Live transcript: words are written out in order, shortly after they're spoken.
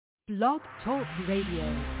Blog Talk Radio.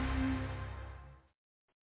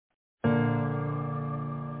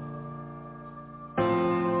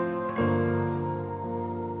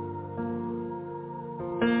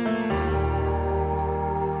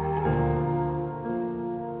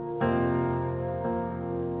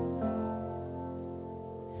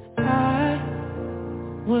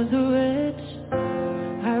 Was rich,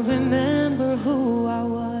 I remember who I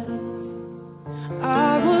was.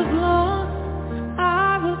 I was lost,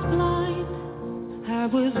 I was blind, I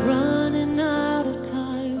was running out of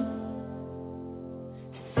time.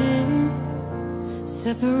 Sin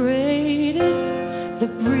separated, the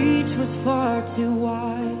breach was far too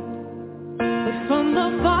wide. But from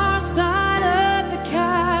the far side of the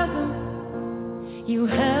chasm, you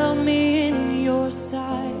held me in your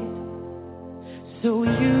sight. So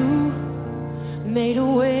you made a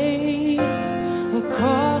way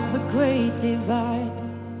across the great divide,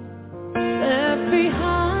 left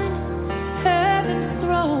behind heaven's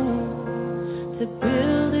throne to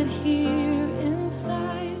build it here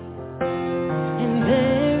inside. And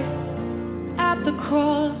there at the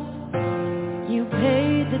cross, you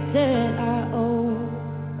paid the debt I owe,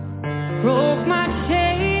 broke my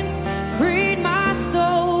chains, freed my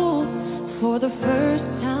soul. For the first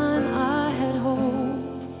time I had hope.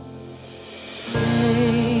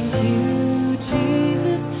 Thank you,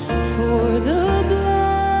 Jesus, for the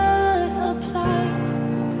blood applied.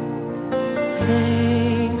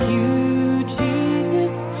 Thank you,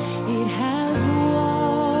 Jesus, it has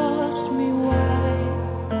washed me white.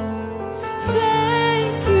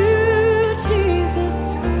 Thank you, Jesus,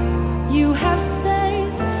 you have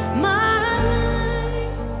saved my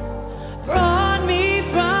life, brought me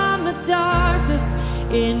from the darkness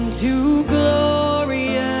into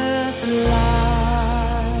glorious light.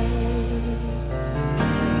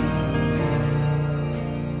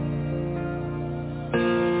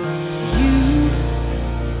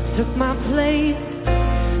 Took my place,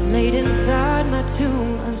 laid inside my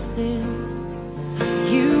tomb of sin.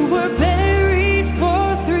 You were buried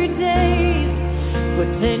for 3 days, but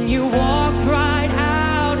then you walked right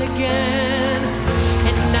out again.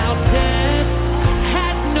 And now death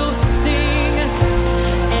had no sting,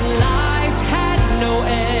 and life had no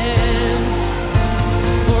end.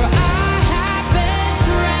 For I have been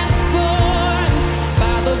transformed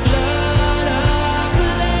by the blood of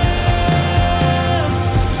the Lamb.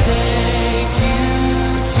 Thank you,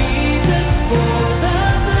 Jesus, for the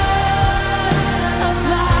blood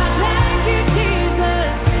applied. Thank you,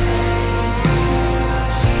 Jesus.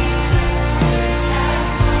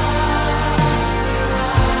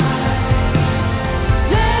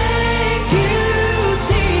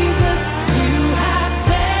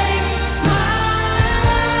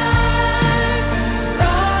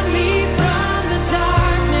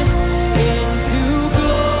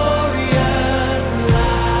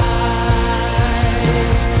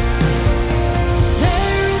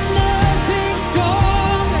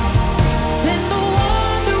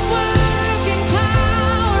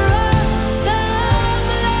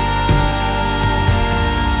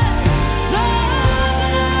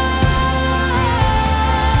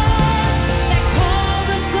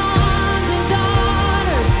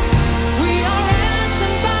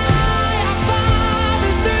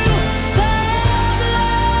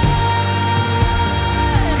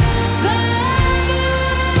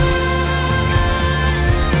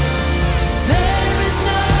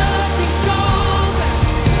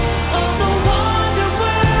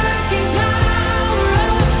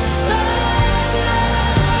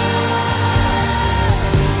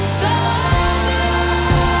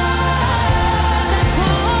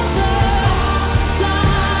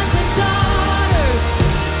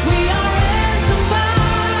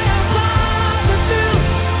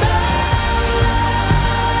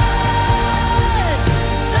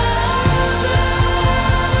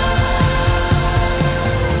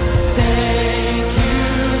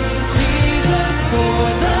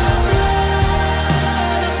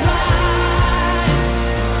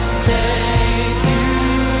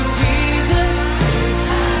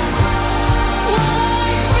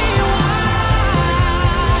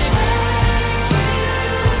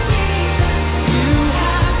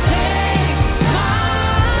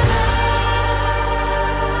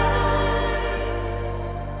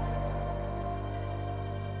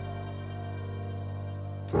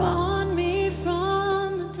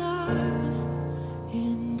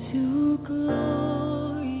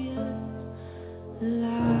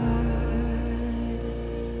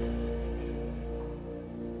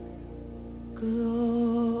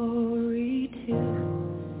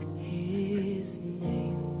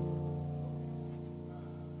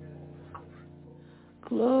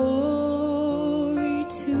 Glory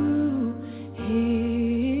to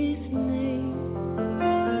his name.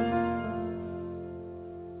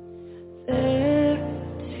 There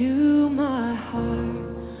to my heart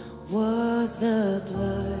was the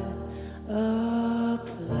blood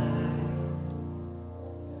applied.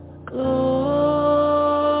 Glory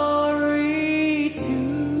to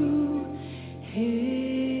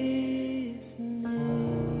his name.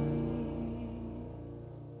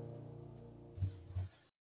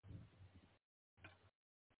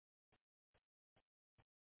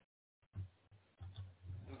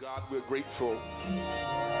 God, we're grateful,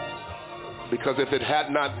 because if it had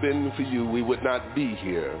not been for you, we would not be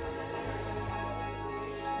here.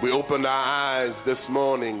 We opened our eyes this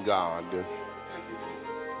morning, God,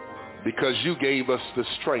 because you gave us the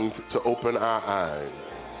strength to open our eyes.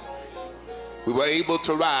 We were able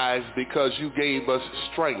to rise because you gave us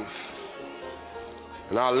strength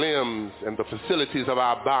in our limbs and the facilities of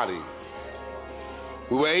our body.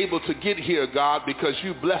 We were able to get here, God, because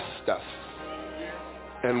you blessed us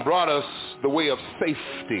and brought us the way of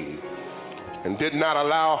safety and did not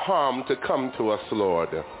allow harm to come to us, Lord.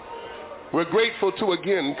 We're grateful to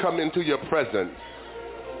again come into your presence,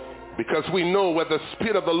 because we know where the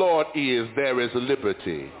Spirit of the Lord is, there is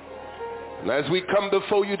liberty. And as we come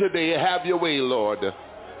before you today, have your way, Lord.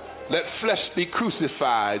 Let flesh be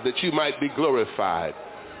crucified that you might be glorified,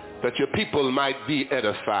 that your people might be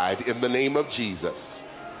edified in the name of Jesus.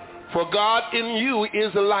 For God, in you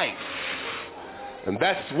is life. And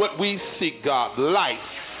that's what we seek, God, life,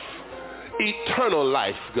 eternal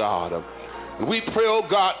life, God. And we pray, oh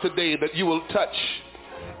God, today that you will touch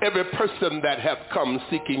every person that have come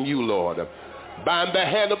seeking you, Lord. Bind the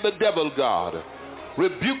hand of the devil, God.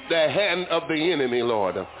 Rebuke the hand of the enemy,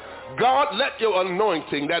 Lord. God, let your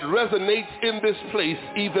anointing that resonates in this place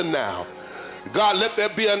even now, God, let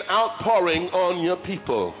there be an outpouring on your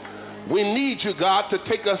people. We need you, God, to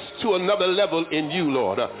take us to another level in you,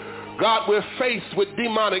 Lord. God, we're faced with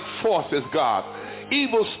demonic forces, God.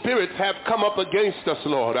 Evil spirits have come up against us,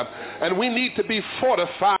 Lord, and we need to be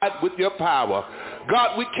fortified with your power.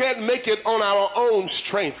 God, we can't make it on our own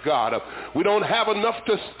strength, God. We don't have enough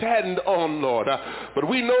to stand on, Lord. But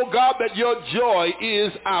we know, God, that your joy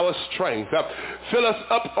is our strength. Fill us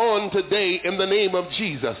up on today in the name of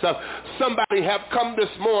Jesus. Somebody have come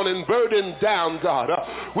this morning burdened down, God,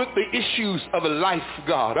 with the issues of life,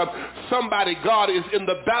 God. Somebody, God, is in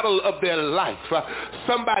the battle of their life.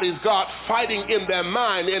 Somebody's, God, fighting in their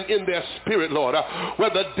mind and in their spirit, Lord,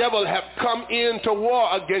 where the devil have come in to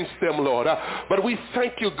war against them, Lord. But we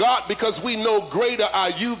thank you, God, because we know greater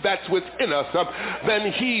are you that's within us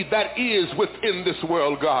than he that is within this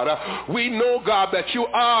world, God. We know, God, that you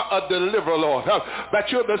are a deliverer, Lord,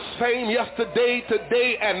 that you're the same yesterday,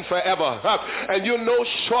 today, and forever. And you're no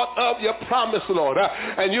short of your promise, Lord,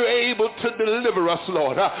 and you're able to deliver us,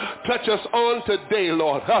 Lord. Touch us on today,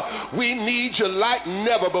 Lord. We need you like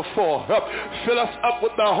never before. Fill us up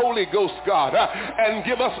with the Holy Ghost, God, and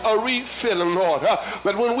give us a refilling, Lord,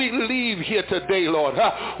 that when we leave here today, Lord,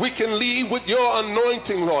 we can leave with your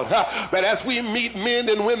anointing, Lord, that as we meet men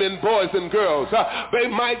and women, boys and girls, they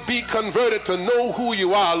might be converted to know who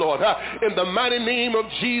you are, Lord. In the mighty name of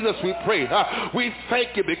Jesus we pray. We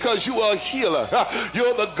thank you because you are a healer.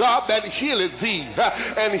 You're the God that healeth thee,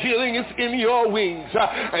 and healing is in your wings,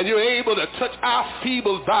 and you're able to touch our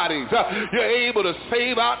feeble bodies. You're able to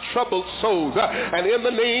save our troubled souls, and in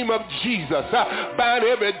the name of Jesus, bind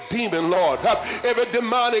every demon, Lord, every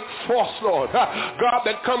demonic force, Lord, God,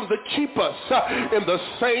 that comes to keep us in the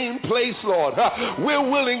same place, Lord. We're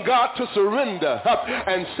willing, God, to surrender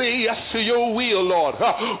and say yes to your will, Lord.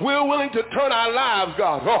 We're willing to turn our lives,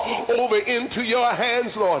 God, over into your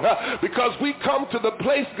hands, Lord, because we come to the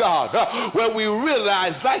place, God, where we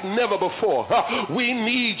realize like never before, we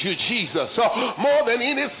need you, Jesus. More than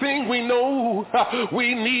anything we know,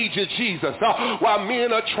 we need you, Jesus. While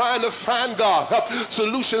men are trying to find, God,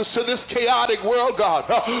 solutions to this chaotic world, God,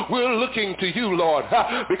 we're looking to you, Lord,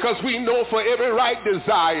 because we know for every right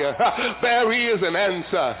desire, there is an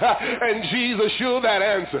answer. And Jesus, you're that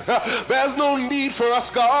answer. There's no need for us,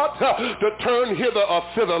 God, to turn hither or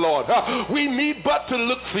thither, Lord. We need but to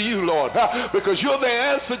look for you, Lord, because you're the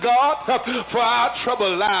answer, God, for our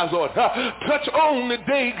troubled lives, Lord. Touch on the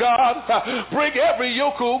day, God. Break every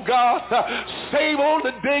yoke, oh God. Save on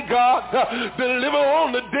the day, God. Deliver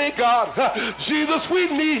on the day, God. Jesus, we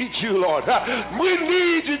need you, Lord. We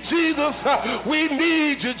need you, Jesus. We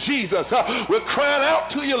need you, Jesus. We're crying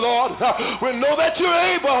out to you, Lord. We know that you're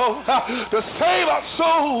able to save our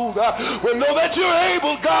souls. We know that you're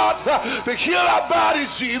able, God, to heal our bodies,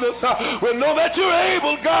 Jesus. We know that you're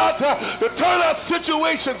able, God, to turn our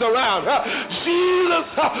situations around. Jesus,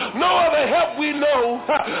 no other help we know.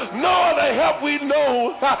 No other help we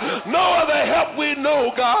know. No other help we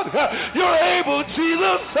know, God. You're able,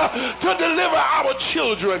 Jesus, to deliver our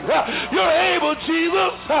children. You're able,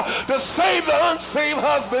 Jesus, to save the unsaved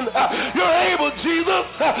husband. You're able, Jesus,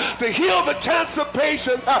 to heal the cancer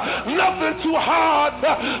patient. Nothing too hard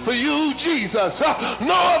for you, Jesus.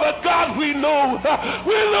 No other God we know.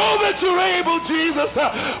 We know that you're able, Jesus.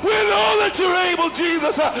 We know that you're able,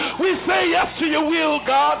 Jesus. We say yes to your will,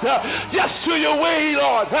 God. Yes to your way,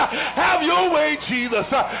 Lord. Have your way, Jesus.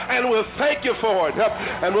 And we'll thank you for it.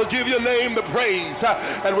 And we'll give your name the praise.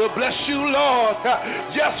 And we'll bless you, Lord.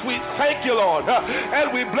 Yes, we thank you, Lord.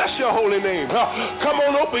 And we bless your holy name. Come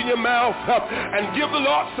on, open your mouth and give the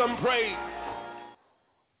Lord some praise.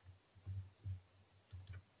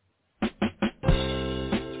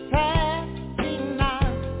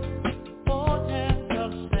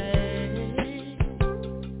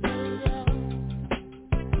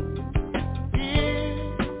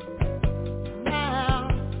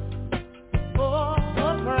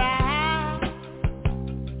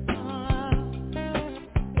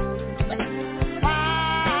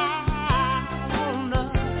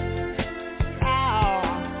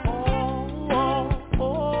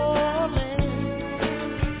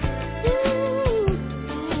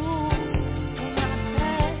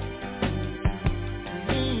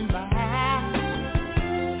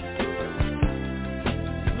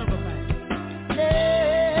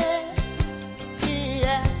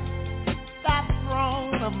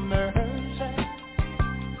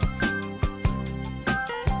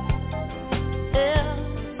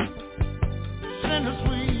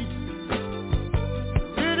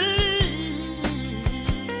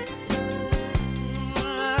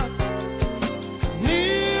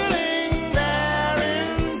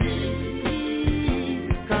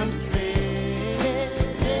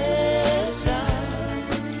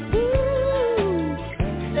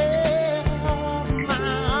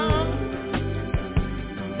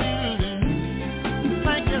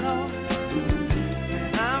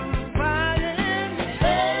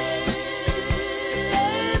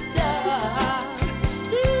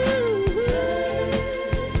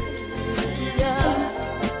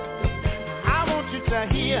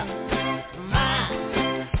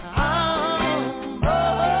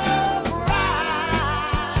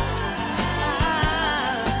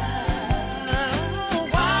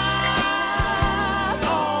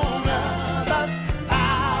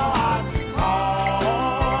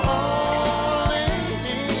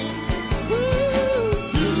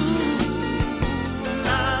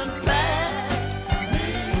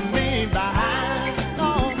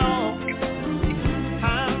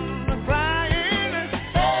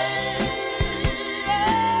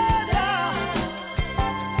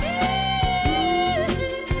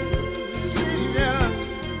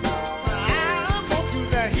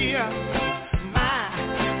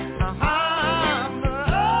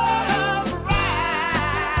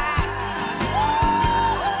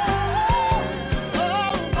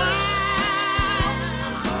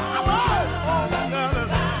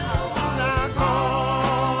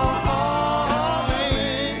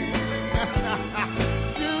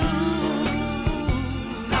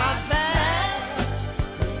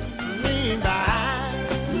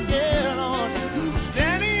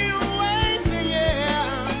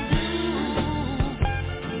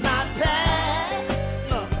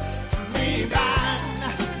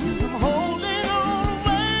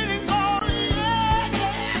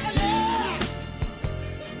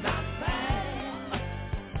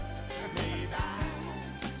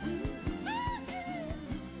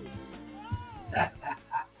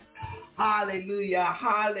 Hallelujah,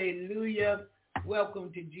 hallelujah.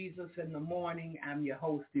 Welcome to Jesus in the Morning. I'm your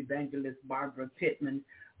host, Evangelist Barbara Pittman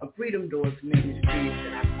of Freedom Doors Ministries,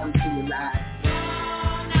 and I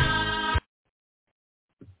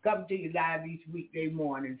come to you live each weekday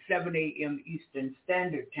morning, 7 a.m. Eastern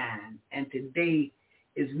Standard Time. And today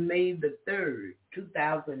is May the 3rd,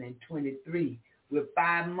 2023. We're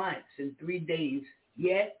 5 months and 3 days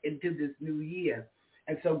yet into this new year.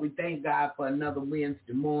 And so we thank God for another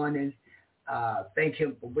Wednesday morning. Thank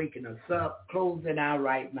him for waking us up, closing our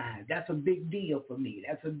right mind. That's a big deal for me.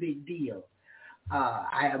 That's a big deal.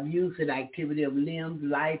 I have use and activity of limbs,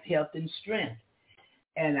 life, health, and strength.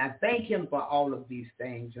 And I thank him for all of these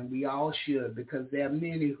things, and we all should, because there are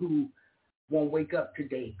many who won't wake up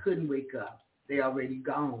today, couldn't wake up. They're already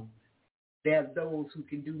gone. There are those who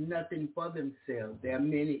can do nothing for themselves. There are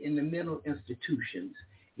many in the mental institutions.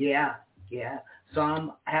 Yeah.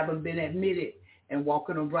 Some haven't been admitted and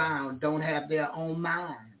walking around don't have their own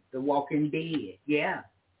mind. The walking dead. Yeah.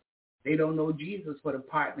 They don't know Jesus for the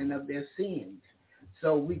pardoning of their sins.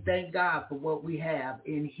 So we thank God for what we have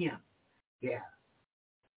in him. Yeah.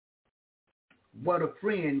 What a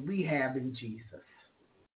friend we have in Jesus.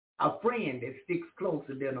 A friend that sticks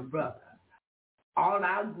closer than a brother. All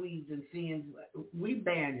our greeds and sins, we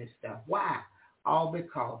bear this stuff. Why? All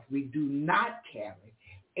because we do not carry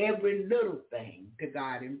every little thing to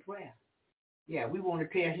God in prayer. Yeah, we want to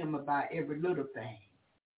tell him about every little thing.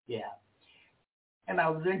 Yeah. And I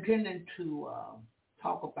was intending to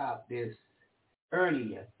talk about this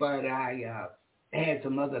earlier, but I had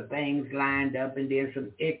some other things lined up, and then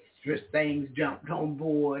some extra things jumped on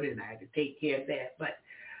board, and I had to take care of that. But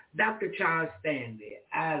Dr. Charles Stanley,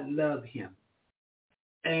 I love him.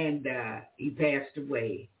 And he passed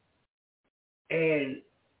away. And,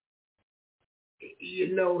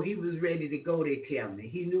 you know, he was ready to go, they tell me.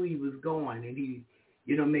 He knew he was going, and he,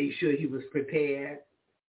 you know, made sure he was prepared.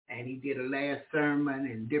 And he did a last sermon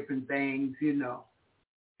and different things, you know.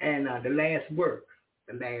 And the last work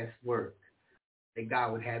that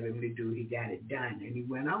God would have him to do, he got it done, and he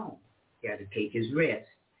went on. He had to take his rest.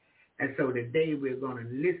 And so today we're going to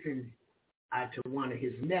listen to one of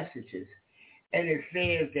his messages. And it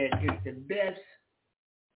says that it's the best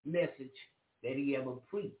message that he ever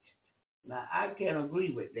preached. Now, I can't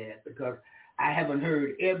agree with that because I haven't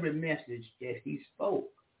heard every message that he spoke,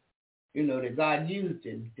 you know, that God used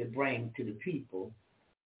him to bring to the people.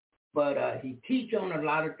 But he teach on a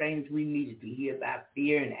lot of things we needed to hear about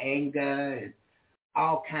fear and anger and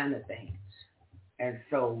all kind of things. And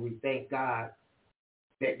so we thank God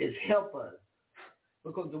that this help us,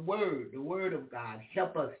 because the word of God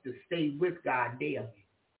help us to stay with God daily.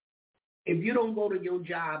 If you don't go to your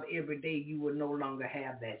job every day, you will no longer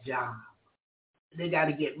have that job. They got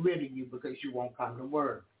to get rid of you because you won't come to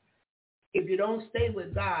work. If you don't stay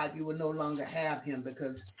with God, you will no longer have him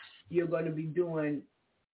because you're going to be doing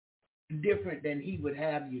different than he would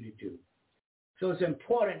have you to do. So it's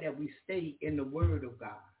important that we stay in the word of God.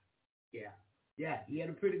 Yeah, he had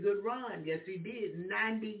a pretty good run. Yes, he did.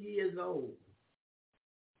 90 years old.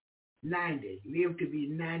 90. Lived to be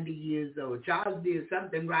 90 years old. Charles did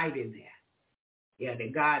something right in there. Yeah,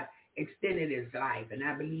 that God extended his life. And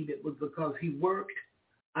I believe it was because he worked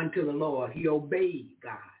unto the Lord. He obeyed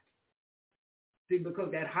God. See,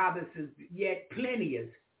 because that harvest is yet plenteous,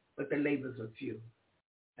 but the labors are few.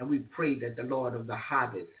 And we pray that the Lord of the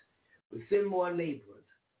harvest will send more laborers.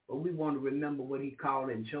 But we want to remember what he called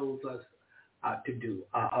and chose us to do,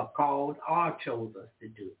 called or chose us to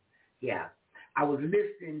do. Yeah. I was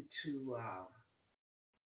listening to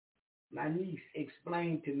my niece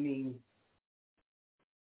explain to me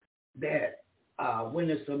that when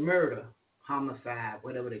it's a murder, homicide,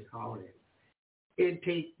 whatever they call it, it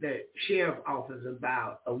takes the sheriff's office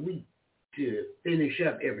about a week to finish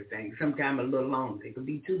up everything, sometimes a little longer. It could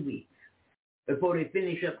be 2 weeks before they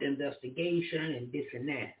finish up the investigation and this and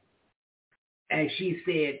that. And she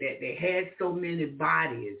said that they had so many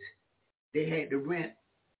bodies, they had to rent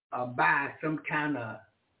buy some kind of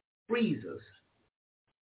freezers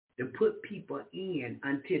to put people in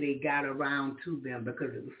until they got around to them because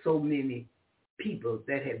there were so many people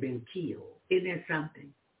that had been killed. Isn't that something?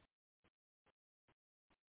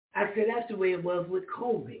 I said, that's the way it was with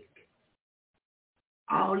COVID.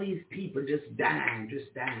 All these people just dying.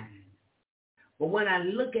 But when I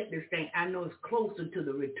look at this thing, I know it's closer to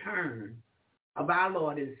the return of our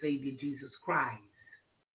Lord and Savior Jesus Christ.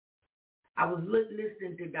 I was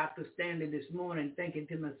listening to Dr. Stanley this morning thinking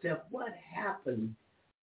to myself, what happened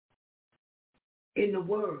in the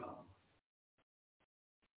world?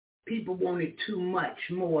 People wanted too much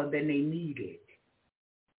more than they needed.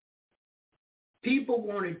 People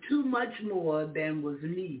wanted too much more than was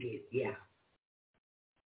needed, yeah.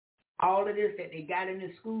 All of this that they got in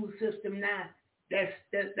the school system now,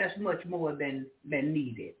 that's much more than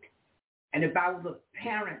needed. And if I was a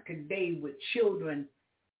parent today with children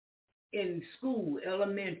in school,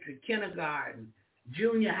 elementary, kindergarten,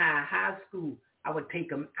 junior high, high school, I would take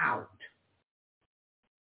them out.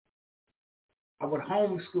 I would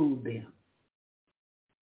homeschool them.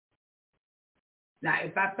 Now,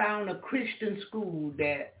 if I found a Christian school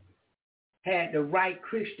that had the right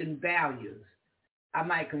Christian values, I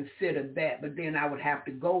might consider that, but then I would have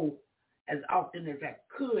to go as often as I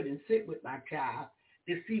could and sit with my child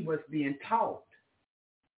to see what's being taught.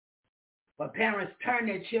 But parents turn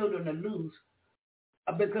their children loose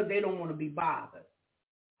because they don't want to be bothered.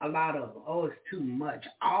 A lot of them, oh, it's too much.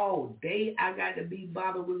 All day I got to be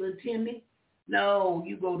bothered with little Timmy. No,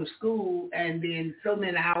 you go to school and then so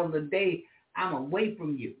many hours a day, I'm away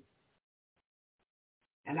from you.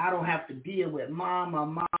 And I don't have to deal with mom.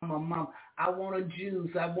 I want a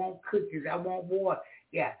juice. I want cookies. I want water.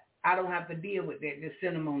 Yeah, I don't have to deal with that. Just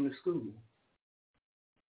send them on to school.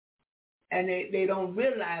 And they don't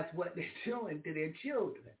realize what they're doing to their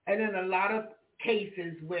children. And in a lot of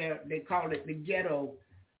cases where they call it the ghetto,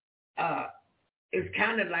 it's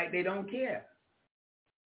kind of like they don't care.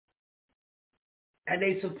 And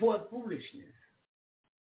they support foolishness.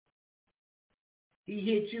 He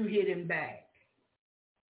hit you, hit him back.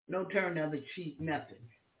 No turn the other cheek, nothing.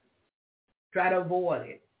 Try to avoid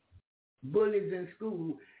it. Bullies in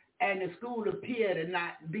school, and the school appear to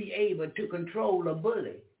not be able to control a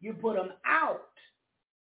bully. You put them out.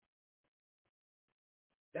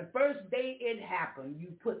 The first day it happened, you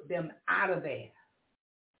put them out of there.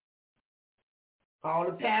 Call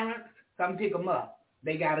the parents, come pick them up.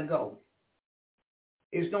 They got to go.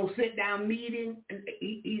 It's no sit-down meeting.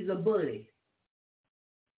 He's a bully.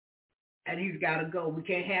 And he's got to go. We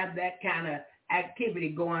can't have that kind of activity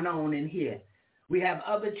going on in here. We have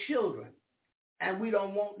other children, and we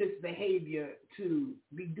don't want this behavior to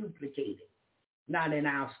be duplicated, not in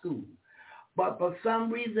our school. But for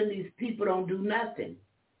some reason, these people don't do nothing.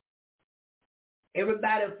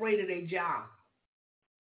 Everybody afraid of their job.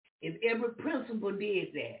 If every principal did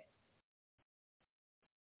that,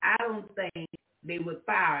 I don't think they would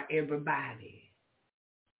fire everybody.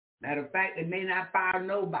 Matter of fact, they may not fire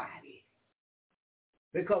nobody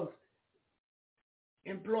because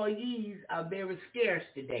employees are very scarce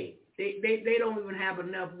today. They don't even have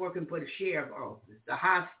enough working for the sheriff's office, the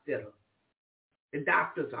hospital, the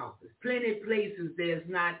doctor's office. Plenty of places there's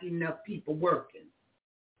not enough people working.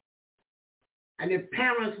 And if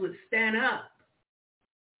parents would stand up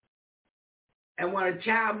and when a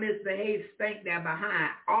child misbehaves, spank their behind,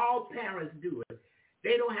 all parents do it.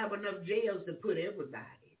 They don't have enough jails to put everybody.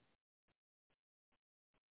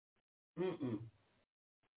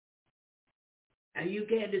 And you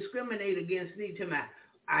can't discriminate against me tonight.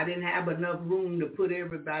 I didn't have enough room to put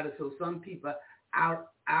everybody, so some people out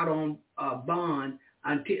on bond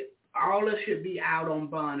until all of us should be out on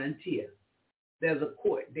bond until there's a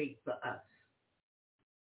court date for us.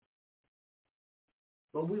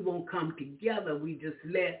 But we won't come together. We just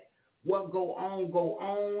let what go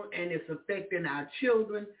on, and it's affecting our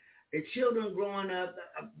children. The children growing up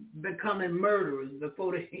becoming murderers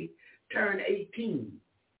before they turn 18.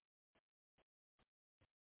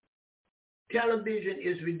 Television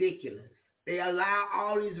is ridiculous. They allow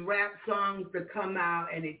all these rap songs to come out,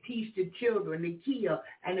 and they teach the children to kill.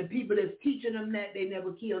 And the people that's teaching them that, they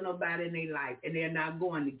never kill nobody in their life, and they're not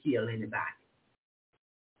going to kill anybody.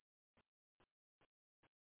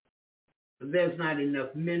 There's not enough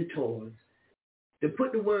mentors to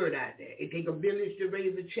put the word out there. It takes a village to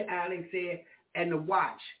raise a child, they said, and to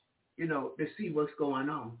watch, to see what's going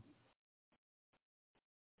on.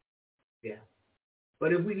 Yeah.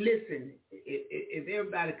 But if we listen, if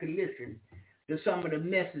everybody could listen to some of the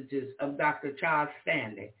messages of Dr. Charles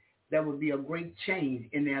Stanley, that would be a great change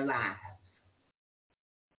in their lives.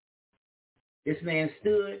 This man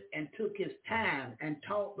stood and took his time and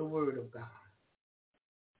taught the word of God.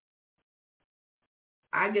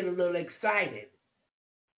 I get a little excited,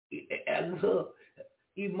 a little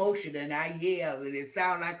emotional, and I yell, and it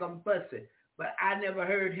sounds like I'm fussing. But I never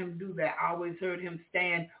heard him do that. I always heard him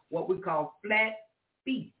stand what we call flat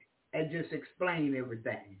feet and just explain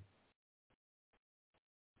everything.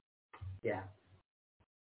 Yeah.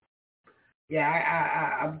 Yeah,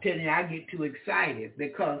 I'm telling you, I get too excited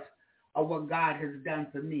because of what God has done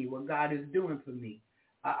for me, what God is doing for me,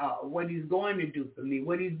 what he's going to do for me,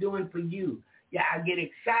 what he's doing for you. Yeah, I get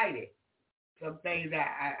excited. Some things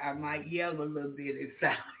I might yell a little bit. It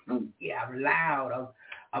sounds, I'm loud.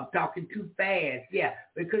 I'm talking too fast. Yeah,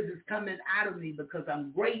 because it's coming out of me because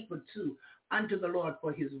I'm grateful unto the Lord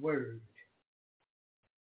for his word.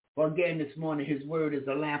 For again this morning, his word is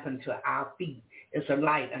a lamp unto our feet. It's a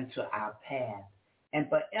light unto our path. And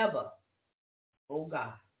forever, oh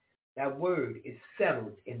God, that word is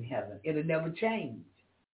settled in heaven. It'll never change.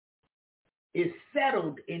 It's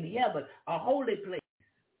settled in heaven, a holy place.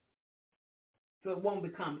 So it won't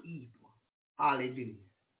become evil. Hallelujah.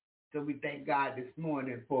 So we thank God this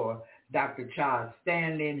morning for Dr. Charles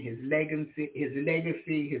Stanley and his legacy,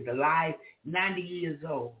 his life, 90 years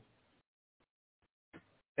old.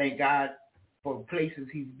 Thank God for places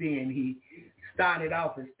he's been. He started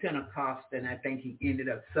off as Pentecostal, and I think he ended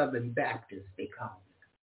up Southern Baptist, they call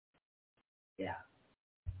it. Yeah.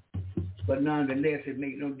 But nonetheless, it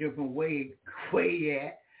made no different where he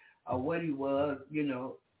at or what he was,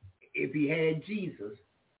 if he had Jesus.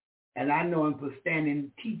 And I know him for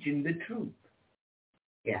standing, teaching the truth.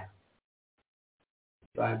 Yeah.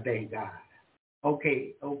 So I thank God.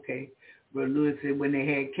 Okay. Brother Lewis said when they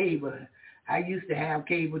had cable, I used to have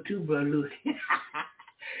cable too, Brother Lewis.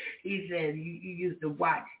 He said you used to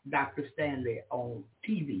watch Dr. Stanley on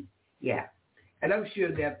TV. Yeah. And I'm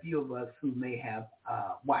sure there are a few of us who may have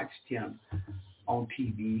watched him on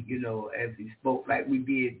TV, as he spoke, like we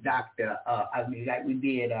did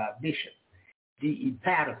Bishop D.E.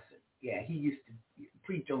 Patterson. Yeah, he used to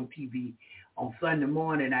preach on TV on Sunday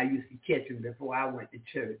morning. I used to catch him before I went to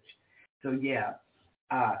church. So, yeah,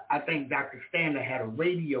 I think Dr. Stanley had a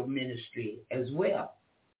radio ministry as well.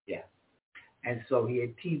 Yeah. And so he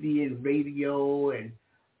had TV and radio, and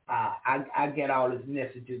I get all his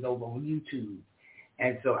messages over on YouTube.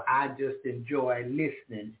 And so I just enjoy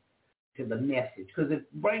listening to the message because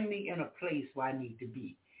it brings me in a place where I need to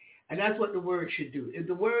be. And that's what the word should do. If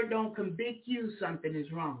the word don't convict you, something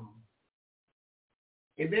is wrong.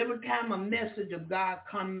 If every time a message of God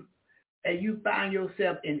comes and you find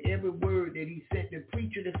yourself in every word that he sent the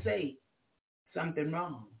preacher to say, something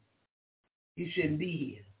wrong. You shouldn't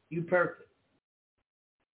be here. You're perfect.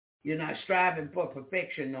 You're not striving for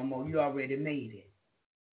perfection no more. You already made it.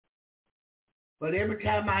 But every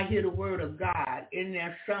time I hear the word of God in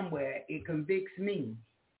there somewhere, it convicts me.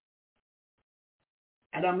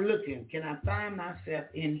 And I'm looking, can I find myself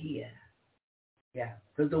in here? Yeah,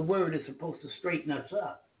 because the word is supposed to straighten us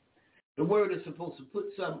up. The word is supposed to put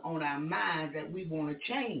something on our minds that we want to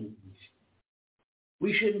change.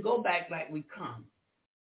 We shouldn't go back like we come.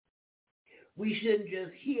 We shouldn't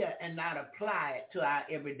just hear and not apply it to our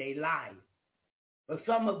everyday life. But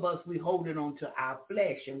some of us, we hold it on to our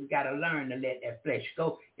flesh, and we got to learn to let that flesh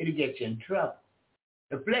go. It'll get you in trouble.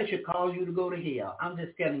 The flesh will cause you to go to hell. I'm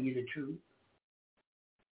just telling you the truth.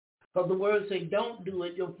 Because the word say, don't do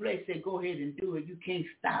it. Your flesh say, go ahead and do it. You can't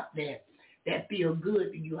stop that. That feel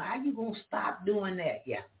good to you. How you going to stop doing that?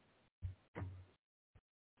 Yeah.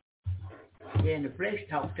 Yeah, and the flesh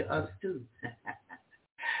talks to us too.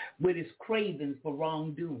 With its cravings for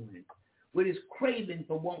wrongdoing. With its craving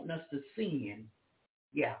for wanting us to sin.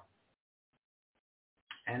 Yeah.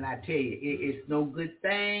 And I tell you, it's no good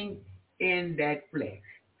thing in that flesh.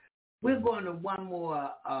 We're going to one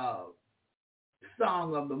more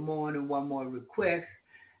song of the morning, one more request.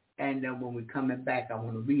 And then when we're coming back, I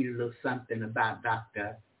want to read a little something about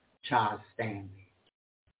Dr. Charles Stanley.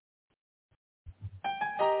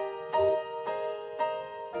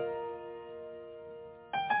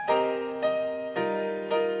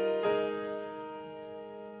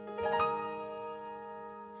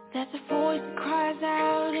 There's a voice that cries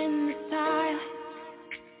out in the silence,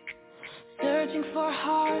 searching for a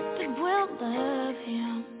heart that will love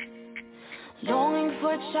him, longing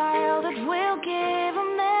for a child that will give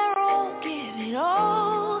him their all, give it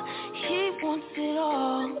all. He wants it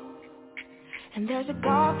all. And there's a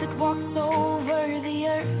God that walks over the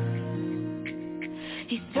earth.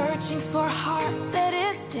 He's searching for a heart that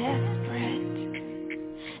is desperate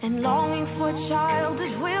and longing for a child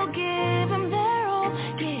that will give him their all,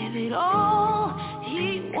 give it all.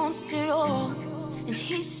 He wants it all. And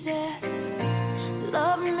he said,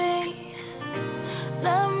 love me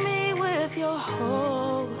with your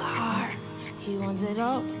whole heart. He wants it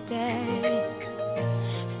all today.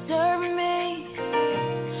 Serve me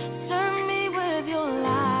with your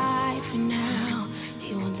life now.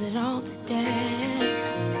 He wants it all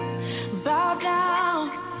today. Bow down,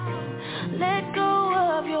 let go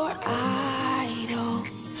of your idol.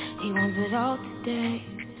 He wants it all today.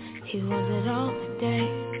 He wants it all today.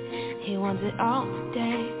 He wants it all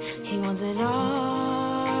today. He wants it all.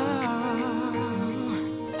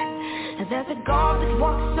 And there's a God that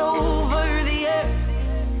walks over the earth.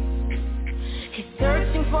 He's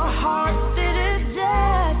searching for a heart that is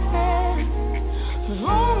desperate,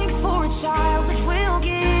 longing for a child that will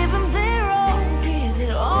give him their all, give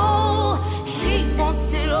it all. He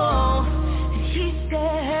wants it all. And he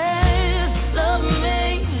says, love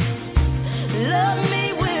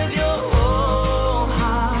me with your whole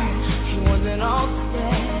heart. He wants it all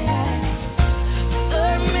today.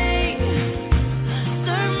 Serve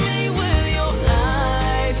me with your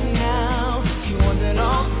life now. He wants it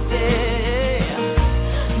all today.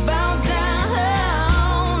 Bow down,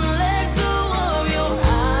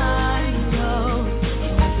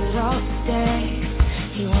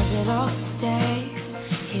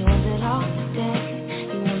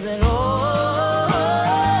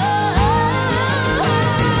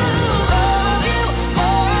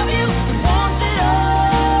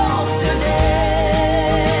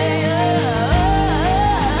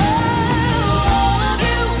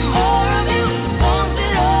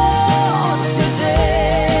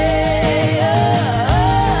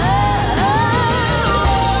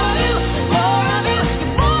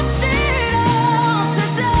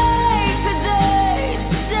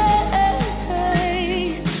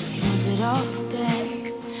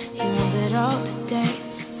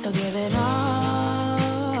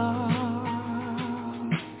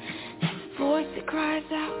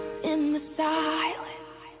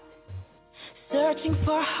 searching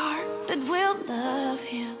for a heart that will love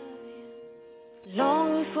him,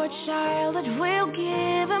 longing for a child that will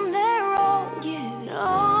give him their all. You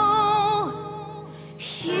know,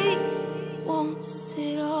 he wants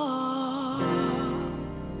it all.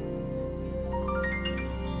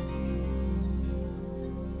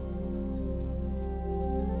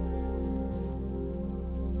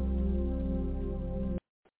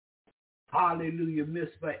 Hallelujah, Miss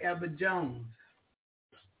Forever Jones.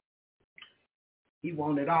 He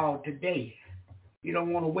wants it all today. You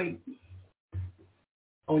don't want to wait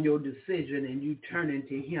on your decision and you turning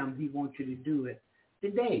to him. He wants you to do it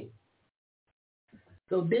today.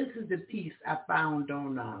 So this is the piece I found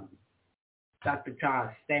on Dr.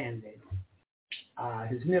 Charles Stanley.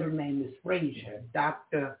 His middle name is Frazier.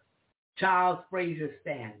 Dr. Charles Frazier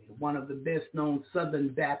Stanley, one of the best-known Southern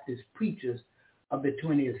Baptist preachers of the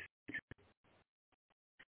 20th century.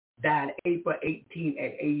 Died April 18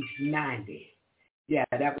 at age 90. Yeah,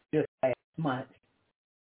 that was just last month.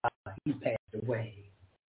 He passed away.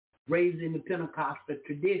 Raised in the Pentecostal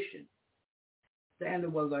tradition, Stanley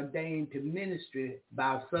was ordained to ministry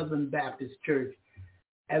by a Southern Baptist church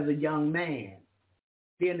as a young man,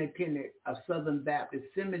 then attended a Southern Baptist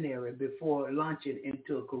seminary before launching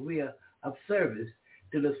into a career of service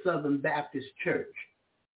to the Southern Baptist Church.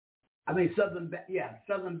 Southern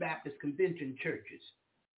Baptist Convention churches.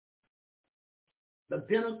 The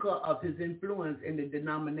pinnacle of his influence in the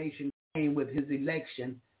denomination came with his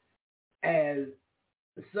election as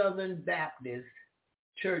the Southern Baptist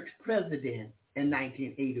Church president in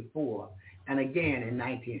 1984 and again in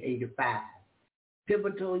 1985.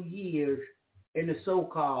 Pivotal years in the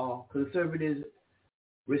so-called conservative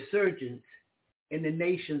resurgence in the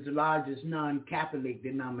nation's largest non-Catholic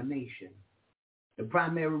denomination. The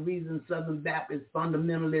primary reason Southern Baptist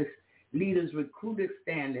fundamentalist leaders recruited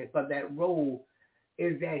Stanley for that role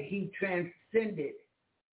is that he transcended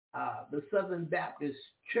the Southern Baptist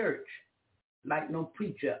Church like no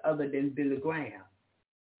preacher other than Billy Graham.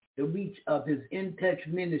 The reach of his In Touch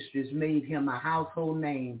Ministries made him a household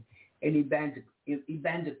name in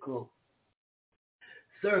evangelical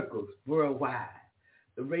circles worldwide.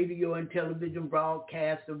 The radio and television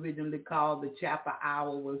broadcast originally called the Chapel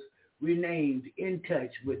Hour was renamed In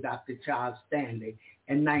Touch with Dr. Charles Stanley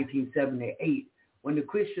in 1978 when the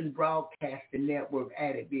Christian Broadcasting Network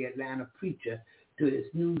added the Atlanta Preacher to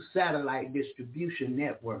its new satellite distribution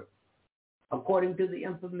network. According to the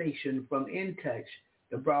information from In Touch,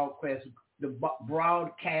 the broadcast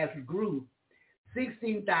grew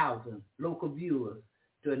 16,000 local viewers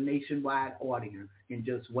to a nationwide audience in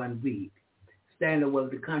just 1 week. Stanley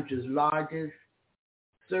was the country's largest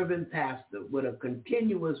serving pastor with a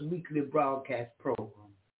continuous weekly broadcast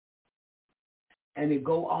program. And it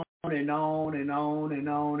go on and on and on and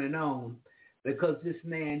on and on because this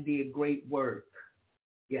man did great work.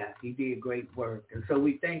 Yeah, he did great work. And so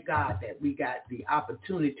we thank God that we got the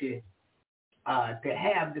opportunity to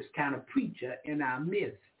have this kind of preacher in our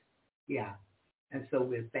midst. Yeah, and so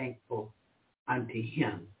we're thankful unto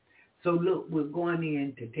him. So look, we're going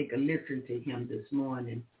in to take a listen to him this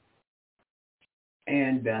morning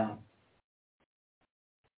and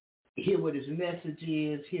hear what his message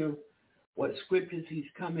is, hear what scriptures he's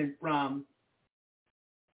coming from,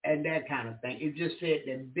 and that kind of thing. It just said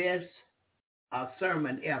the best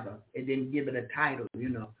sermon ever. It didn't give it a title,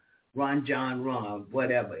 Run, John, Run,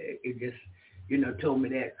 whatever. It just, told me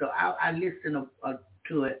that. So I listened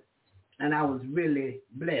to it, and I was really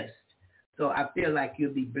blessed. So I feel like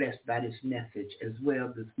you'll be blessed by this message as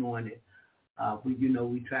well this morning.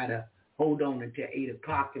 We try to hold on until 8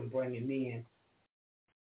 o'clock and bring him in.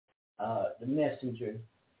 The messenger,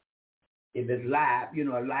 if it's live,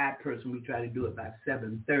 a live person, we try to do it by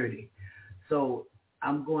 7:30. So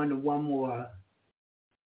I'm going to one more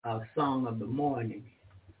song of the morning,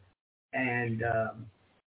 and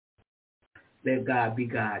let God be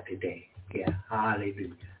God today. Yeah,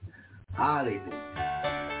 hallelujah. Hallelujah.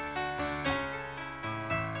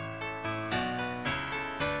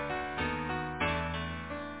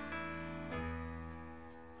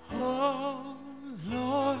 Oh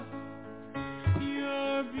Lord,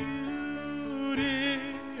 you're beautiful.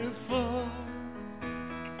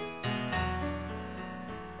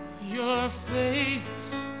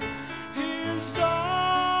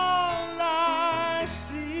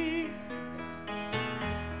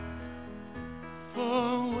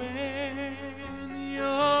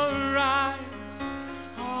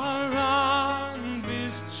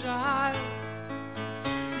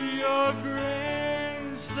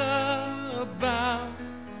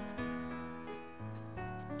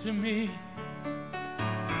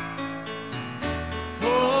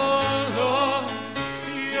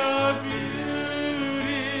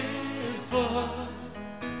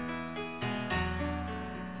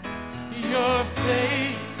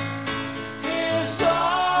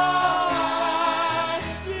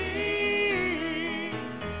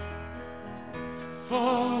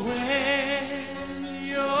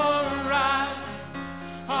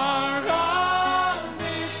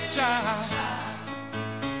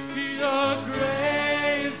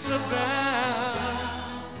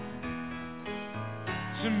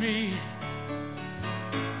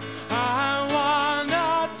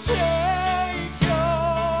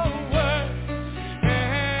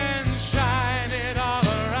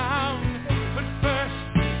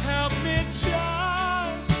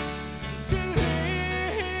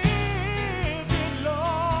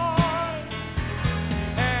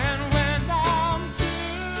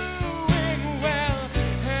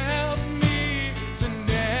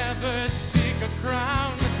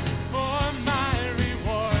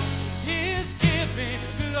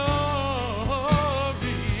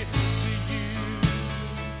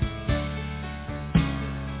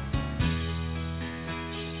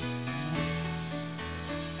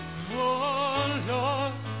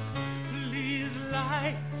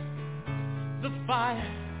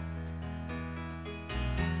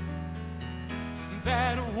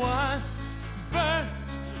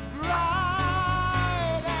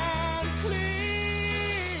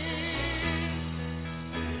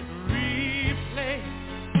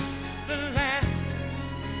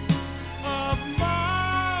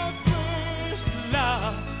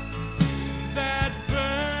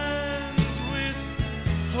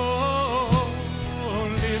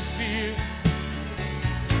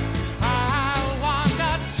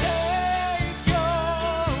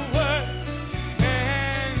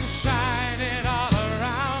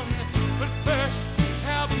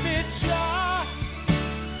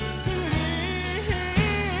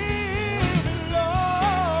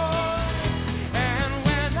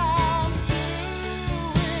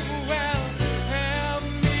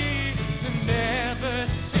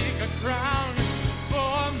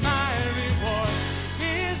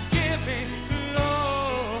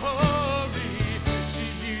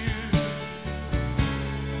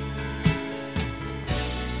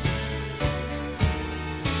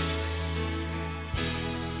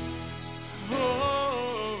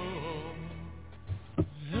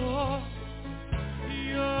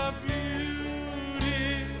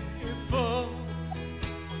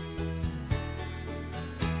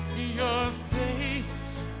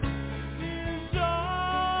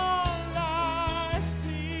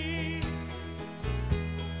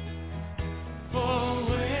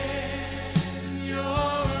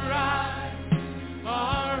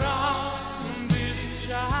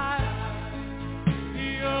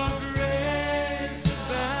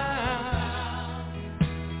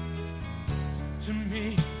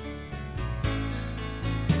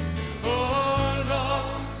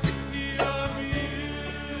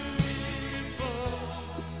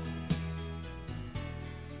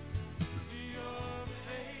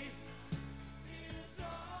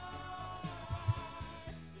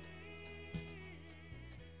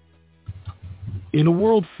 In a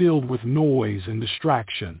world filled with noise and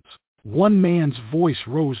distractions, one man's voice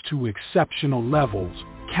rose to exceptional levels,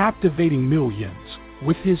 captivating millions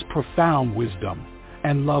with his profound wisdom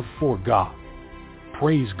and love for God.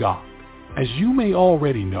 Praise God. As you may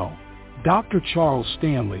already know, Dr. Charles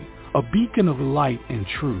Stanley, a beacon of light and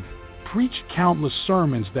truth, preached countless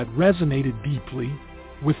sermons that resonated deeply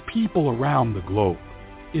with people around the globe.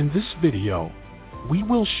 In this video, we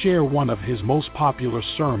will share one of his most popular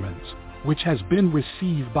sermons, which has been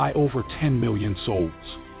received by over 10 million souls.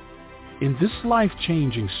 In this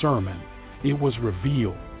life-changing sermon, it was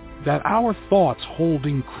revealed that our thoughts hold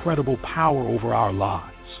incredible power over our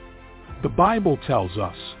lives. The Bible tells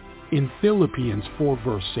us in Philippians 4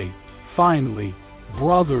 verse 8, "Finally,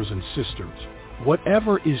 brothers and sisters,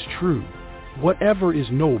 whatever is true, whatever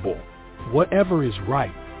is noble, whatever is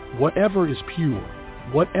right, whatever is pure,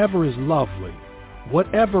 whatever is lovely,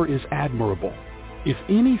 whatever is admirable, if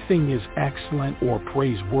anything is excellent or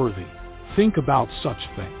praiseworthy, think about such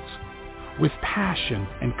things." With passion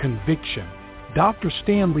and conviction, Dr.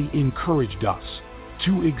 Stanley encouraged us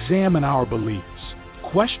to examine our beliefs,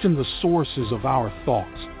 question the sources of our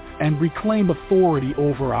thoughts, and reclaim authority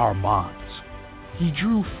over our minds. He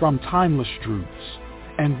drew from timeless truths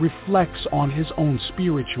and reflects on his own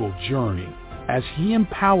spiritual journey as he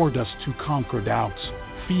empowered us to conquer doubts,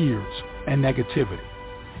 fears, and negativity.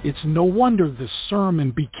 It's no wonder this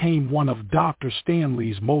sermon became one of Dr.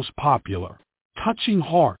 Stanley's most popular, touching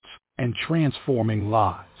hearts and transforming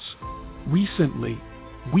lives. Recently,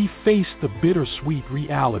 we faced the bittersweet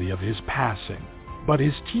reality of his passing, but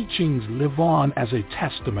his teachings live on as a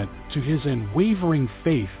testament to his unwavering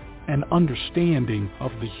faith and understanding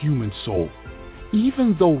of the human soul.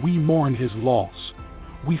 Even though we mourn his loss,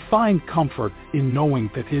 we find comfort in knowing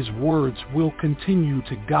that his words will continue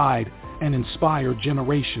to guide and inspire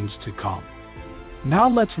generations to come. Now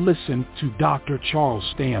let's listen to Dr. Charles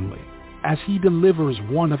Stanley as he delivers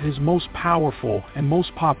one of his most powerful and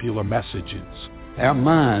most popular messages. Our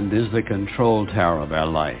mind is the control tower of our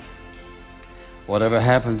life. Whatever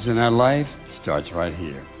happens in our life starts right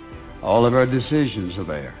here. All of our decisions are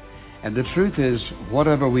there. And the truth is,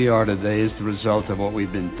 whatever we are today is the result of what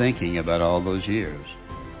we've been thinking about all those years.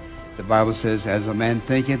 The Bible says, as a man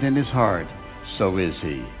thinketh in his heart, so is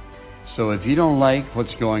he. So if you don't like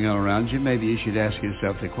what's going on around you, maybe you should ask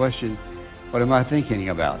yourself the question, what am I thinking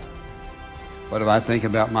about? What do I think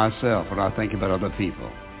about myself? What do I think about other people?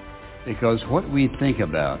 Because what we think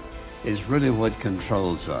about is really what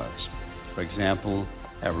controls us. For example,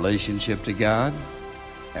 our relationship to God,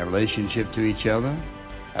 our relationship to each other,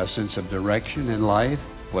 our sense of direction in life,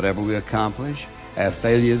 whatever we accomplish, our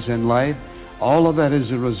failures in life, all of that is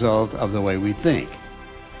a result of the way we think.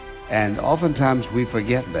 And oftentimes we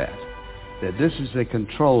forget that this is the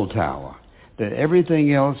control tower, that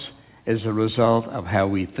everything else is a result of how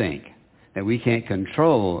we think. That we can't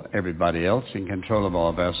control everybody else in control of all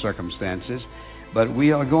of our circumstances, but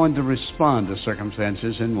we are going to respond to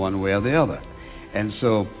circumstances in one way or the other. And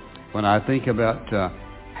so when I think about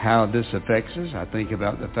how this affects us, I think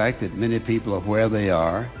about the fact that many people are where they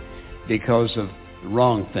are because of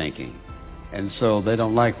wrong thinking. And so they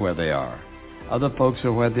don't like where they are. Other folks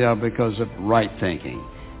are where they are because of right thinking,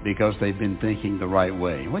 because they've been thinking the right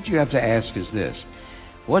way. What you have to ask is this: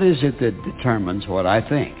 what is it that determines what I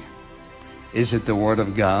think? Is it the Word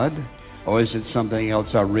of God? Or is it something else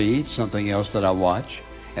I read, something else that I watch?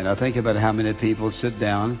 And I think about how many people sit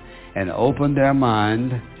down and open their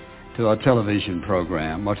mind to a television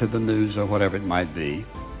program or to the news or whatever it might be,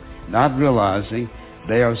 not realizing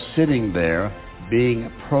they are sitting there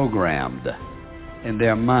being programmed in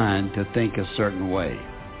their mind to think a certain way.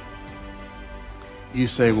 You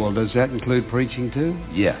say, well, does that include preaching too?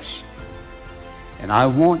 Yes. And I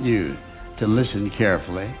want you to listen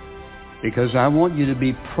carefully, because I want you to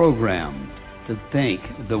be programmed to think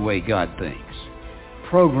the way God thinks,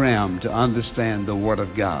 programmed to understand the Word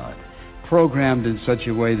of God, programmed in such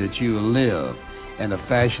a way that you live in a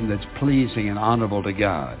fashion that's pleasing and honorable to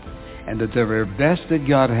God, and that the very best that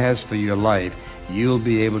God has for your life, you'll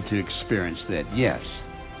be able to experience that, yes.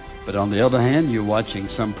 But on the other hand, you're watching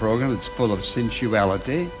some program that's full of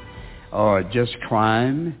sensuality or just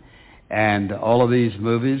crime, and all of these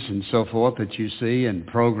movies and so forth that you see and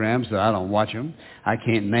programs that I don't watch them. I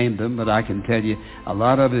can't name them, but I can tell you a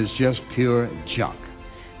lot of it is just pure junk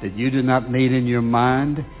that you do not need in your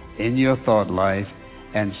mind, in your thought life,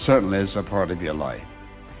 and certainly as a part of your life.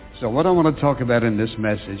 So what I want to talk about in this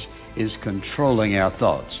message is controlling our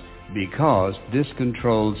thoughts, because this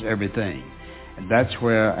controls everything. And that's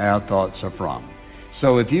where our thoughts are from.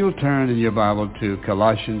 So if you'll turn in your Bible to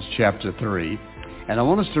Colossians chapter 3, and I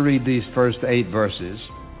want us to read these first 8 verses.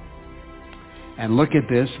 and look at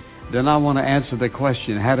this, then I want to answer the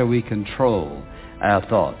question, how do we control our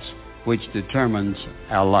thoughts, which determines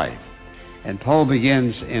our life? And Paul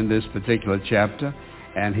begins in this particular chapter,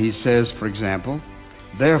 and he says, for example,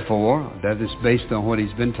 therefore, that is based on what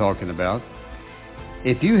he's been talking about,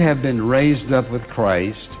 if you have been raised up with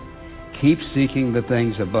Christ, keep seeking the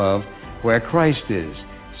things above, where Christ is,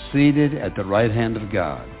 seated at the right hand of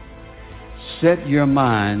God. Set your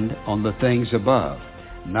mind on the things above,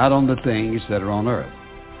 not on the things that are on earth.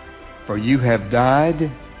 For you have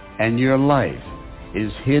died, and your life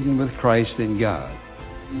is hidden with Christ in God.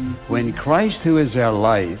 When Christ, who is our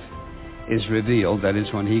life, is revealed, that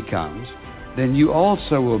is when he comes, then you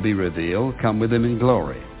also will be revealed, come with him in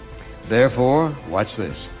glory. Therefore, watch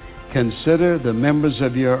this, consider the members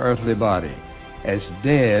of your earthly body as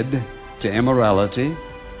dead to immorality,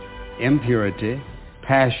 impurity,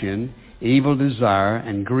 passion, evil desire,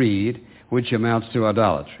 and greed, which amounts to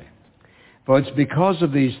idolatry. For it's because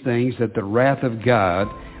of these things that the wrath of God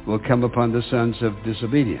will come upon the sons of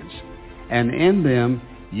disobedience. And in them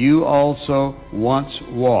you also once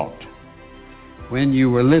walked, when you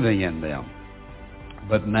were living in them.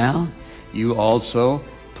 But now you also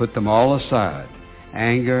put them all aside,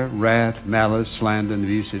 anger, wrath, malice, slander, and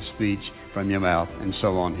abusive speech from your mouth, and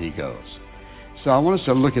so on he goes. So I want us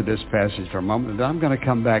to look at this passage for a moment, and I'm going to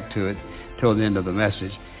come back to it till the end of the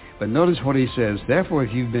message. But notice what he says, therefore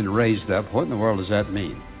if you've been raised up, what in the world does that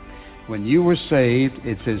mean? When you were saved,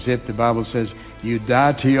 it's as if the Bible says you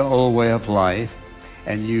died to your old way of life,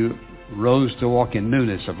 and you rose to walk in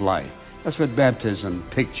newness of life. That's what baptism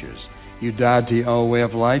pictures. You died to your old way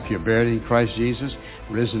of life, you're buried in Christ Jesus,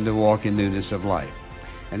 risen to walk in newness of life.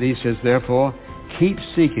 And he says, therefore, keep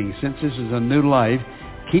seeking, since this is a new life,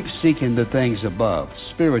 keep seeking the things above,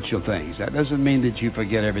 spiritual things. That doesn't mean that you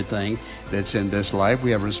forget everything that's in this life.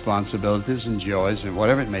 We have responsibilities and joys and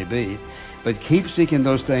whatever it may be. But keep seeking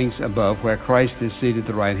those things above where Christ is seated at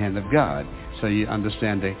the right hand of God, so you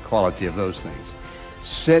understand the quality of those things.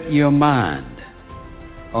 Set your mind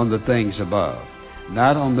on the things above,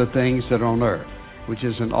 not on the things that are on earth, which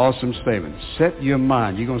is an awesome statement. Set your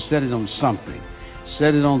mind. You're going to set it on something.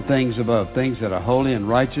 Set it on things above, things that are holy and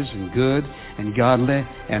righteous and good and godly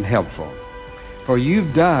and helpful. For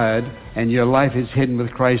you've died, and your life is hidden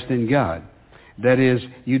with Christ in God. That is,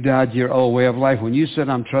 you died to your old way of life. When you said,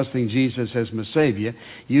 I'm trusting Jesus as my Savior,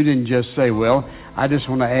 you didn't just say, well, I just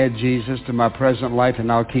want to add Jesus to my present life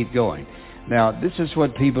and I'll keep going. Now, this is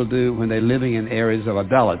what people do when they're living in areas of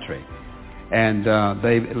idolatry. And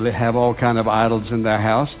they have all kind of idols in their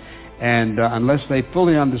house. And unless they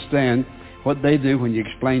fully understand what they do when you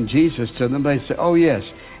explain Jesus to them, they say, oh, yes,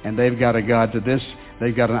 and they've got a God to this,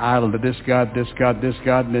 they've got an idol to this God, this God, this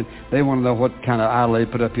God, and then they want to know what kind of idol they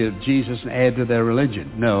put up here, Jesus, and add to their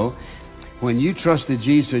religion. No. When you trusted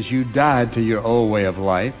Jesus, you died to your old way of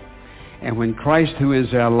life, and when Christ, who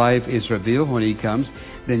is our life, is revealed when he comes,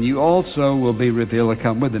 then you also will be revealed to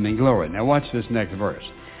come with him in glory. Now watch this next verse.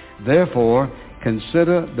 Therefore,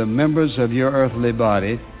 consider the members of your earthly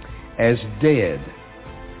body as dead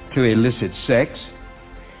to illicit sex,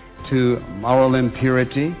 to moral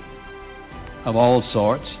impurity of all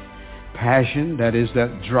sorts, passion, that is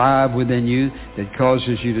that drive within you that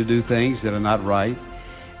causes you to do things that are not right.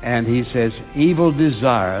 And he says evil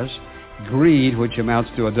desires, greed, which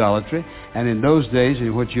amounts to idolatry. And in those days,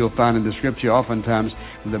 in which you'll find in the scripture oftentimes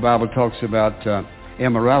when the Bible talks about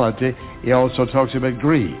immorality, he also talks about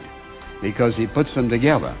greed, because he puts them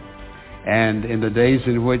together. And in the days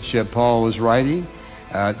in which Paul was writing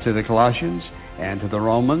to the Colossians and to the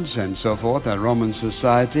Romans and so forth, and Roman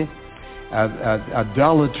society,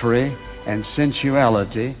 idolatry and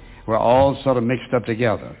sensuality were all sort of mixed up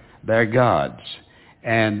together. They're gods.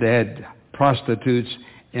 And they had prostitutes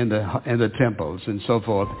in the temples and so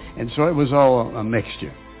forth. And so it was all a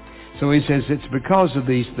mixture. So he says it's because of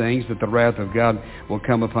these things that the wrath of God will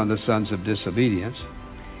come upon the sons of disobedience.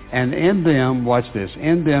 And in them, watch this,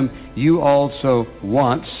 in them you also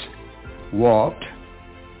once walked,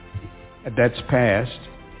 that's past,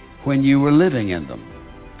 when you were living in them.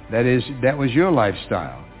 That is, that was your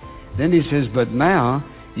lifestyle. Then he says, but now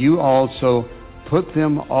you also put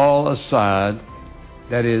them all aside,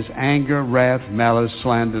 that is anger, wrath, malice,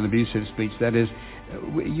 slander, and abusive speech. That is,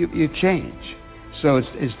 you change. So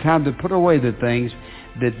it's time to put away the things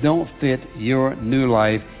that don't fit your new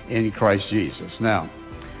life in Christ Jesus. Now,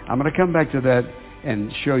 I'm going to come back to that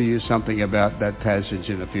and show you something about that passage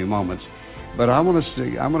in a few moments. But I'm going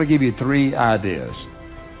to give you 3 ideas,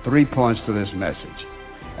 3 points to this message.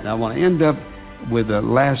 And I want to end up with the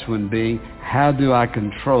last one being, how do I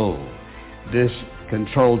control this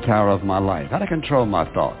control tower of my life? How do I control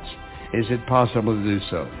my thoughts? Is it possible to do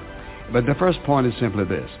so? But the first point is simply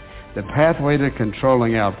this. The pathway to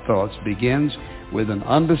controlling our thoughts begins with an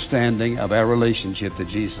understanding of our relationship to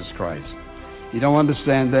Jesus Christ. You don't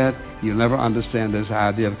understand that, you'll never understand this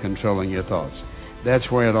idea of controlling your thoughts. That's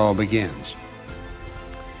where it all begins.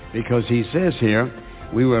 Because he says here,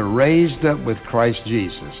 we were raised up with Christ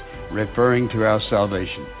Jesus, referring to our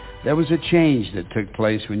salvation. There was a change that took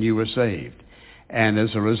place when you were saved. And as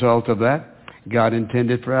a result of that, God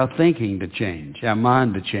intended for our thinking to change, our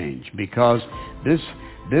mind to change, because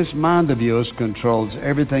this mind of yours controls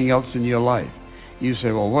everything else in your life. You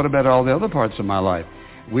say, well, what about all the other parts of my life?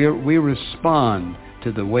 We respond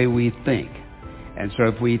to the way we think. And so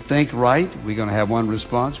if we think right, we're going to have one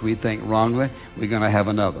response. We think wrongly, we're going to have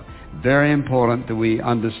another. Very important that we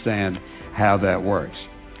understand how that works.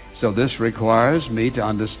 So this requires me to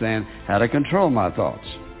understand how to control my thoughts.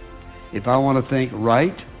 If I want to think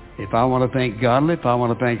right, if I want to think godly, if I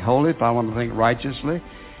want to think holy, if I want to think righteously,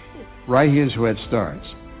 right here's where it starts.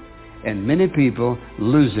 And many people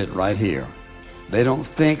lose it right here. They don't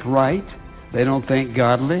think right. They don't think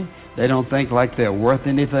godly. They don't think like they're worth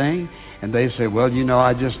anything. And they say, well, you know,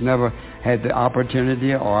 I just never had the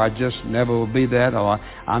opportunity, or I just never will be that, or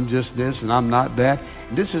I'm just this and I'm not that.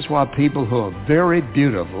 And this is why people who are very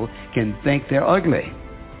beautiful can think they're ugly.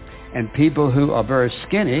 And people who are very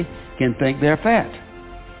skinny can think they're fat.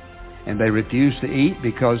 And they refuse to eat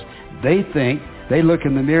because they think, they look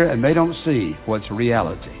in the mirror and they don't see what's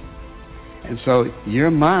reality. And so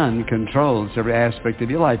your mind controls every aspect of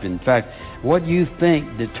your life. In fact, what you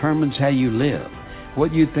think determines how you live.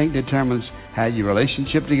 What you think determines how your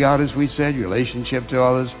relationship to God, as we said, your relationship to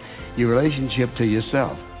others, your relationship to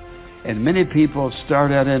yourself. And many people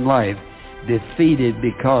start out in life defeated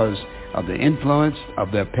because of the influence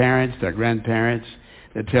of their parents, their grandparents,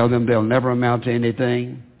 that tell them they'll never amount to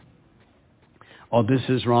anything, or this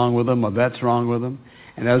is wrong with them, or that's wrong with them.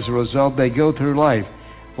 And as a result, they go through life,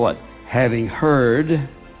 what? Having heard,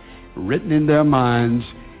 written in their minds,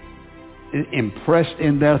 impressed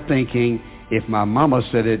in their thinking, if my mama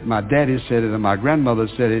said it, my daddy said it, and my grandmother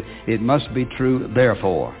said it, it must be true,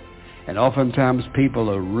 therefore. And oftentimes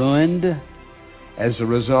people are ruined as a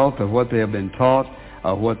result of what they have been taught,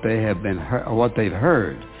 or what they have been, or what they've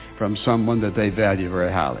heard from someone that they value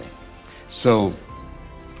very highly. So,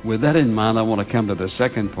 with that in mind, I want to come to the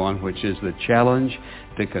second point, which is the challenge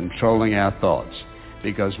to controlling our thoughts.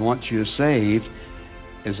 Because once you're saved,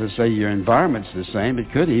 as I say, your environment's the same.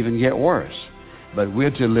 It could even get worse. But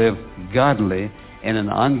we're to live godly in an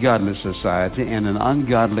ungodly society, in an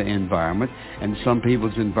ungodly environment, and some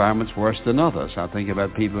people's environment's worse than others. I think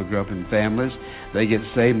about people who grew up in families. They get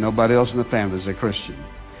saved, nobody else in the family is a Christian.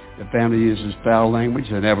 The family uses foul language,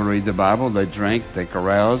 they never read the Bible, they drink, they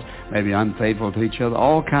carouse, maybe unfaithful to each other,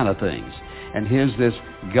 all kind of things. And here's this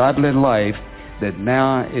godly life that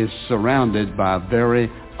now is surrounded by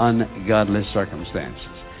very ungodly circumstances.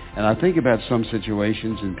 And I think about some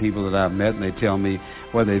situations and people that I've met, and they tell me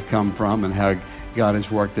where they've come from and how God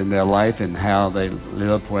has worked in their life and how they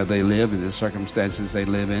live where they live and the circumstances they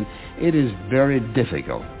live in. It is very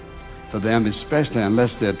difficult for them, especially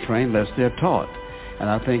unless they're trained, unless they're taught. And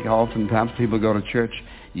I think oftentimes people go to church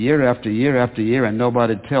year after year after year and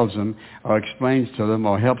nobody tells them or explains to them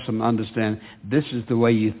or helps them understand this is the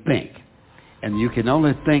way you think. And you can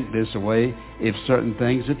only think this way if certain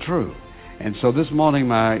things are true. And so this morning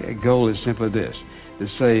my goal is simply this, to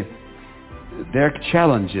say there are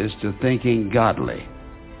challenges to thinking godly.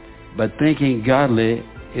 But thinking godly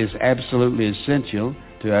is absolutely essential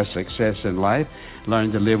to our success in life,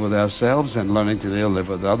 learning to live with ourselves and learning to live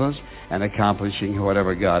with others and accomplishing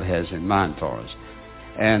whatever God has in mind for us.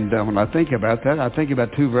 And when I think about that, I think about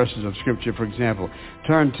two verses of Scripture. For example,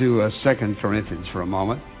 turn to 2 Corinthians for a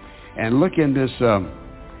moment and look in this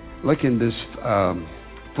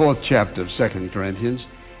fourth chapter of 2 Corinthians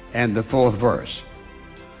and the fourth verse.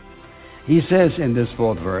 He says in this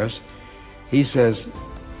fourth verse, he says,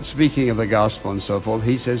 speaking of the gospel and so forth,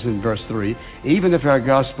 he says in verse 3, even if our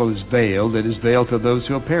gospel is veiled, it is veiled to those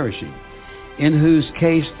who are perishing, in whose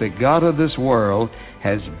case the God of this world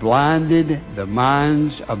has blinded the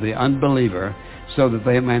minds of the unbeliever so that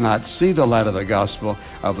they may not see the light of the gospel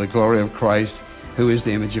of the glory of Christ, who is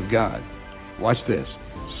the image of God. Watch this.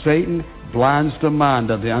 Satan blinds the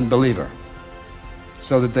mind of the unbeliever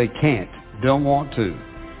so that they don't want to,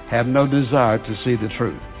 have no desire to see the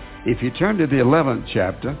truth. If you turn to the 11th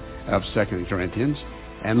chapter of 2 Corinthians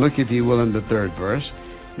and look, if you will, in the third verse.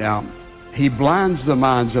 Now, he blinds the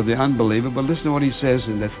minds of the unbeliever, but listen to what he says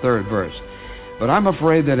in the third verse. But I'm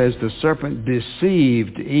afraid that as the serpent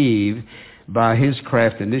deceived Eve by his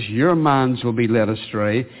craftiness, your minds will be led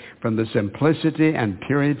astray from the simplicity and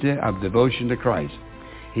purity of devotion to Christ.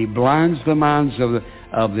 He blinds the minds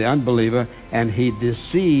of the unbeliever, and he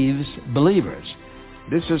deceives believers.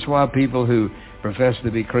 This is why people who profess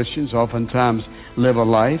to be Christians oftentimes live a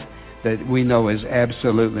life that we know is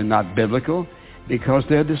absolutely not biblical, because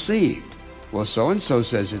they're deceived. Well, so-and-so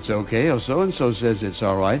says it's okay, or so-and-so says it's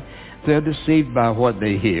all right. They're deceived by what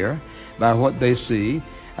they hear, by what they see,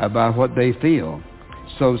 by what they feel.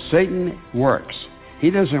 So Satan works. He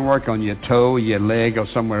doesn't work on your toe, your leg, or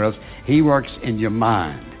somewhere else. He works in your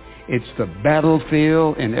mind. It's the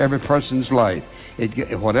battlefield in every person's life.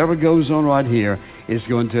 Whatever goes on right here is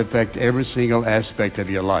going to affect every single aspect of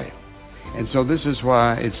your life. And so this is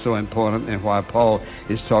why it's so important, and why Paul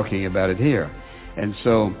is talking about it here. And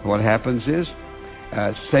so what happens is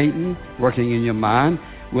Satan, working in your mind,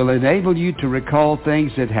 will enable you to recall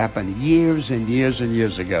things that happened years and years and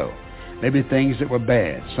years ago. Maybe things that were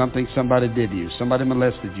bad, something somebody did to you, somebody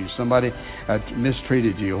molested you, somebody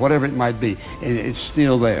mistreated you, whatever it might be, and it's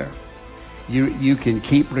still there. You can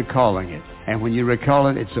keep recalling it, and when you recall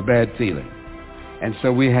it, it's a bad feeling. And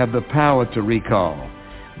so we have the power to recall.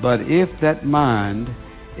 But if that mind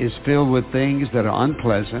is filled with things that are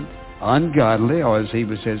unpleasant, ungodly, or as he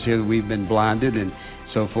says here, we've been blinded and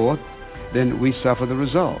so forth, then we suffer the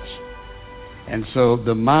results. And so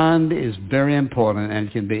the mind is very important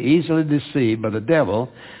and can be easily deceived by the devil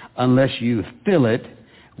unless you fill it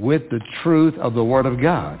with the truth of the Word of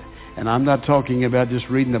God. And I'm not talking about just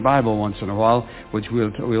reading the Bible once in a while, which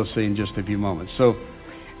we'll see in just a few moments. So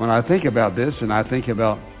when I think about this, and I think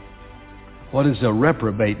about what is a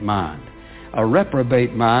reprobate mind. A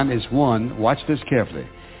reprobate mind is one, watch this carefully,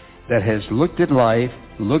 that has looked at life,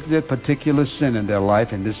 looked at particular sin in their life,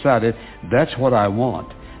 and decided, that's what I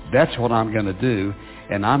want. That's what I'm going to do,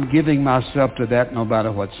 and I'm giving myself to that no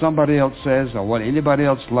matter what somebody else says or what anybody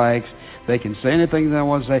else likes. They can say anything they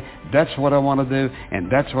want to say. That's what I want to do,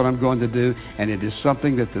 and that's what I'm going to do, and it is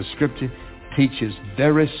something that the Scripture teaches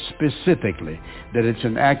very specifically, that it's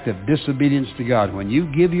an act of disobedience to God. When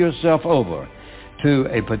you give yourself over to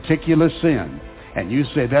a particular sin, and you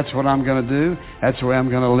say, that's what I'm going to do, that's the way I'm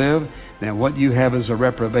going to live, then what you have is a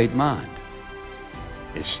reprobate mind.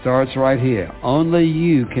 It starts right here. Only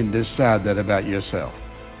you can decide that about yourself.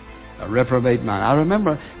 A reprobate mind. I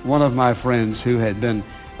remember one of my friends who had been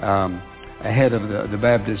head of the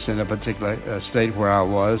Baptists in a particular state where I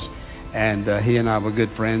was, and he and I were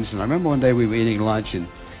good friends. And I remember one day we were eating lunch, and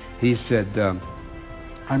he said,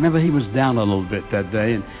 I remember he was down a little bit that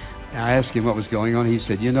day, and I asked him what was going on. He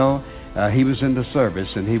said, he was in the service,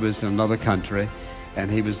 and he was in another country, and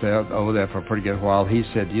he was over there for a pretty good while. He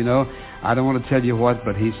said, I don't want to tell you what,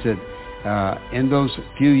 but he said, in those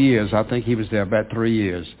few years, I think he was there about 3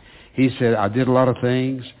 years, he said, I did a lot of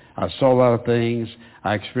things, I saw a lot of things,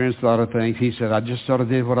 I experienced a lot of things. He said, I just sort of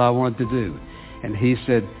did what I wanted to do. And he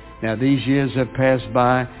said, now these years have passed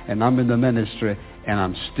by, and I'm in the ministry, and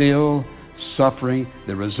I'm still suffering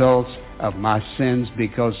the results of my sins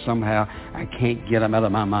because somehow I can't get them out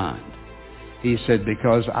of my mind. He said,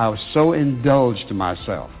 because I was so indulged to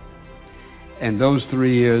myself. And those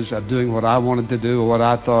 3 years of doing what I wanted to do or what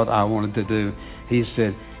I thought I wanted to do, he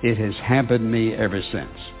said, it has hampered me ever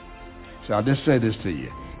since. So I'll just say this to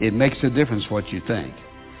you. It makes a difference what you think.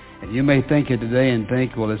 And you may think it today and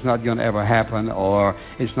think, well, it's not going to ever happen, or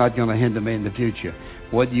it's not going to hinder me in the future.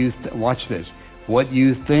 Watch this. What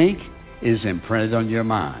you think is imprinted on your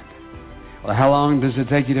mind. Well, how long does it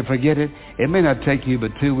take you to forget it? It may not take you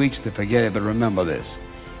but 2 weeks to forget it, but remember this.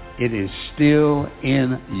 It is still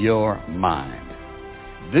in your mind.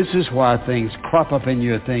 This is why things crop up in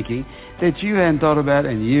your thinking that you hadn't thought about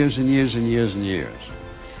in years and years and years and years.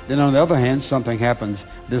 Then on the other hand, something happens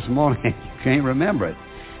this morning, you can't remember it.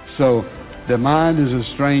 So the mind is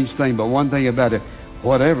a strange thing, but one thing about it,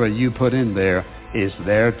 whatever you put in there is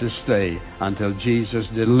there to stay until Jesus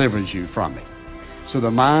delivers you from it. So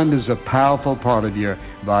the mind is a powerful part of your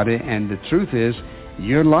body, and the truth is,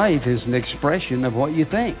 your life is an expression of what you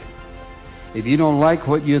think. If you don't like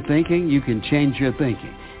what you're thinking, you can change your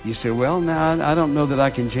thinking. You say, well, now, I don't know that I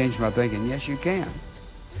can change my thinking. Yes, you can.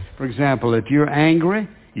 For example, if you're angry,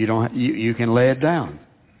 you can lay it down.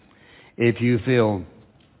 If you feel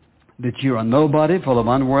that you're a nobody full of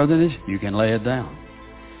unworthiness, you can lay it down.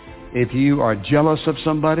 If you are jealous of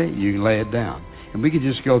somebody, you can lay it down. And we could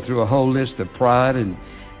just go through a whole list of pride and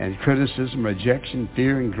criticism, rejection,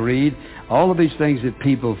 fear, and greed. All of these things that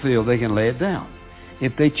people feel, they can lay it down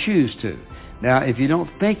if they choose to. Now, if you don't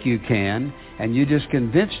think you can, and you're just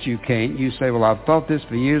convinced you can't, you say, well, I've thought this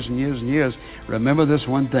for years and years and years. Remember this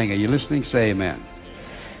one thing. Are you listening? Say amen.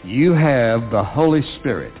 You have the Holy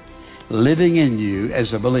Spirit living in you as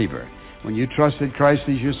a believer. When you trusted Christ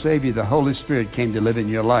as your Savior, the Holy Spirit came to live in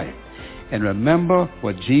your life. And remember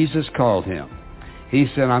what Jesus called him. He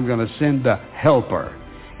said, I'm going to send the helper.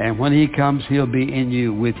 And when he comes, he'll be in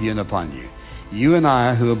you, with you, and upon you. You and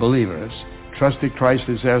I, who are believers, trusted Christ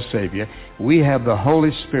as our Savior, we have the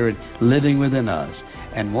Holy Spirit living within us.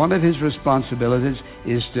 And one of his responsibilities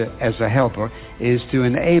is to, as a helper, is to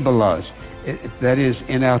enable us, that is,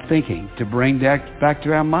 in our thinking, to bring back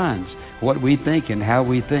to our minds what we think and how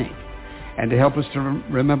we think, and to help us to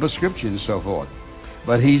remember Scripture and so forth.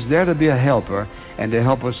 But he's there to be a helper and to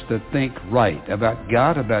help us to think right about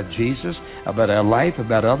God, about Jesus, about our life,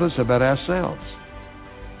 about others, about ourselves.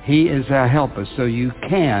 He is our helper, so you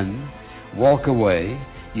can walk away.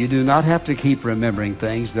 You do not have to keep remembering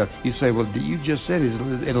things that you say, well, you just said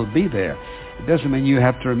it'll be there. It doesn't mean you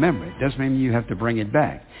have to remember it. It doesn't mean you have to bring it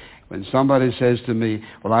back. When somebody says to me,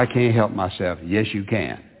 well, I can't help myself, yes, you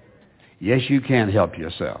can. Yes, you can help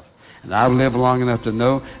yourself. And I've lived long enough to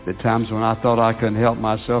know that times when I thought I couldn't help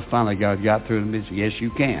myself, finally God got through to me and said, yes, you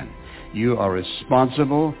can. You are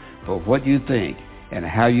responsible for what you think and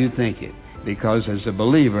how you think it. Because as a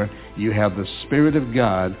believer, you have the Spirit of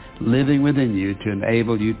God living within you to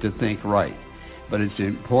enable you to think right. But it's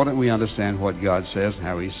important we understand what God says and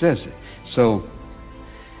how he says it. So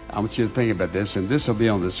I want you to think about this, and this will be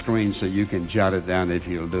on the screen so you can jot it down if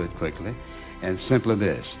you'll do it quickly. And simply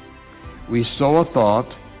this. We sow a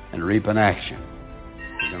thought and reap an action.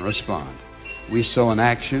 We're going to respond. We sow an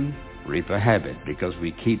action, reap a habit, because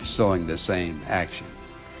we keep sowing the same action.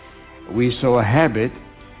 We sow a habit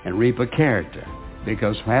and reap a character,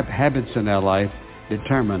 because habits in our life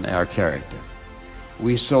determine our character.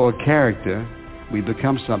 We sow a character, we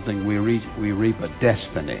become something, we reap a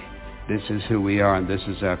destiny. This is who we are and this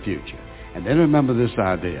is our future. And then remember this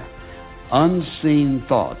idea. Unseen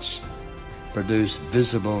thoughts produce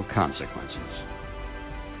visible consequences.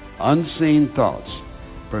 Unseen thoughts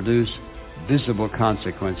produce visible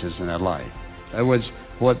consequences in our life. In other words,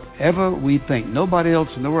 whatever we think, nobody else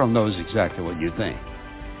in the world knows exactly what you think.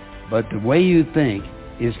 But the way you think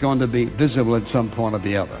is going to be visible at some point or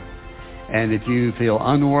the other. And if you feel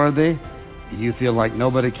unworthy, you feel like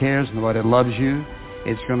nobody cares, nobody loves you,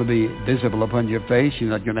 it's going to be visible upon your face. You're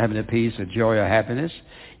not going to have any peace or joy or happiness.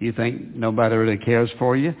 You think nobody really cares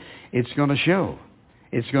for you. It's going to show.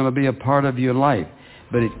 It's going to be a part of your life.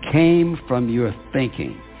 But it came from your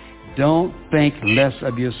thinking. Don't think less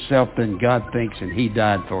of yourself than God thinks, and he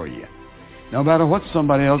died for you. No matter what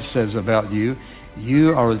somebody else says about you, you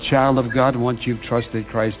are a child of God once you've trusted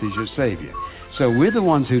Christ as your Savior. So we're the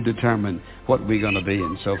ones who determine what we're going to be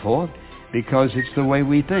and so forth, because it's the way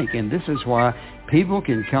we think. And this is why people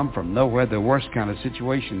can come from nowhere, the worst kind of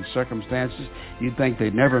situations, circumstances. You'd think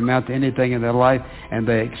they'd never amount to anything in their life, and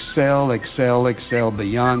they excel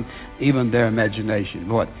beyond even their imagination.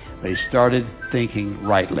 What? They started thinking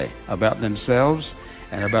rightly about themselves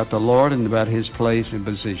and about the Lord and about his place and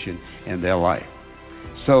position in their life.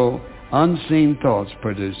 So unseen thoughts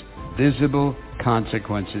produce visible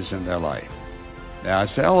consequences in their life. Now,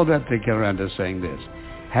 I say all of that to get around to saying this.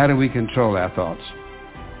 How do we control our thoughts?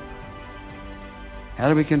 How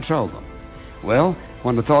do we control them? Well,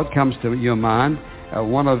 when the thought comes to your mind,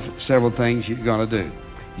 one of several things you're going to do.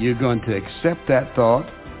 You're going to accept that thought,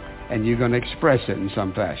 and you're going to express it in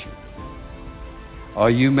some fashion. Or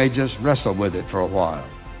you may just wrestle with it for a while.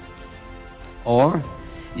 Or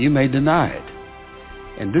you may deny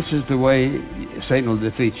it. And this is the way Satan will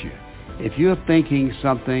defeat you. If you're thinking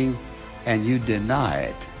something and you deny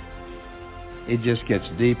it, it just gets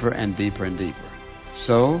deeper and deeper and deeper.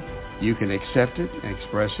 So you can accept it and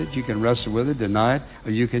express it. You can wrestle with it, deny it,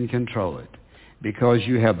 or you can control it. Because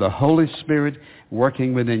you have the Holy Spirit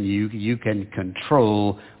working within you, you can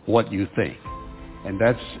control what you think. And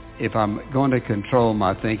that's, if I'm going to control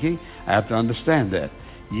my thinking, I have to understand that.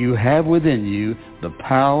 You have within you the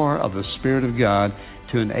power of the Spirit of God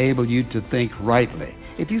to enable you to think rightly.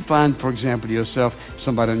 If you find, for example, yourself,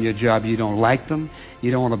 somebody on your job, you don't like them,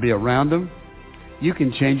 you don't want to be around them, you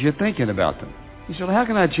can change your thinking about them. You say, well, how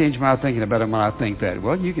can I change my thinking about them when I think that?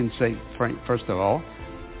 Well, you can say, first of all,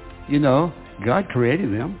 you know, God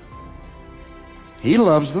created them. He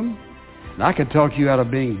loves them. And I could talk you out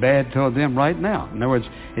of being bad toward them right now. In other words,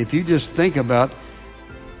 if you just think about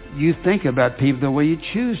people the way you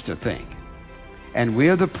choose to think. And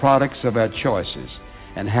we're the products of our choices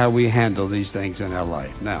and how we handle these things in our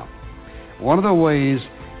life. Now, one of the ways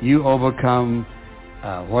you overcome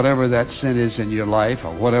whatever that sin is in your life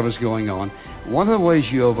or whatever's going on, one of the ways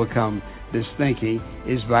you overcome this thinking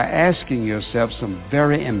is by asking yourself some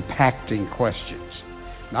very impacting questions.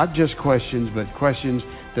 Not just questions, but questions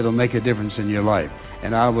that will make a difference in your life.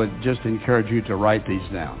 And I would just encourage you to write these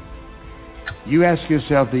down. You ask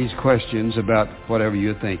yourself these questions about whatever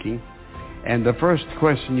you're thinking, And the first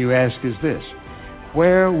question you ask is this: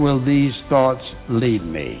 where will these thoughts lead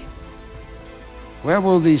me? Where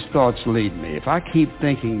will these thoughts lead me? If I keep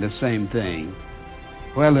thinking the same thing,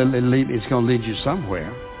 well, it's going to lead you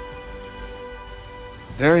somewhere.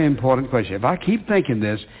 Very important question. If I keep thinking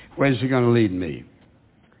this, where's it going to lead me?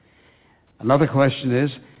 Another question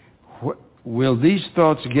is, will these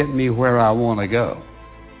thoughts get me where I want to go?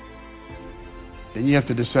 Then you have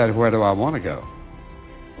to decide, where do I want to go?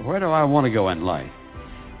 Where do I want to go in life?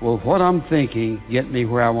 Will what I'm thinking get me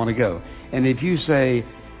where I want to go? And if you say,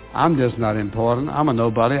 I'm just not important, I'm a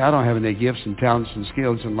nobody, I don't have any gifts and talents and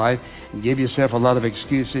skills in life, and give yourself a lot of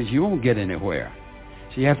excuses, you won't get anywhere.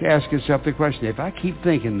 So you have to ask yourself the question, if I keep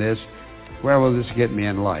thinking this, where will this get me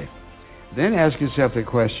in life? Then ask yourself the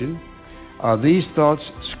question, are these thoughts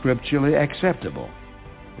scripturally acceptable?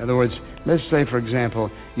 In other words, let's say, for example,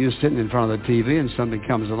 you're sitting in front of the TV and something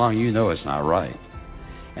comes along, you know it's not right.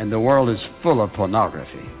 And the world is full of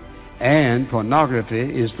pornography. And pornography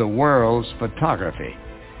is the world's photography.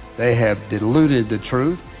 They have diluted the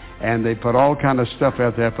truth, and they put all kind of stuff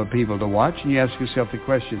out there for people to watch. And you ask yourself the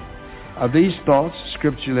question, are these thoughts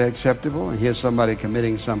scripturally acceptable? And here's somebody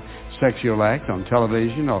committing some sexual act on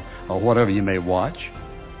television or whatever you may watch.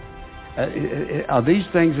 Are these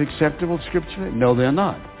things acceptable scripturally? No, they're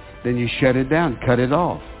not. Then you shut it down, cut it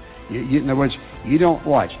off. In other words, you don't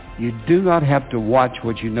watch. You do not have to watch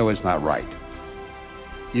what you know is not right.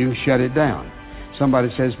 You shut it down.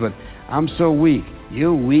 Somebody says, but I'm so weak.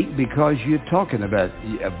 You're weak because you're talking about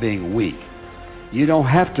being weak. You don't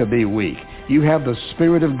have to be weak. You have the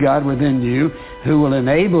Spirit of God within you who will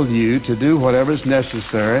enable you to do whatever is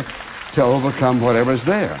necessary to overcome whatever is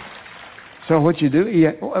there. So what you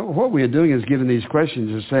do, what we're doing is giving these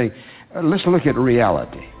questions and saying, let's look at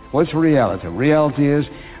reality. What's reality? Reality is,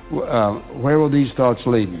 where will these thoughts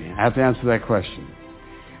lead me? I have to answer that question.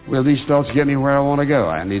 Will these thoughts get me where I want to go?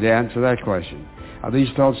 I need to answer that question. Are these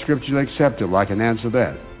thoughts scripturally acceptable? I can answer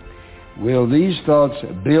that. Will these thoughts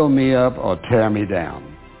build me up or tear me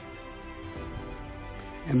down?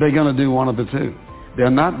 And they're going to do one of the two.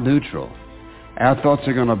 They're not neutral. Our thoughts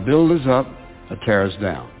are going to build us up or tear us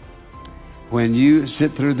down. When you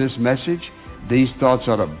sit through this message, these thoughts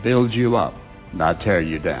ought to build you up, not tear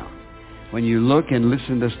you down. When you look and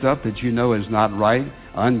listen to stuff that you know is not right,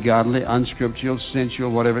 ungodly, unscriptural,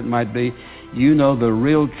 sensual, whatever it might be, you know the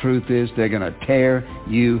real truth is they're going to tear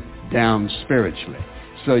you down spiritually.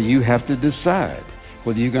 So you have to decide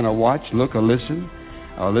whether you're going to watch, look, or listen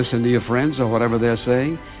to your friends or whatever they're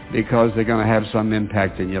saying, because they're going to have some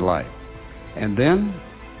impact in your life. And then,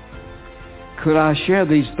 could I share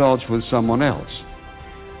these thoughts with someone else?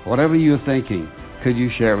 Whatever you're thinking, could you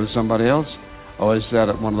share it with somebody else? Or is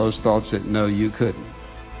that one of those thoughts that, no, you couldn't?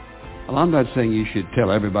 Well, I'm not saying you should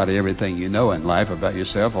tell everybody everything you know in life about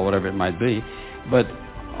yourself or whatever it might be, but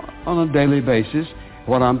on a daily basis,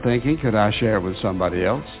 what I'm thinking, could I share it with somebody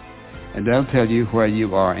else? And they'll tell you where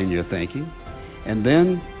you are in your thinking. And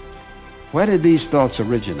then, where did these thoughts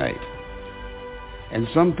originate? And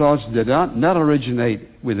some thoughts did not originate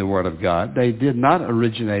with the Word of God. They did not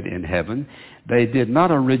originate in heaven. They did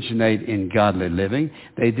not originate in godly living.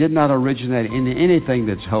 They did not originate in anything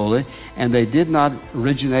that's holy. And they did not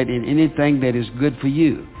originate in anything that is good for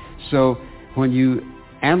you. So when you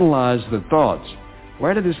analyze the thoughts,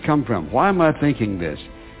 where did this come from? Why am I thinking this?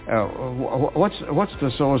 What's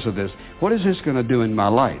the source of this? What is this going to do in my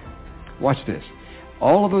life? Watch this.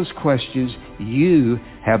 All of those questions, you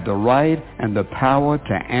have the right and the power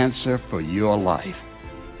to answer for your life.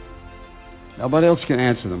 Nobody else can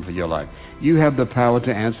answer them for your life. You have the power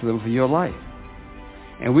to answer them for your life.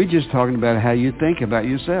 And we're just talking about how you think about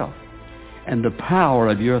yourself and the power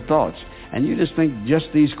of your thoughts. And you just think just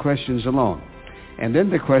these questions alone. And then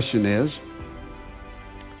the question is,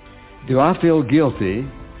 do I feel guilty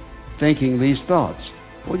thinking these thoughts?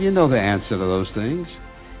 Well, you know the answer to those things.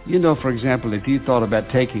 You know, for example, if you thought about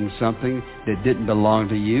taking something that didn't belong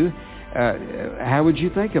to you, how would you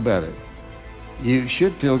think about it? You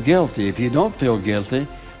should feel guilty. If you don't feel guilty,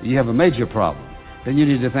 you have a major problem. Then you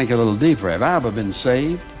need to think a little deeper. Have I ever been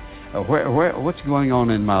saved? What's going on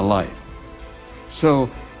in my life? So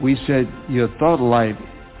we said your thought life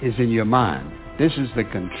is in your mind. This is the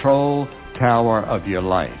control tower of your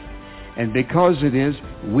life. And because it is,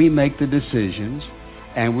 we make the decisions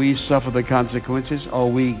and we suffer the consequences,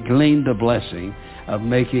 or we glean the blessing of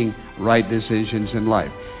making right decisions in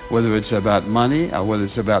life. Whether it's about money, or whether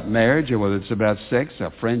it's about marriage, or whether it's about sex,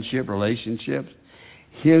 or friendship, relationships.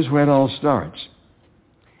 Here's where it all starts.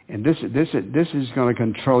 And this is going to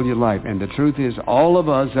control your life. And the truth is, all of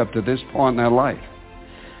us up to this point in our life,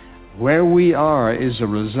 where we are is a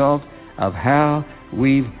result of how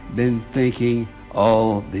we've been thinking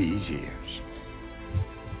all these years.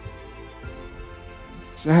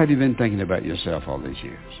 So have you been thinking about yourself all these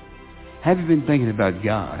years? Have you been thinking about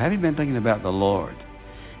God? Have you been thinking about the Lord?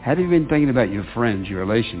 Have you been thinking about your friends, your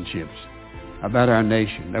relationships, about our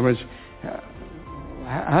nation? In other words,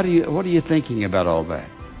 what are you thinking about all that?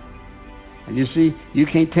 And you see, you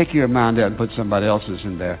can't take your mind out and put somebody else's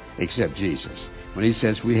in there except Jesus. When he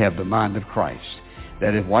says we have the mind of Christ,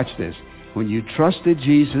 that if, watch this, when you trusted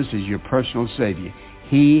Jesus as your personal Savior,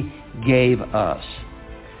 he gave us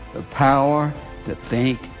the power to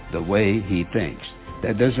think the way he thinks.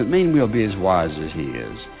 That doesn't mean we'll be as wise as he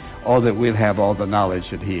is, or that we'll have all the knowledge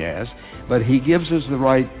that he has, but he gives us the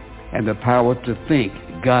right and the power to think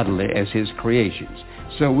godly as his creations.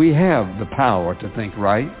 So we have the power to think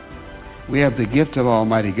right. We have the gift of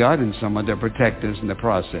Almighty God and someone to protect us in the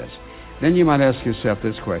process. Then you might ask yourself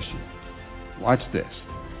this question. Watch this.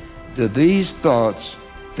 Do these thoughts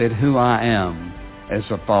fit who I am as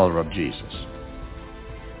a follower of Jesus?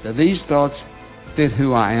 Do these thoughts fit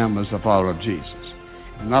who I am as a follower of Jesus?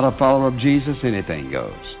 If I'm not a follower of Jesus, anything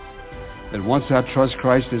goes. But once I trust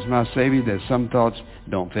Christ as my Savior, there's some thoughts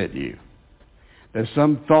don't fit you. There's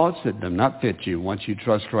some thoughts that do not fit you once you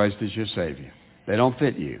trust Christ as your Savior. They don't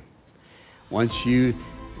fit you. Once you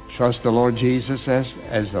trust the Lord Jesus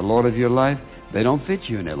as the Lord of your life, they don't fit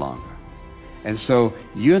you any longer. And so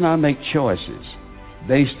you and I make choices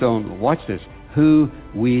based on, watch this, who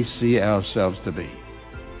we see ourselves to be.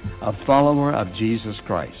 A follower of Jesus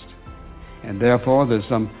Christ. And therefore there's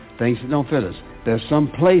some things that don't fit us. There's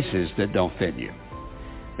some places that don't fit you.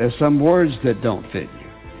 There's some words that don't fit you.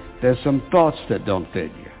 There's some thoughts that don't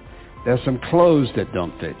fit you. There's some clothes that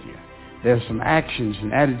don't fit you. There's some actions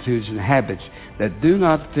and attitudes and habits that do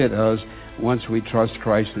not fit us once we trust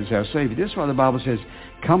Christ as our Savior. This is why the Bible says,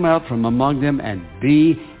 come out from among them and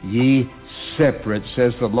be ye separate,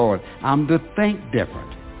 says the Lord. I'm to think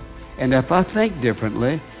different. And if I think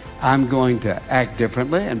differently, I'm going to act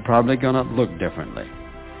differently and probably going to look differently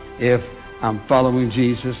if I'm following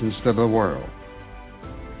Jesus instead of the world.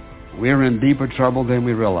 We're in deeper trouble than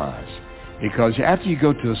we realize, because after you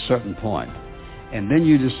go to a certain point and then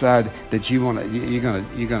you decide that you're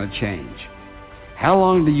going to change, how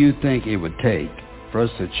long do you think it would take for us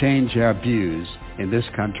to change our views in this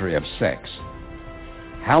country of sex?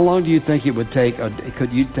 How long do you think it would take, or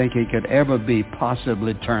could you think it could ever be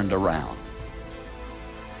possibly turned around?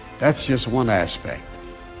 That's just one aspect.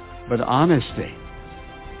 But honesty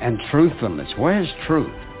and truthfulness, where is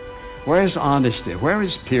truth? Where is honesty? Where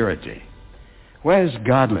is purity? Where is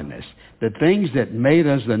godliness? The things that made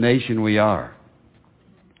us the nation we are.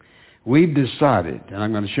 We've decided, and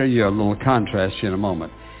I'm going to show you a little contrast in a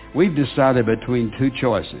moment. We've decided between two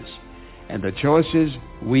choices. And the choices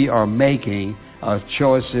we are making are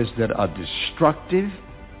choices that are destructive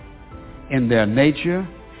in their nature.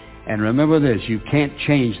 And remember this, you can't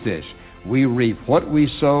change this. We reap what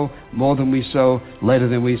we sow, more than we sow, later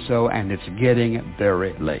than we sow, and it's getting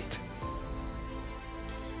very late.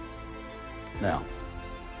 Now,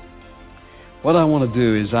 what I want to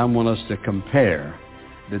do is I want us to compare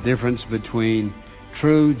the difference between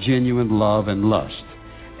true, genuine love and lust.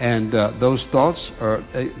 And those thoughts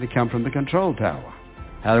they come from the control tower.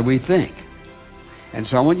 How do we think? And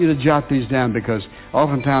so I want you to jot these down, because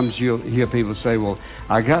oftentimes you'll hear people say, well,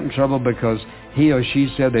 I got in trouble because he or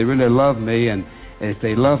she said they really love me, and if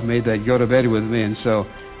they love me, they'd go to bed with me, and so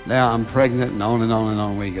now I'm pregnant, and on and on and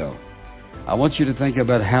on we go. I want you to think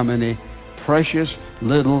about how many precious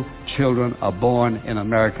little children are born in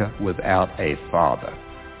America without a father.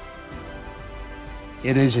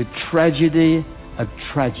 It is a tragedy of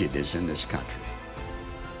tragedies in this country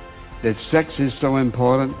that sex is so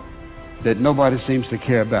important that nobody seems to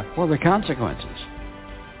care about. Well, the consequences.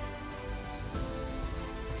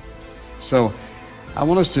 So I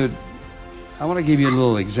want to give you a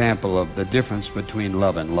little example of the difference between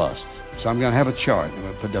love and lust. So I'm going to have a chart. I'm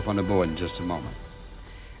going to put it up on the board in just a moment.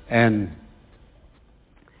 And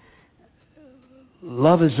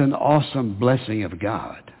love is an awesome blessing of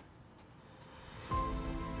God.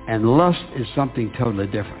 And lust is something totally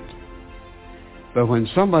different. But when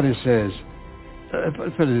somebody says,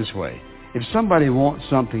 put it this way, if somebody wants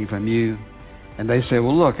something from you and they say,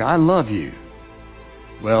 well, look, I love you.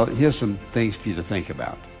 Well, here's some things for you to think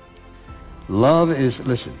about. Love is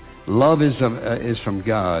from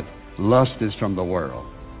God. Lust is from the world.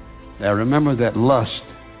 Now remember that lust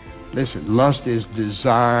is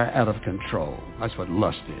desire out of control. That's what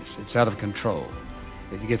lust is. It's out of control.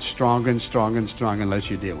 It gets stronger and stronger and stronger unless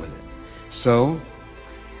you deal with it. So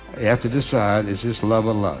you have to decide, is this love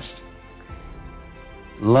or lust?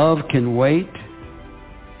 Love can wait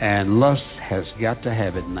And lust has got to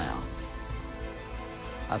have it now.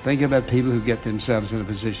 I think about people who get themselves in a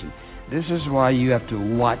position. This is why you have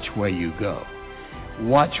to watch where you go.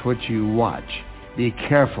 Watch what you watch. Be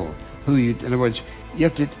careful who you... In other words, you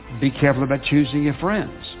have to be careful about choosing your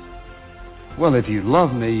friends. Well, if you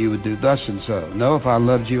love me, you would do thus and so. No, if I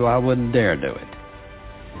loved you, I wouldn't dare do it.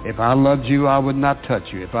 If I loved you, I would not touch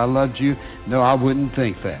you. If I loved you, no, I wouldn't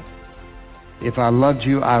think that. If I loved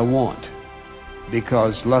you, I won't.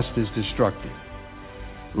 Because lust is destructive.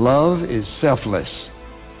 Love is selfless.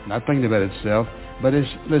 Not thinking about itself, but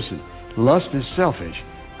listen, lust is selfish.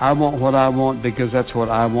 I want what I want because that's what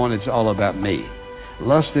I want. It's all about me.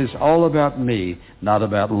 Lust is all about me, not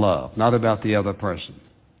about love, not about the other person.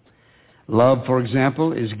 Love, for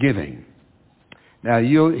example, is giving. Now,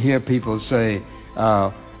 you'll hear people say,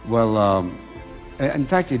 in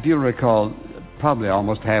fact, if you recall, probably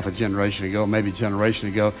almost half a generation ago, maybe a generation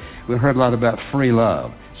ago, we heard a lot about free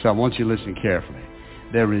love. So I want you to listen carefully.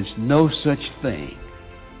 There is no such thing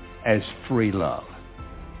as free love.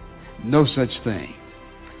 No such thing.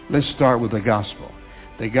 Let's start with the gospel.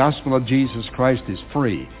 The gospel of Jesus Christ is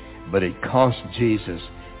free, but it cost Jesus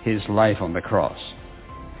his life on the cross.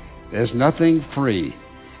 There's nothing free.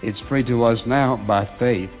 It's free to us now by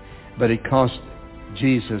faith, but it cost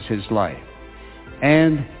Jesus his life.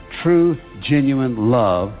 And true, genuine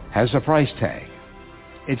love has a price tag.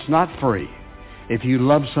 It's not free. If you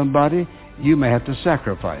love somebody, you may have to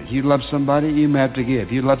sacrifice. You love somebody, you may have to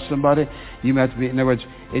give. You love somebody, you may have to be... In other words,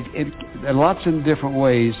 there are lots of different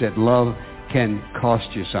ways that love can cost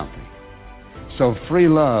you something. So free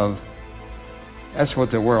love, that's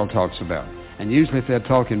what the world talks about. And usually if they're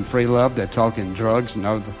talking free love, they're talking drugs and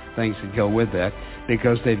other things that go with that,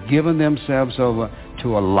 because they've given themselves over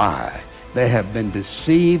to a lie. They have been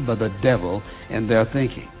deceived by the devil in their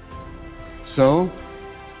thinking. So,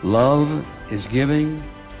 love is giving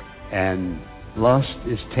and lust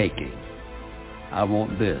is taking. I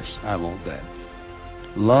want this, I want that.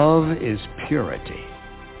 Love is purity.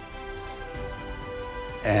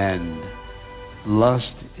 And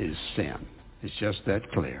lust is sin. It's just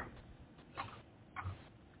that clear.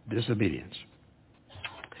 Disobedience.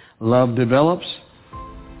 Love develops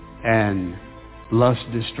and lust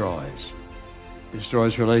destroys.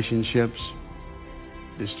 Destroys relationships,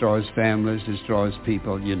 destroys families, destroys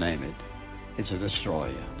people, you name it. It's a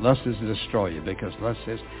destroyer. Lust is a destroyer because lust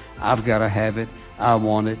says, I've got to have it, I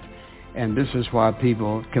want it. And this is why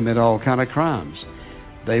people commit all kind of crimes.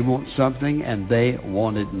 They want something and they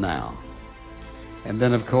want it now. And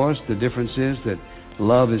then, of course, the difference is that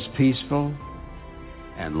love is peaceful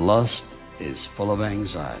and lust is full of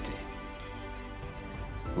anxiety.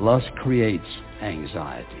 Lust creates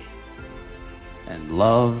anxiety. And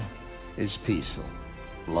love is peaceful.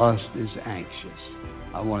 Lust is anxious.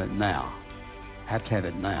 I want it now. I have to have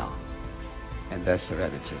it now. And that's their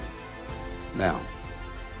attitude. Now,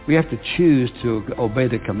 we have to choose to obey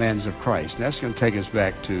the commands of Christ. And that's going to take us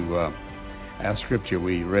back to our scripture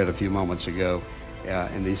we read a few moments ago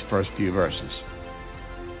in these first few verses.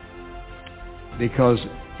 Because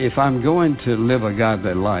if I'm going to live a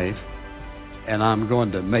godly life and I'm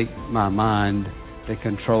going to make my mind the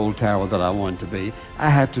control tower that I want it to be, I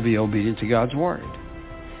have to be obedient to God's word.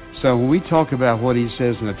 So when we talk about what he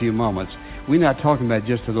says in a few moments, we're not talking about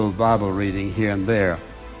just a little Bible reading here and there.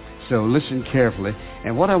 So listen carefully.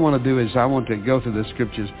 And what I want to do is I want to go through the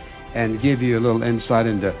scriptures and give you a little insight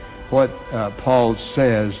into what Paul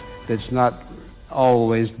says that's not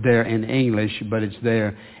always there in English, but it's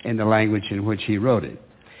there in the language in which he wrote it.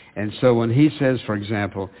 And so when he says, for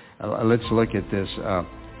example, let's look at this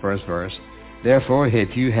first verse. Therefore,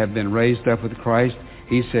 if you have been raised up with Christ,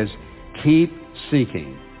 he says, keep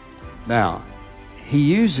seeking. Now, he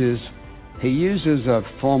uses a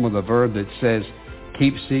form of the verb that says,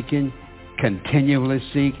 keep seeking, continually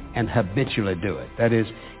seek, and habitually do it. That is,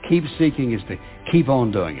 keep seeking is to keep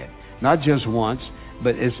on doing it. Not just once,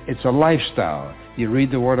 but it's a lifestyle. You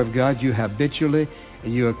read the Word of God, you habitually,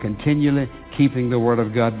 and you are continually keeping the Word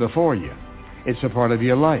of God before you. It's a part of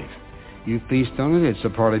your life. You feast on it, it's a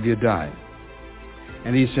part of your diet.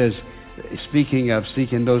 And he says, speaking of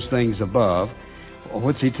seeking those things above,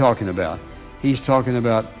 what's he talking about? He's talking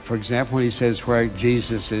about, for example, when he says where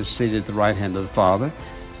Jesus is seated at the right hand of the Father,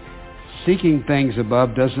 seeking things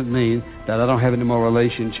above doesn't mean that I don't have any more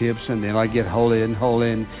relationships and then I get holy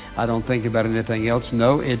and I don't think about anything else.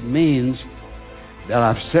 No, it means that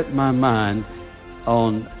I've set my mind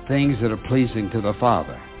on things that are pleasing to the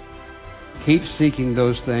Father. Keep seeking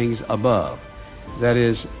those things above. That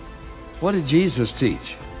is, what did Jesus teach?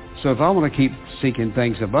 So if I want to keep seeking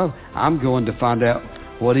things above, I'm going to find out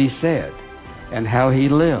what he said and how he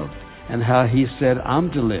lived and how he said,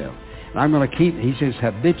 I'm to live. And I'm going to keep, he says,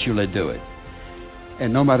 habitually do it.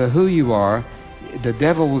 And no matter who you are, the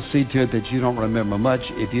devil will see to it that you don't remember much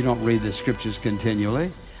if you don't read the scriptures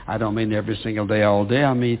continually. I don't mean every single day, all day.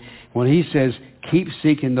 I mean, when he says, keep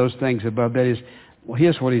seeking those things above, that is, well,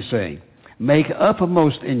 here's what he's saying. Make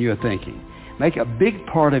uppermost in your thinking. Make a big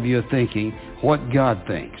part of your thinking what God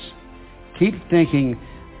thinks. Keep thinking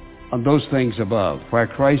on those things above, where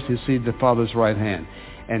Christ is seated at the Father's right hand.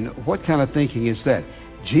 And what kind of thinking is that?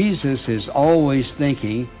 Jesus is always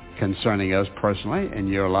thinking concerning us personally in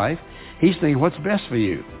your life. He's thinking, what's best for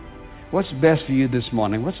you? What's best for you this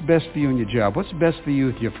morning? What's best for you in your job? What's best for you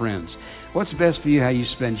with your friends? What's best for you how you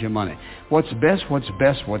spend your money? What's best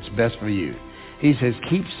for you? He says,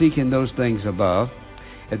 keep seeking those things above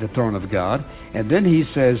at the throne of God. And then he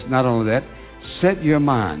says, not only that, set your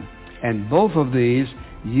mind. And both of these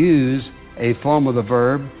use a form of the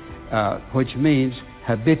verb, which means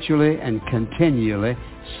habitually and continually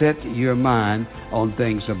set your mind on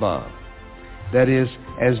things above. That is,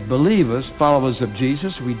 as believers, followers of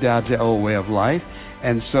Jesus, we die to the old way of life.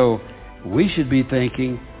 And so we should be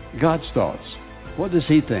thinking God's thoughts. What does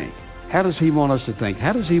he think? How does he want us to think?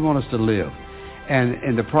 How does he want us to live? And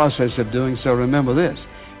in the process of doing so, remember this.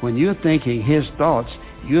 When you're thinking his thoughts,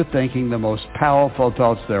 you're thinking the most powerful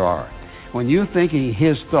thoughts there are. When you're thinking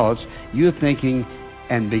his thoughts, you're thinking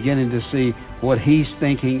and beginning to see what he's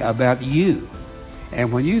thinking about you.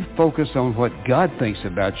 And when you focus on what God thinks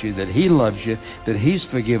about you, that he loves you, that he's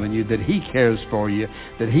forgiven you, that he cares for you,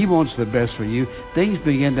 that he wants the best for you, things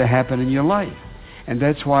begin to happen in your life. And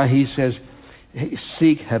that's why he says,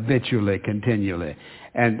 seek habitually, continually.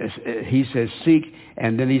 And he says, seek,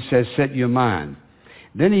 and then he says, set your mind.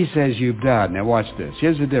 Then he says, you've died. Now watch this.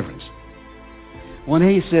 Here's the difference. When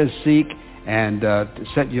he says seek and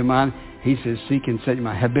set your mind, he says seek and set your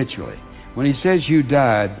mind habitually. When he says you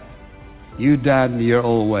died in your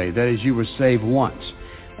old way. That is, you were saved once.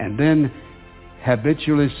 And then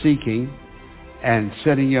habitually seeking and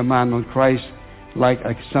setting your mind on Christ like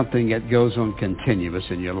something that goes on continuous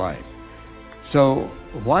in your life. So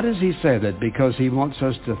why does he say that? Because he wants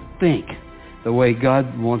us to think the way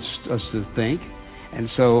God wants us to think. And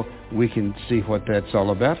so we can see what that's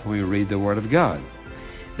all about when we read the Word of God.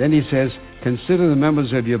 Then he says, consider the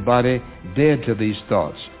members of your body dead to these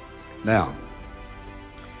thoughts. Now,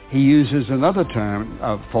 he uses another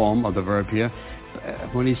form of the verb here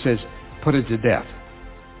when he says, put it to death.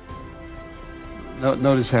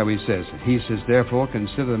 Notice how he says it. He says, therefore,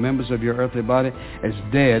 consider the members of your earthly body as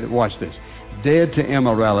dead, watch this, dead to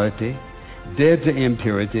immorality, dead to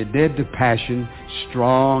impurity, dead to passion,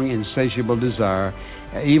 strong, insatiable desire,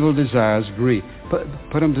 evil desires, greed.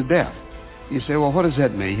 Put them to death. You say, well, what does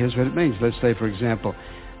that mean? Here's what it means. Let's say, for example,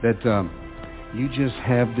 that you just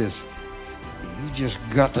have this, you just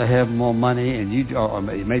got to have more money, and or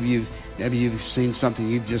maybe you've seen something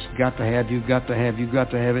you've just got to have, you've got to have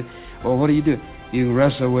it. Well, what do? You can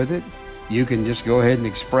wrestle with it. You can just go ahead and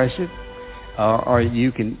express it, or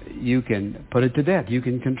you can put it to death. You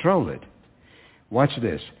can control it. Watch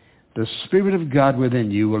this. The Spirit of God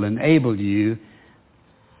within you will enable you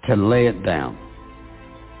to lay it down.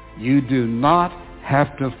 You do not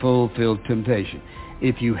have to fulfill temptation.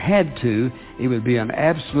 If you had to, it would be an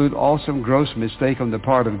absolute, awesome, gross mistake on the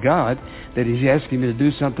part of God that he's asking me to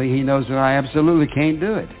do something he knows that I absolutely can't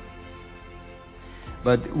do it.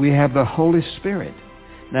 But we have the Holy Spirit.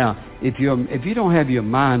 Now, if you don't have your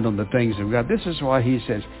mind on the things of God, this is why he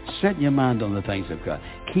says, set your mind on the things of God.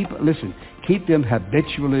 Keep them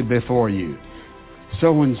habitually before you.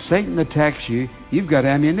 So when Satan attacks you, you've got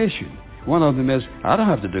ammunition. One of them is, I don't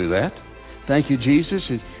have to do that. Thank you, Jesus,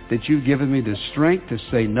 that you've given me the strength to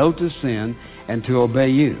say no to sin and to obey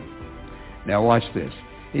you. Now watch this.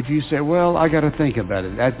 If you say, well, I got to think about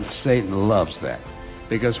it, Satan loves that.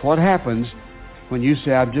 Because what happens when you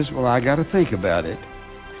say, I got to think about it,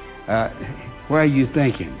 where are you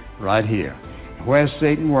thinking? Right here. Where's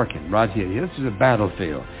Satan working? Right here. This is a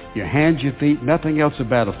battlefield. Your hands, your feet, nothing else a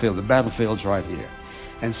battlefield. The battlefield's right here.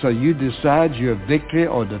 And so you decide your victory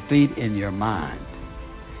or defeat in your mind.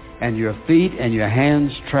 And your feet and your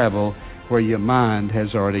hands travel where your mind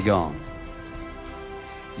has already gone.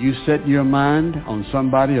 You set your mind on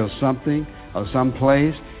somebody or something or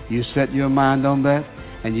someplace. You set your mind on that,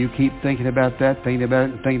 and you keep thinking about that, thinking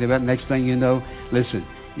about it, thinking about it. Next thing you know, listen,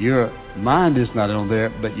 your mind is not on there,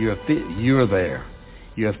 but your feet, you're there.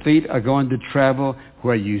 Your feet are going to travel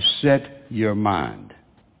where you set your mind.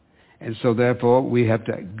 And so therefore, we have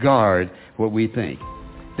to guard what we think.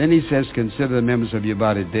 Then he says, consider the members of your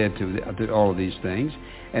body dead to all of these things.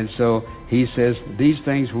 And so he says, these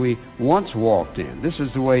things we once walked in. This is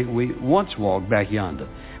the way we once walked back yonder.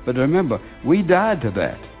 But remember, we died to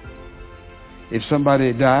that. If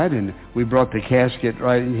somebody died and we brought the casket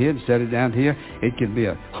right in here and set it down here, it could be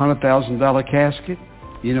a $100,000 casket.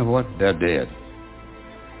 You know what? They're dead.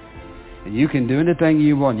 And you can do anything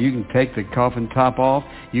you want. You can take the coffin top off.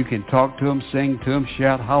 You can talk to them, sing to them,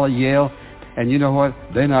 shout, holler, yell. And you know what?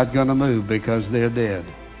 They're not going to move because they're dead.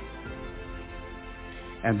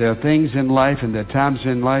 And there are things in life and there are times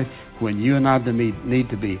in life when you and I need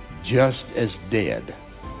to be just as dead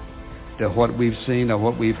to what we've seen or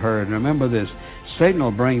what we've heard. Remember this, Satan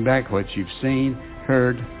will bring back what you've seen,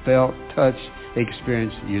 heard, felt, touched,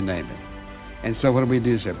 experienced, you name it. And so what do we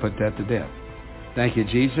do? Say, put that to death. Thank you,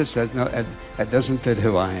 Jesus. That doesn't fit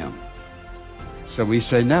who I am. So we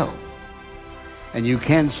say no. And you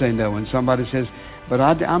can say no when somebody says, but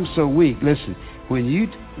I'm so weak. Listen,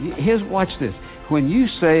 watch this. When you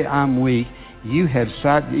say I'm weak, you have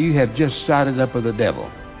just sided up with the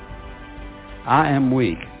devil. I am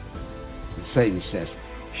weak. And Satan says,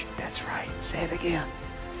 that's right. Say it again.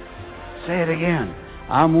 Say it again.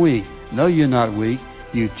 I'm weak. No, you're not weak.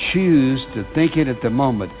 You choose to think it at the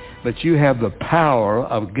moment, but you have the power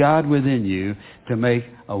of God within you to make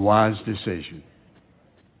a wise decision.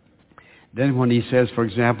 Then when he says, for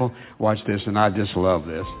example, watch this, and I just love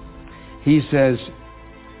this. He says,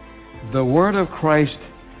 the word of Christ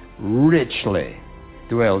richly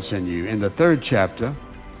dwells in you. In the 3rd chapter,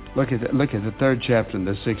 look at the 3rd chapter in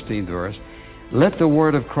the 16th verse. Let the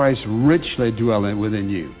word of Christ richly dwell within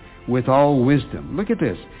you, with all wisdom. Look at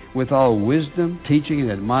this. With all wisdom, teaching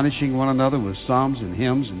and admonishing one another with psalms and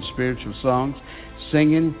hymns and spiritual songs,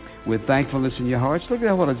 singing with thankfulness in your hearts. Look at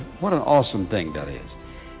that, what an awesome thing that is.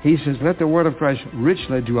 He says, let the word of Christ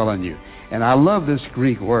richly dwell in you. And I love this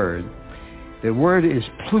Greek word. The word is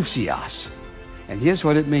plusios. And here's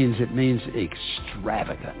what it means. It means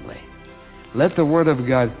extravagantly. Let the word of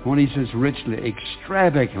God, when he says richly,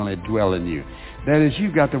 extravagantly dwell in you. That is,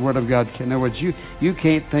 you've got the word of God. In other words, you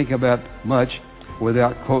can't think about much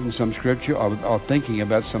without quoting some scripture or thinking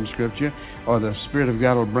about some scripture, or the Spirit of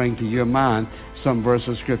God will bring to your mind some verse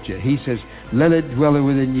of scripture. He says, let it dwell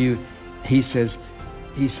within you. He says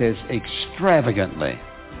extravagantly,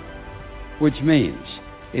 which means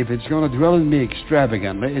if it's going to dwell in me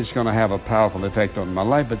extravagantly, it's going to have a powerful effect on my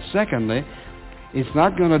life. But secondly, it's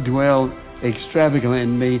not going to dwell extravagantly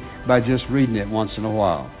in me by just reading it once in a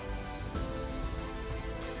while.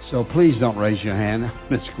 So please don't raise your hand on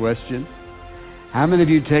this question. How many of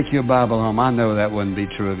you take your Bible home? I know that wouldn't be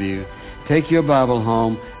true of you. Take your Bible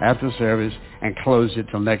home after service and close it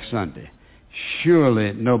till next Sunday.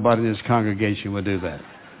 Surely nobody in this congregation would do that.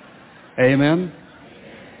 Amen?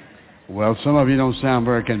 Well, some of you don't sound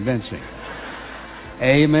very convincing.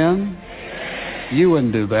 Amen? You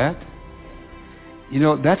wouldn't do that. You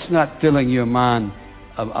know, that's not filling your mind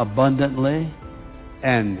abundantly.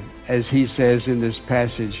 And as he says in this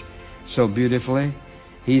passage so beautifully,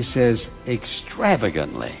 he says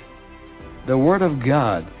extravagantly. The Word of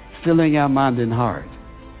God filling our mind and heart.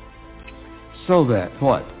 So that,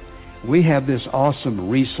 what? We have this awesome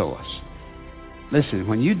resource. Listen,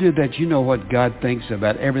 when you do that, you know what God thinks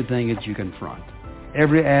about everything that you confront.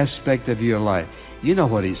 Every aspect of your life. You know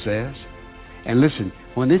what he says. And listen,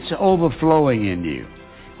 when it's overflowing in you,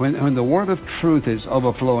 when the word of truth is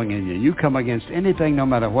overflowing in you, you come against anything, no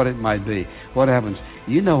matter what it might be, what happens?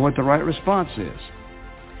 You know what the right response is.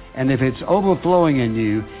 And if it's overflowing in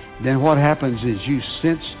you, then what happens is you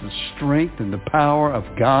sense the strength and the power of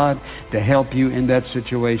God to help you in that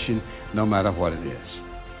situation, no matter what it is.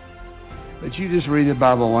 But you just read the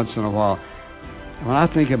Bible once in a while. When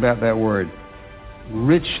I think about that word,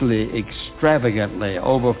 richly, extravagantly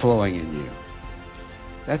overflowing in you,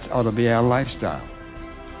 that ought to be our lifestyle.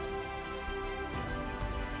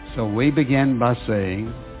 So we begin by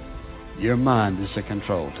saying, your mind is a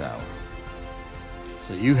control tower.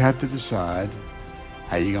 So you have to decide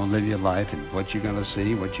how you're going to live your life and what you're going to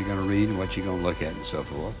see, what you're going to read, and what you're going to look at, and so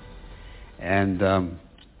forth. And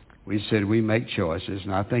we said we make choices.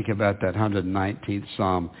 And I think about that 119th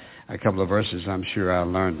Psalm, a couple of verses I'm sure I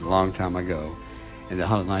learned a long time ago. In the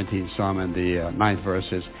 119th Psalm, and the 9th verse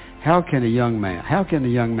says, how can a young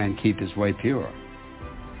man keep his way pure?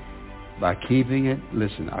 By keeping it,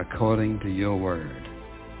 listen, according to your word.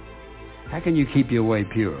 How can you keep your way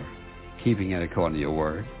pure? Keeping it according to your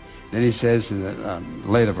word. Then he says in the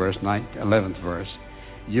later verse, 11th verse,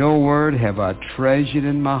 your word have I treasured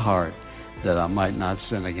in my heart that I might not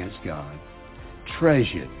sin against God.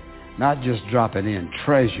 Treasured, not just drop it in,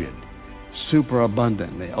 treasured,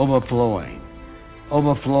 superabundantly, overflowing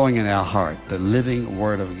in our heart, the living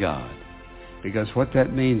word of God. Because what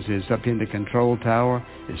that means is up in the control tower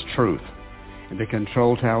is truth. And the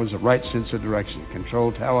control tower is the right sense of direction.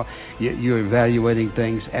 Control tower, you're evaluating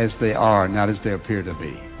things as they are, not as they appear to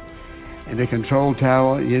be. And the control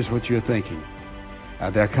tower is what you're thinking.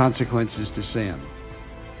 There are consequences to sin.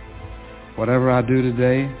 Whatever I do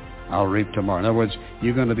today, I'll reap tomorrow. In other words,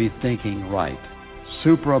 you're going to be thinking right.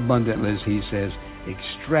 Superabundantly, as he says,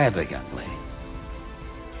 extravagantly.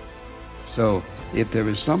 So if there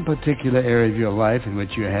is some particular area of your life in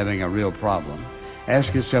which you're having a real problem, ask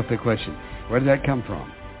yourself the question, where did that come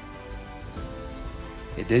from?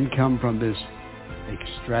 It didn't come from this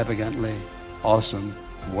extravagantly awesome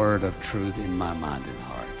word of truth in my mind and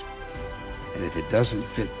heart. And if it doesn't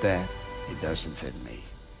fit that, it doesn't fit me.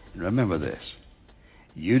 And remember this,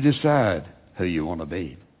 you decide who you want to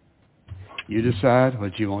be. You decide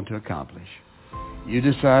what you want to accomplish. You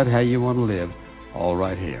decide how you want to live, all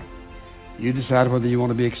right here. You decide whether you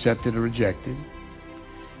want to be accepted or rejected.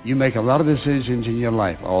 You make a lot of decisions in your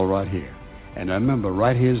life, all right here. And remember,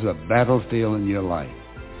 right here is the battlefield in your life.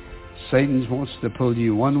 Satan wants to pull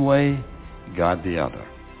you one way, God the other.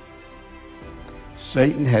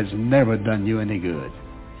 Satan has never done you any good.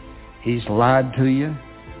 He's lied to you,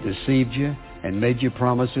 deceived you, and made you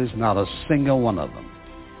promises. Not a single one of them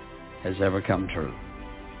has ever come true.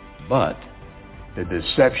 But the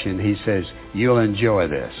deception, he says, you'll enjoy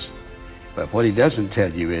this. But what he doesn't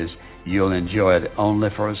tell you is you'll enjoy it only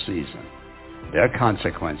for a season. There are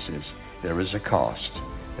consequences. There is a cost.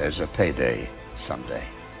 There's a payday someday.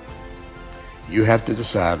 You have to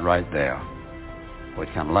decide right there what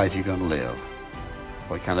kind of life you're going to live,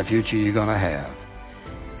 what kind of future you're going to have.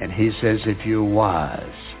 And he says if you're wise,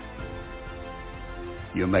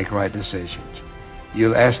 you'll make right decisions.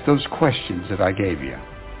 You'll ask those questions that I gave you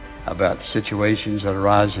about situations that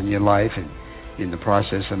arise in your life and in the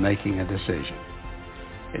process of making a decision.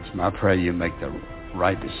 It's my prayer you make the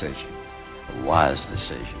right decision, a wise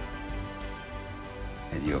decision,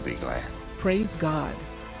 and you'll be glad. Praise God.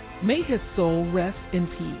 May his soul rest in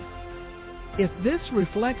peace. If this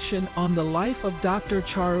reflection on the life of Dr.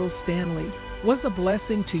 Charles Stanley was a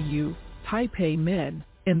blessing to you, type amen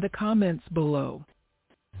in the comments below.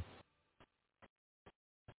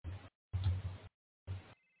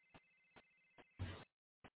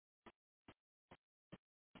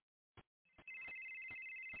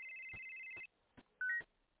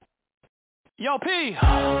 Yo, P.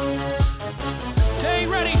 Stay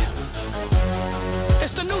ready.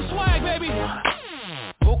 It's the new swag, baby.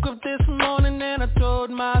 Woke up this morning and I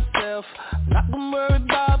told myself, not gonna worry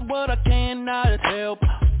about what I cannot help.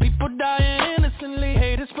 People dying innocently,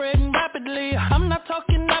 hate is spreading rapidly. I'm not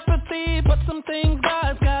talking apathy, but some things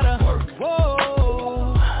God's gotta work.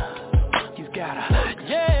 Whoa, he's gotta,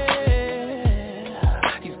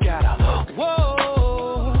 yeah. He's gotta,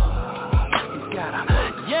 whoa. He's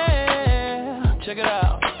gotta, yeah. Check it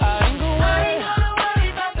out. I ain't gonna worry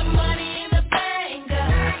about the money in the bank.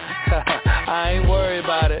 I ain't worried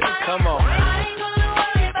about it. Come on. I ain't gonna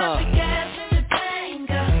worry about the gas in the tank.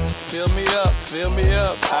 Fill me up, fill me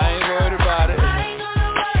up. I ain't worried about it. I ain't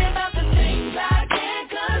gonna worry about the things I can't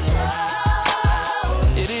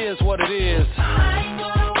control. It is what it is. I ain't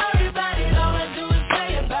gonna worry about it. All I do is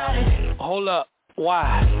pray about it. Hold up.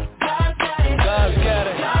 Why? God's got it. God's got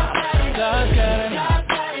it. God's got it.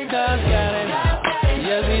 God's got it.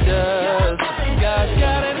 Yes, he does. God's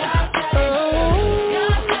got it.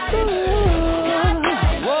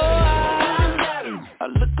 I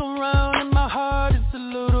look around and my heart is a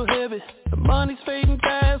little heavy. The money's fading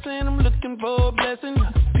fast and I'm looking for a blessing.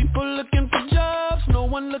 People looking for jobs, no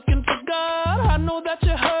one looking for God. I know that you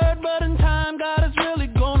heard, but in time God is really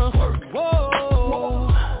gonna work. Whoa,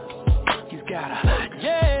 he's gotta,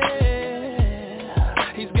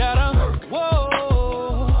 yeah. He's gotta,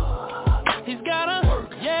 whoa. He's gotta,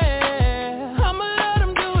 yeah. I'ma let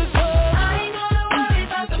him do his work. I ain't gonna worry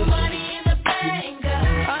about the money in the bank.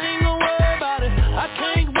 I ain't gonna worry about it. I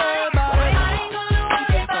can't worry about it. I ain't gonna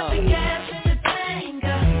worry about the gas in the tank.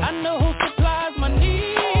 I know who supplies my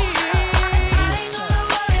needs. I ain't gonna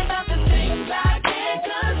worry about the things I can't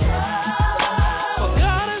control. For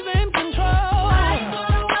God is in control. I ain't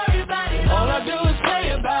gonna worry about it. All I do is pray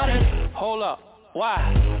about it. Hold up.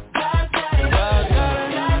 Why? God's got it. God's got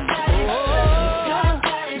it. Oh,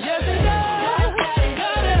 yes, he does.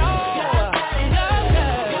 Got it all. God's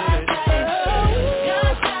got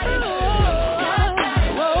it.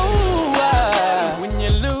 Whoa, when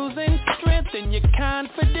you're losing strength and your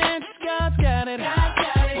confidence, God's got it.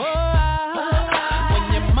 Whoa,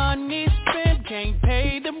 when your money's spent, can't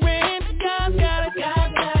pay the rent, God's got it.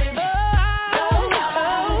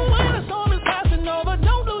 Oh, when the storm is passing over,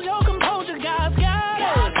 don't lose your composure, God's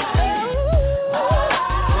got it.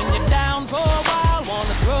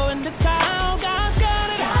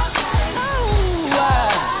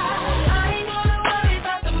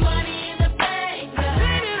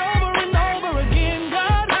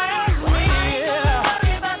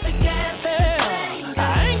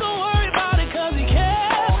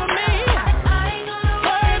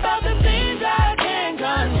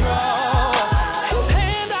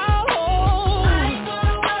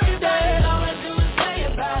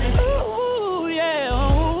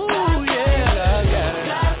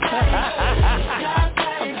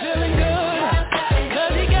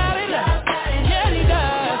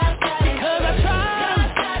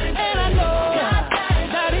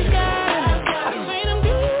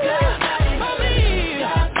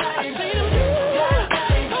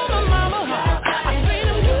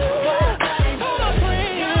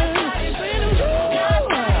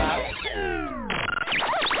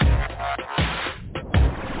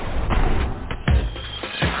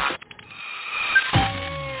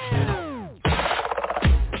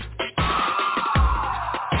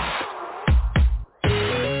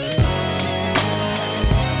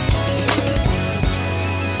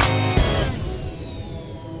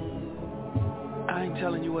 ain't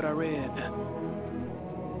telling you what I read.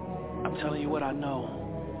 I'm telling you what I know.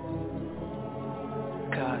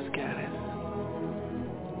 God's got it.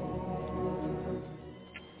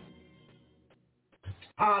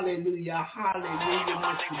 Hallelujah, hallelujah.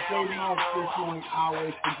 Mr. J. Moss this morning, I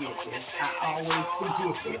always forget this. I always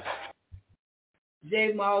forget this.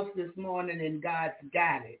 J. Moss this morning, and God's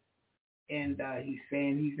got it. And he's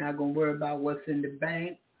saying he's not going to worry about what's in the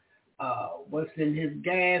bank, what's in his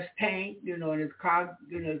gas tank, in his car,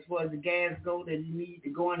 as far as the gas goes that he needs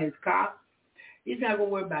to go in his car. He's not going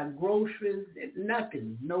to worry about groceries,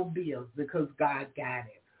 nothing, no bills, because God got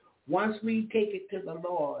it. Once we take it to the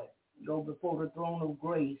Lord, go before the throne of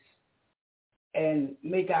grace, and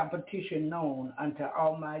make our petition known unto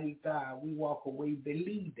Almighty God, we walk away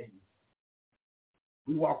believing.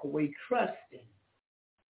 We walk away trusting.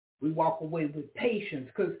 We walk away with patience.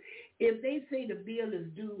 Because if they say the bill is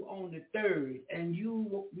due on the 3rd and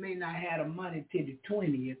you may not have the money till the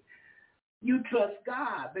 20th, you trust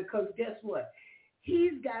God, because guess what?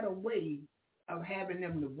 He's got a way of having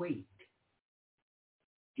them to wait.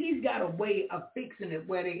 He's got a way of fixing it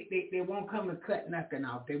where they won't come and cut nothing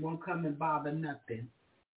off. They won't come and bother nothing.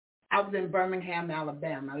 I was in Birmingham,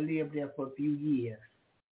 Alabama. I lived there for a few years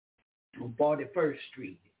on 41st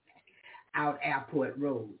Street, out Airport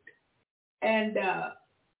Road. And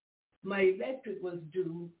my electric was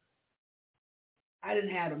due. I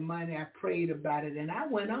didn't have the money. I prayed about it, and I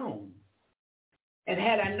went on. And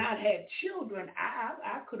had I not had children,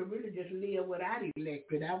 I could have really just lived without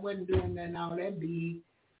electric. I wasn't doing nothing all that big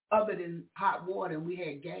other than hot water, and we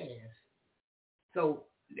had gas. So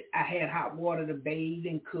I had hot water to bathe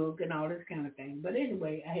and cook and all this kind of thing. But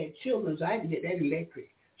anyway, I had children, so I had to get that electric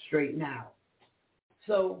straightened out.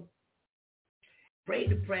 So prayed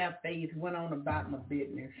the prayer of faith, went on about my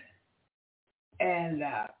business. And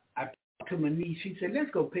I talked to my niece. She said,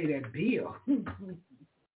 let's go pay that bill.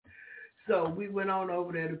 So we went on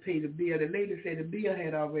over there to pay the bill. The lady said the bill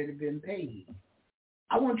had already been paid.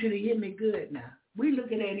 I want you to hear me good now. We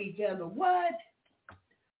looking at each other. What?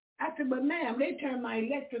 I said, but ma'am, they turned my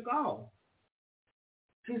electric off.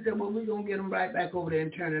 She said, well, we're going to get them right back over there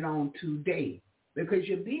and turn it on today because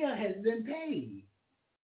your bill has been paid.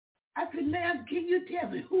 I said, ma'am, can you tell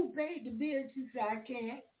me who paid the bill? She said, I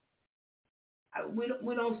can't.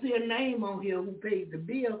 We don't see a name on here who paid the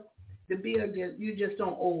bill. The bill, you just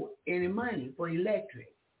don't owe any money for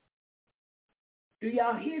electric. Do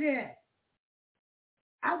y'all hear that?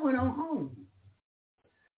 I went on home.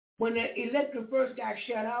 When the electric first got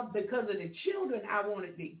shut off because of the children, I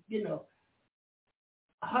wanted to,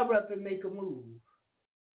 hurry up and make a move.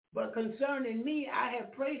 But concerning me, I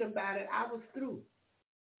had prayed about it. I was through.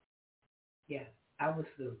 Yeah, I was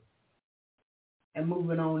through. And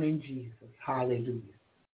moving on in Jesus. Hallelujah.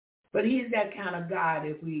 But he's that kind of God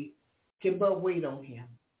if we can but wait on him.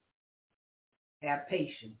 Have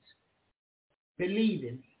patience.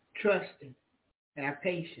 Believing, trusting, have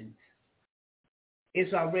patience.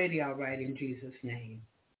 It's already all right in Jesus' name.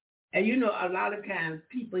 And a lot of times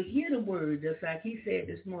people hear the word, just like he said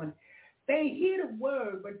this morning. They hear the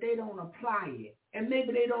word, but they don't apply it. And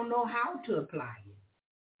maybe they don't know how to apply it.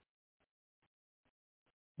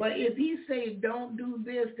 But if he say, don't do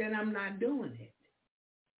this, then I'm not doing it.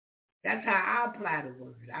 That's how I apply the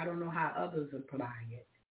word. I don't know how others apply it.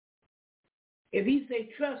 If he say,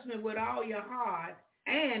 trust me with all your heart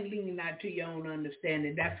and lean not to your own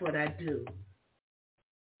understanding, that's what I do.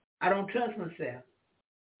 I don't trust myself.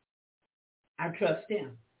 I trust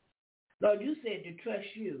him. Lord, you said to trust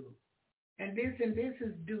you. And this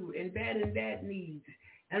is due, and that needs.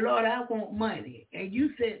 And Lord, I want money. And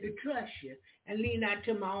you said to trust you and lean not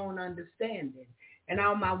to my own understanding. And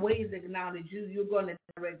all my ways acknowledge you. You're going to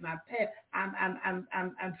direct my path.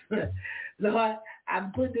 Lord,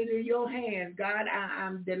 I'm putting it in your hands. God,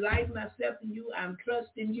 I'm delighting myself in you. I'm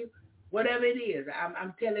trusting you. Whatever it is,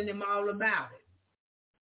 I'm telling him all about it.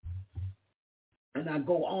 And I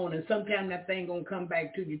go on, and sometimes that thing going to come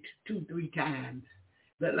back to you 2-3 times,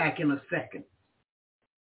 but like in a second.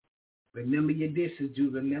 Remember your dishes, you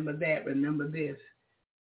remember that, remember this.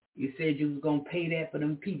 You said you was going to pay that for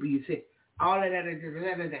them people. You said, all of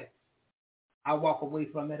that. I walk away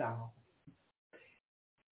from it all.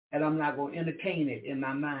 And I'm not going to entertain it in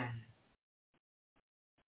my mind.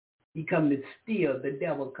 He come to steal, the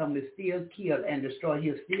devil come to steal, kill, and destroy.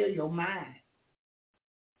 He'll steal your mind.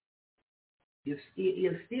 He'll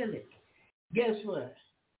steal it. Guess what?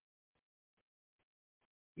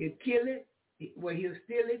 He'll kill it. Well, he'll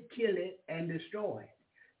steal it, kill it, and destroy it.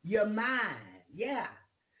 Your mind, yeah.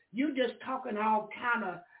 You just talking all kind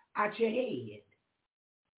of out your head.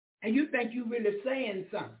 And you think you really saying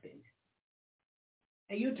something.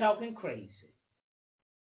 And you're talking crazy.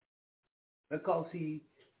 because he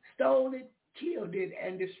stole it, killed it,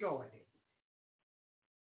 and destroyed it.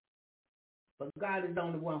 But God is the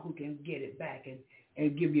only one who can get it back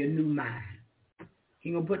and give you a new mind.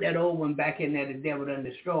 He going to put that old one back in there, the devil done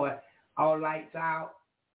destroy. All lights out,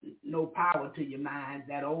 no power to your mind,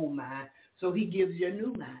 that old mind. So he gives you a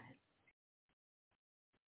new mind.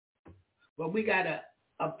 But we got to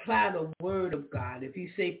apply the word of God. If he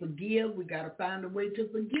say forgive, we got to find a way to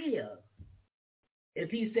forgive. If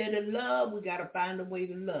he said to love, we got to find a way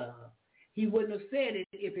to love. He wouldn't have said it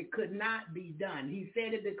if it could not be done. He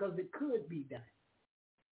said it because it could be done.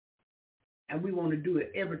 And we want to do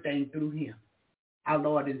it, everything through him, our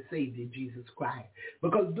Lord and Savior, Jesus Christ.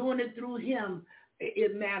 Because doing it through him,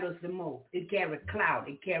 it matters the most. It carries clout.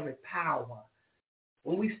 It carries power.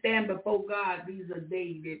 When we stand before God, these are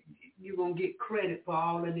days that you're going to get credit for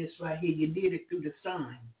all of this right here. You did it through the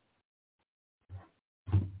Son.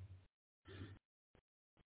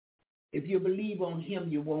 If you believe on him,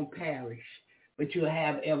 you won't perish, but you'll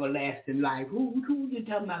have everlasting life. Who you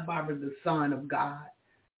talking about, Barbara? The Son of God,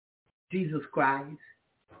 Jesus Christ.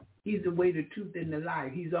 He's the way, the truth, and the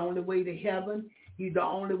life. He's the only way to heaven. He's the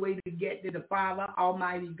only way to get to the Father,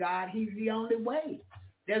 Almighty God. He's the only way.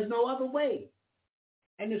 There's no other way.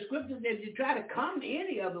 And the scripture says if you try to come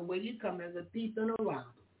any other way, you come as a thief and a robber.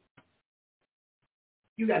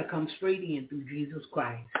 You got to come straight in through Jesus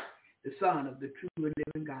Christ, the Son of the true and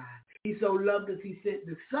living God. He so loved us, he sent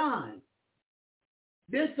the Son.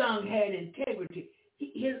 This Son had integrity.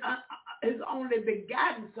 His only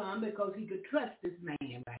begotten Son, because he could trust this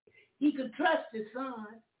man. Right? He could trust his Son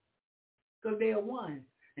because they are one.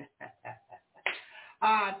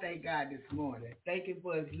 I thank God this morning. Thank him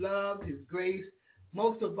for his love, his grace.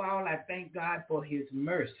 Most of all, I thank God for his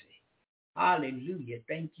mercy. Hallelujah.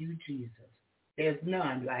 Thank you, Jesus. There's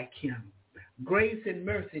none like him. Grace and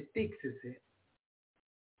mercy fixes it.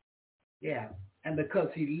 Yeah. And because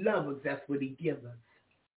he loves us, that's what he gives us.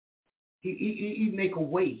 He make a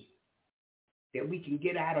way that we can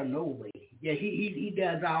get out of no way. Yeah, he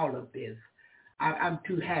does all of this. I'm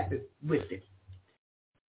too happy with it.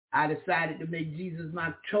 I decided to make Jesus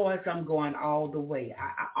my choice. I'm going all the way.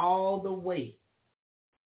 All the way.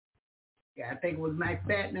 Yeah, I think it was Mike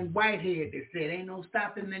Patton and Whitehead that said, ain't no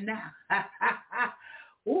stopping me now.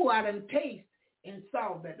 Ooh, I done taste and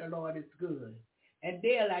saw that the Lord is good. And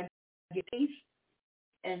there I get taste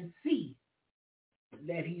and see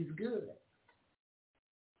that he's good.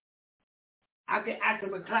 I can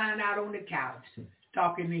recline out on the couch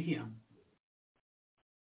talking to him.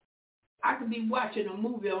 I could be watching a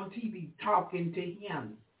movie on TV talking to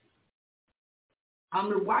him.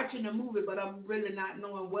 I'm watching a movie, but I'm really not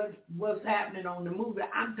knowing what's happening on the movie.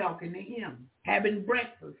 I'm talking to him. Having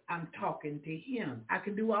breakfast, I'm talking to him. I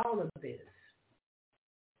can do all of this.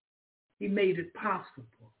 He made it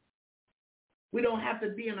possible. We don't have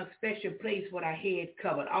to be in a special place with our head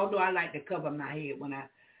covered, although I like to cover my head when I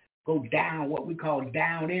go down, what we call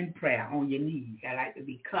down in prayer on your knees. I like to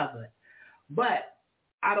be covered. But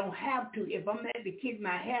I don't have to. If I'm at the kitchen,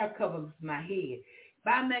 my hair covers my head. If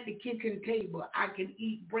I'm at the kitchen table, I can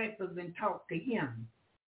eat breakfast and talk to him.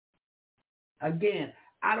 Again,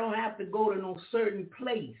 I don't have to go to no certain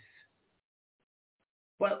place.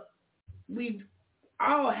 But we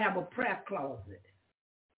all have a prayer closet.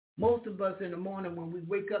 Most of us in the morning when we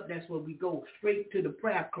wake up, that's where we go, straight to the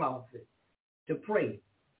prayer closet to pray.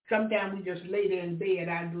 Sometimes we just lay there in bed,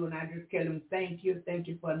 I just tell him, thank you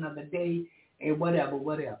for another day, and whatever.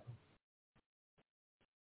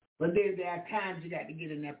 But then there are times you got to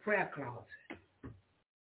get in that prayer closet.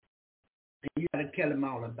 And you got to tell him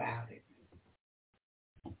all about it.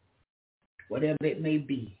 Whatever it may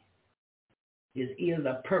be. His ears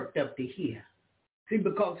are perked up to hear. See,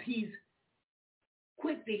 because he's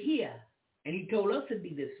quick to hear, and he told us to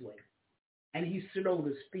be this way. And he's slow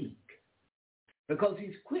to speak. Because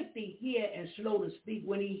he's quick to hear and slow to speak.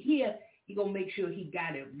 When he hear, he going to make sure he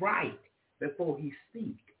got it right before he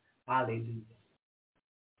speak. Hallelujah.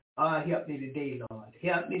 Help me today, Lord.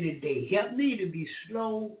 Help me today. Help me to be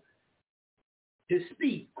slow to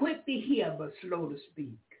speak. Quick to hear, but slow to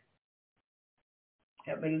speak.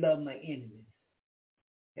 Help me love my enemies.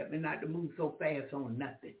 Help me not to move so fast on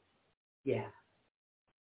nothing. Yeah.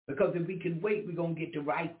 Because if we can wait, we're going to get the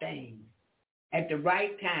right thing. At the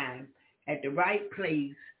right time, at the right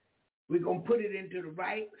place, we're going to put it into the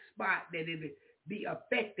right spot that it'll be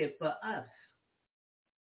effective for us.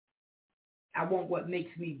 I want what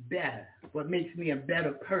makes me better, what makes me a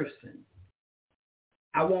better person.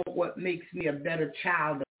 I want what makes me a better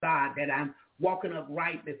child of God, that I'm walking up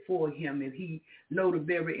right before him and he know the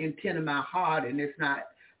very intent of my heart and it's not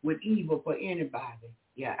with evil for anybody.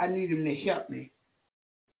 Yeah, I need him to help me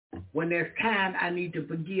When there's time I need to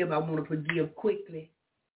forgive, I want to forgive quickly.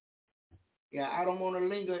 Yeah, I don't want to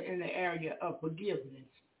linger in the area of forgiveness.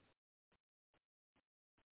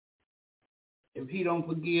 If he don't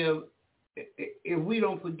forgive, if we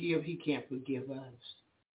don't forgive, he can't forgive us.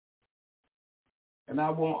 And I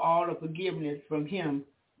want all the forgiveness from him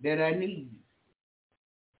that I need.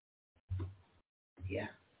 Yeah.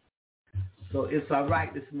 So it's all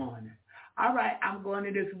right this morning. All right, I'm going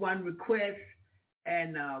to this one request,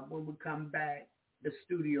 and when we come back, the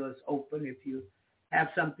studio is open. If you have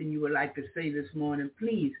something you would like to say this morning,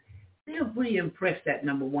 please feel free to press that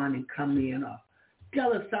number 1 and come in. Or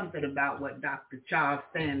tell us something about what Dr. Charles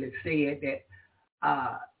Stanley said that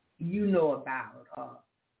you know about,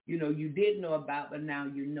 you did know about, but now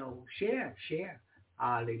you know. Share.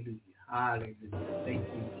 Hallelujah. Hallelujah. Thank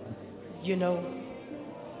you. You know,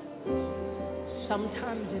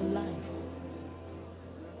 sometimes in life,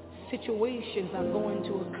 situations are going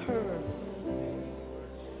to occur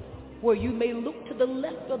where you may look to the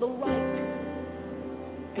left or the right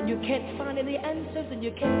and you can't find any answers and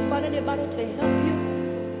you can't find anybody to help you.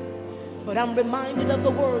 But I'm reminded of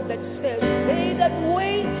the word that says, they that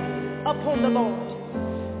wait upon the Lord,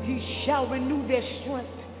 he shall renew their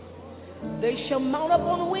strength. They shall mount up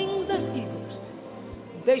on wings as eagles.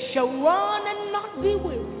 They shall run and not be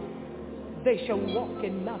weary. They shall walk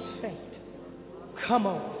and not faint. Come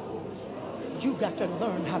on. You got to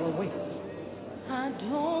learn how to wait. I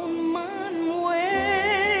don't mind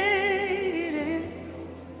waiting.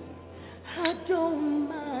 I don't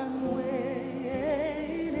mind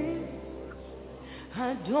waiting.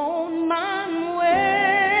 I don't mind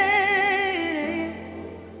waiting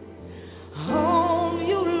on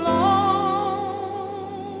you, Lord.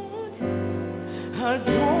 I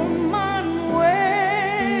don't mind waiting.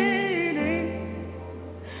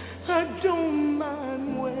 I don't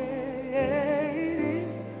mind waiting.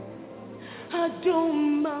 I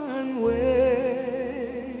don't mind waiting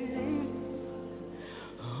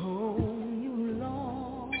on you,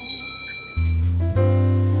 Lord.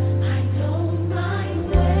 I don't mind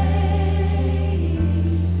waiting.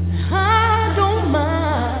 I don't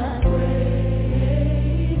mind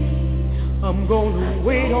waiting. I'm gonna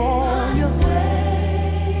wait on you.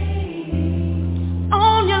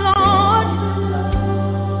 On you, Lord.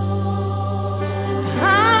 I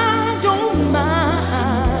don't mind,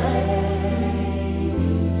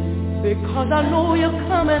 because I know you're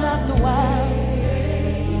coming after a while.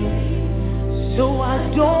 So I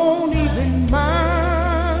don't even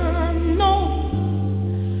mind, no.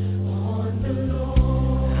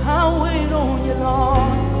 I'll wait on you,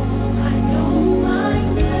 Lord. I don't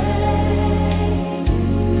mind waiting.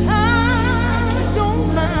 I don't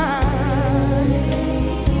mind.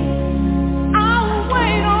 I'll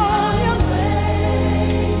wait on you.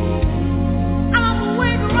 I'll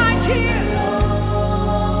wait right here.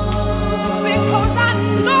 Because I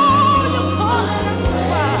know you're coming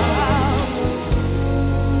around.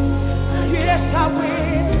 Yes, I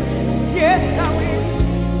will. Yes, I will.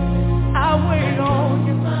 I'll wait on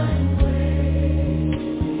you.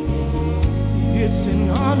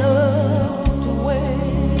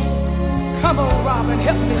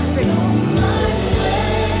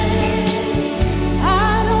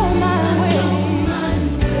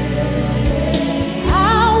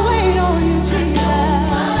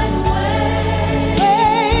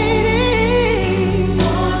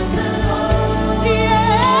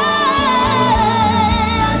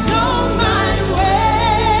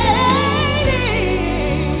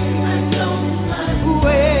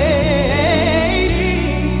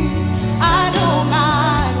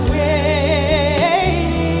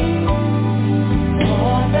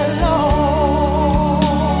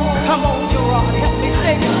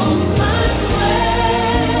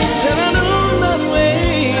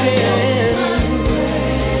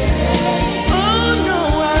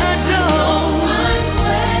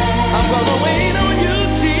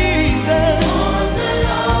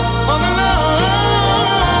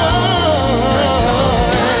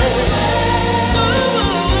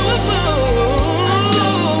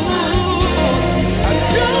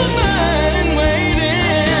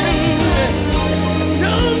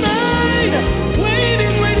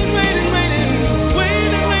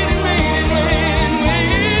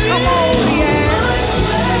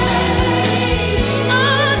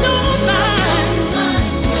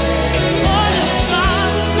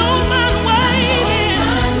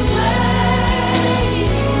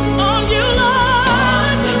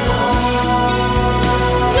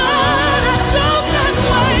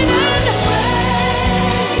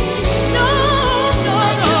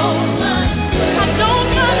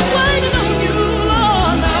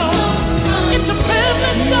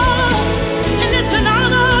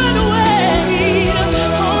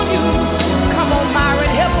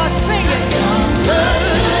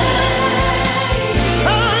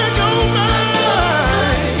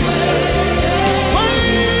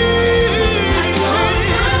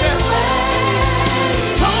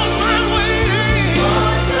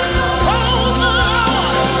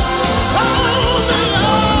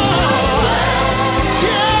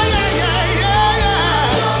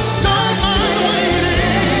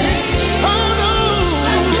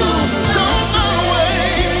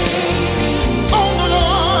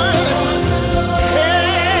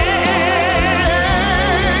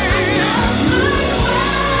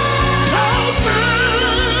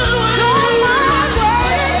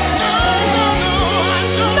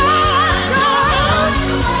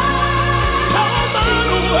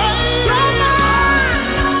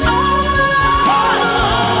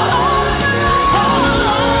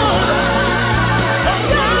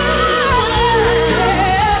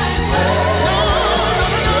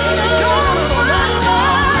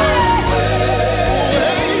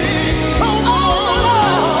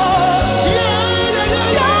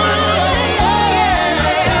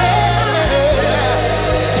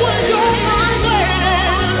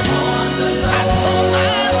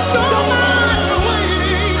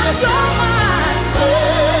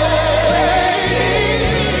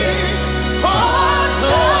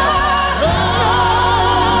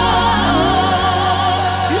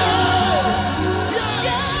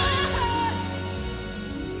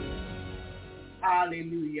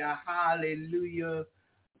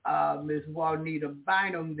 Ms. Juanita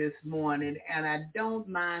Bynum this morning, and I don't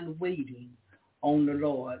mind waiting on the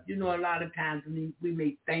Lord. You know, a lot of times we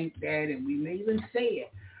may think that, and we may even say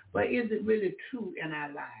it, but is it really true in our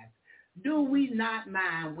lives? Do we not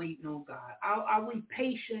mind waiting on God? Are we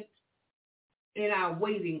patient in our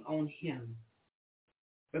waiting on him?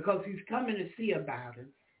 Because he's coming to see about us.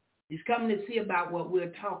 He's coming to see about what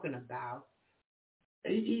we're talking about.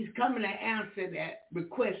 He's coming to answer that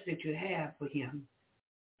request that you have for him.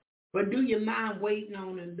 But do you mind waiting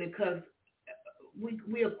on him? Because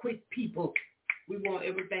we are quick people. We want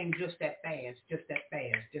everything just that fast, just that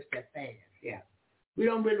fast, just that fast. Yeah. We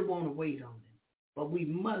don't really want to wait on him. But we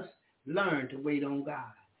must learn to wait on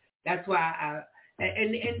God. That's why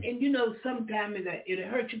and you know, sometimes it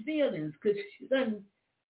hurts your feelings because you done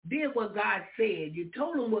did what God said. You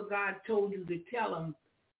told them what God told you to tell them.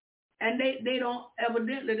 And they don't,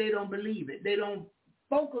 evidently they don't believe it. They don't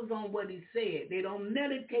focus on what he said. They don't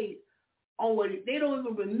meditate on they don't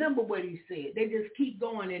even remember what he said. They just keep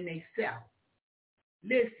going in themselves.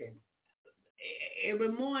 Listen,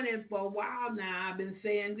 every morning for a while now, I've been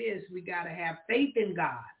saying this. We got to have faith in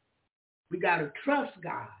God. We got to trust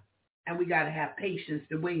God. And we got to have patience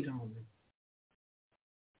to wait on him.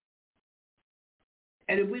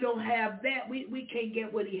 And if we don't have that, we can't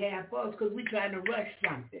get what he has for us because we're trying to rush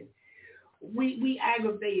something. We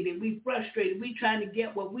aggravated, we frustrated, we trying to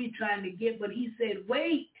get what we trying to get, but he said,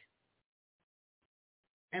 wait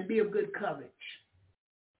and be of good courage.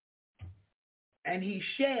 And he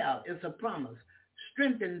shall, it's a promise,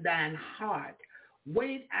 strengthen thine heart.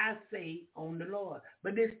 Wait, I say, on the Lord.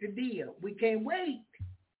 But it's the deal. We can't wait.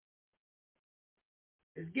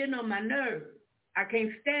 It's getting on my nerves. I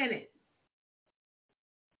can't stand it.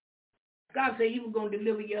 God said he was going to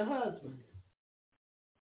deliver your husband.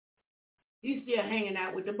 He's still hanging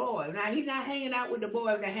out with the boys. Now, he's not hanging out with the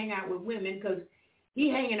boys that hang out with women because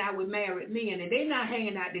he's hanging out with married men, and they're not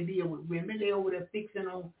hanging out to deal with women. They're over there fixing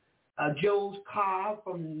on Joe's car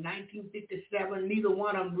from 1957. Neither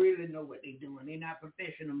one of them really know what they're doing. They're not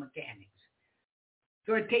professional mechanics.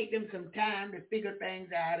 So it takes them some time to figure things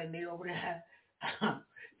out, and they're over there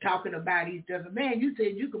talking about each other. Man, you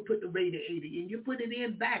said you could put the radiator in. You put it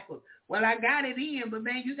in backwards. Well, I got it in, but,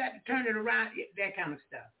 man, you got to turn it around, that kind of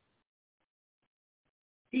stuff.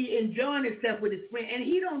 He enjoying himself with his friend, and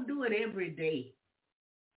he don't do it every day.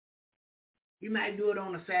 You might do it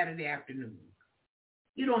on a Saturday afternoon.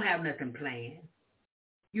 You don't have nothing planned.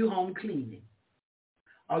 You home cleaning.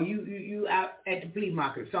 Or you out at the flea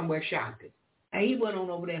market somewhere shopping. And he went on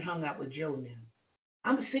over there and hung out with Joe now.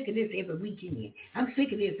 I'm sick of this every weekend. I'm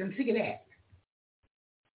sick of this. I'm sick of that.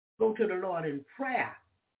 Go to the Lord in prayer.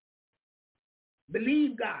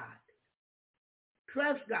 Believe God.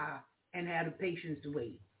 Trust God. And have the patience to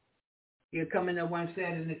wait. He'll come in there one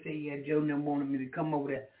Saturday and say, yeah, Joe never wanted me to come over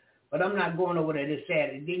there. But I'm not going over there this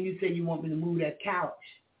Saturday. Then you say you want me to move that couch.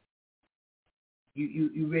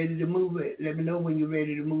 You ready to move it? Let me know when you're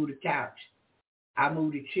ready to move the couch. I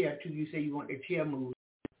move the chair too. You say you want the chair moved.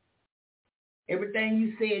 Everything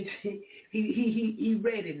you said, he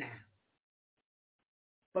ready now.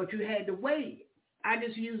 But you had to wait. I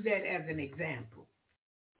just use that as an example.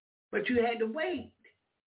 But you had to wait.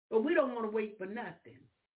 But we don't want to wait for nothing.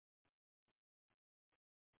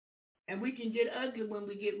 And we can get ugly when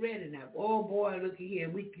we get ready now. Oh, boy, look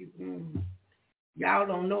here. Y'all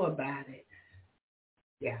don't know about it.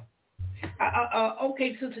 Yeah.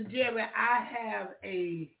 Okay, Sister Jerry, I have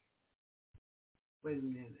a... Wait a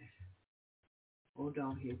minute. Hold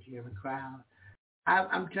on here, Jerry Crowd.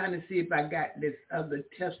 I'm trying to see if I got this other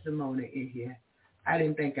testimony in here. I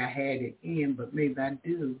didn't think I had it in, but maybe I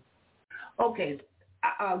do. Okay.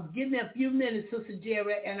 Give me a few minutes, Sister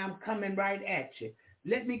Jerry, and I'm coming right at you.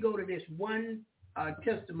 Let me go to this one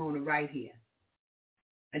testimony right here.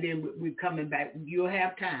 And then we're coming back. You'll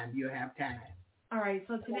have time. You'll have time. All right.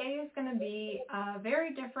 So today is going to be a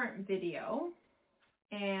very different video.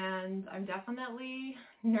 And I'm definitely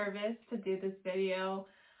nervous to do this video.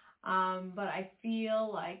 But I feel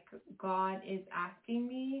like God is asking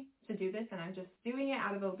me to do this, and I'm just doing it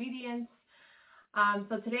out of obedience.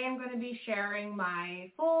 So today I'm going to be sharing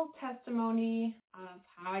my full testimony of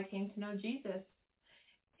how I came to know Jesus.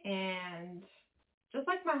 And just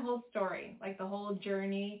like my whole story, like the whole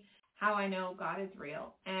journey, how I know God is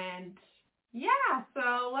real. And yeah,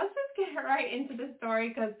 so let's just get right into the story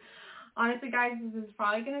because honestly, guys, this is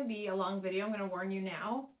probably going to be a long video. I'm going to warn you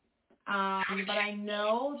now. But I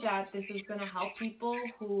know that this is going to help people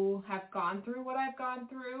who have gone through what I've gone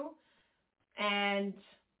through. And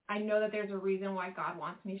I know that there's a reason why God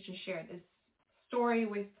wants me to share this story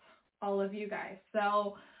with all of you guys.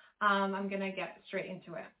 So I'm going to get straight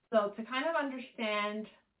into it. So to kind of understand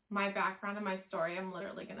my background and my story, I'm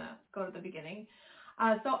literally going to go to the beginning.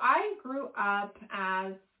 So I grew up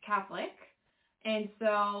as Catholic, and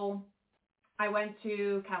so I went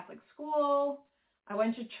to Catholic school, I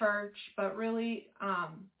went to church, but really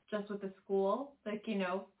just with the school, like, you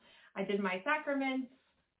know, I did my sacraments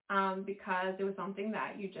because it was something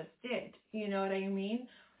that you just did, you know what I mean?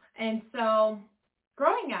 And so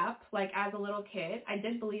growing up, like as a little kid, I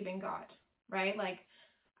did believe in God, right? Like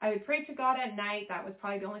I would pray to God at night. That was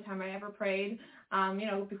probably the only time I ever prayed, you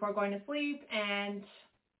know, before going to sleep. And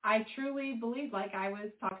I truly believed like I was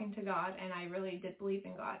talking to God, and I really did believe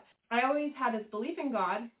in God. I always had this belief in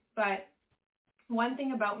God, but one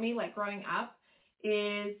thing about me, like growing up,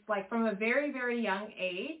 is like from a very, very young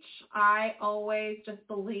age, I always just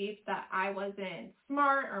believed that I wasn't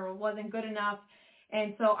smart or wasn't good enough.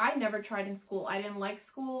 And so I never tried in school. I didn't like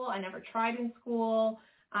school. I never tried in school.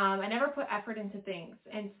 I never put effort into things.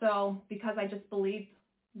 And so because I just believed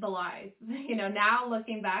the lies, you know, now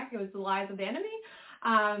looking back, it was the lies of the enemy,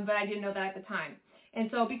 but I didn't know that at the time. And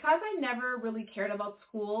so because I never really cared about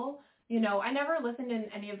school, you know, I never listened in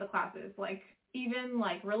any of the classes, like even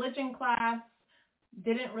like religion class,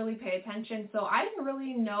 didn't really pay attention. So I didn't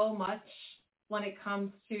really know much when it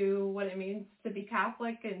comes to what it means to be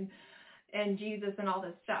Catholic and Jesus and all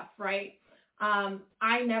this stuff, right?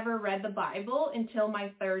 I never read the Bible until my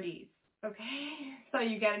 30s, okay? So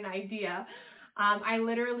you get an idea. I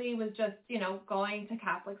literally was just, you know, going to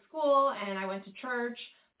Catholic school, and I went to church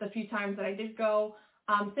the few times that I did go,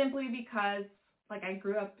 simply because, like, I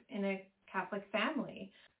grew up in a Catholic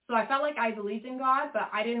family. So I felt like I believed in God, but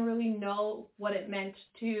I didn't really know what it meant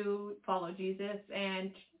to follow Jesus,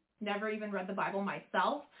 and never even read the Bible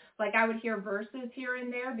myself. Like I would hear verses here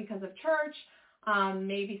and there because of church,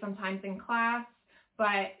 maybe sometimes in class,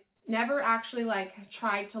 but never actually like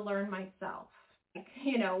tried to learn myself. Like,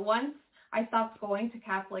 you know, once I stopped going to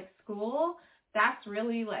Catholic school, that's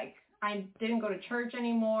really like, I didn't go to church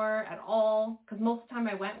anymore at all, because most of the time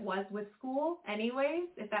I went was with school anyways,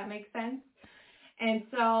 if that makes sense. And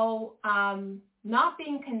so not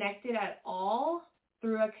being connected at all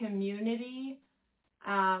through a community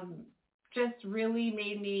just really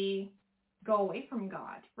made me go away from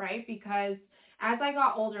God, right? Because as I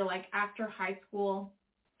got older, like after high school,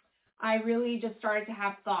 I really just started to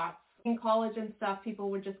have thoughts. In college and stuff, people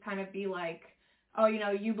would just kind of be like, oh, you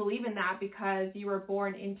know, you believe in that because you were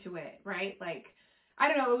born into it, right? Like, I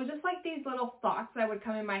don't know, it was just like these little thoughts that would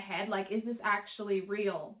come in my head, like, is this actually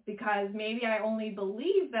real? Because maybe I only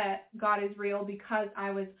believe that God is real because I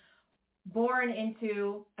was born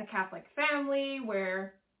into a Catholic family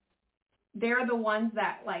where they're the ones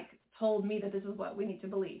that, like, told me that this is what we need to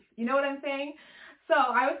believe. You know what I'm saying? So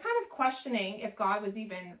I was kind of questioning if God was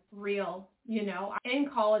even real, you know. In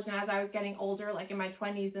college and as I was getting older, like in my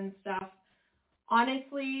 20s and stuff,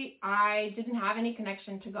 honestly, I didn't have any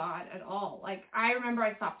connection to God at all. Like, I remember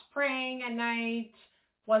I stopped praying at night,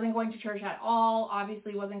 wasn't going to church at all,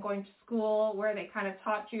 obviously wasn't going to school where they kind of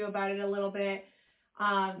taught you about it a little bit,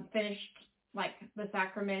 finished, like, the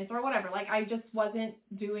sacraments or whatever. Like, I just wasn't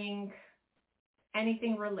doing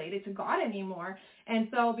anything related to God anymore. And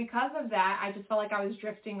so because of that, I just felt like I was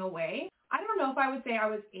drifting away. I don't know if I would say I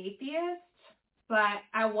was atheist, but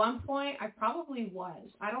at one point I probably was.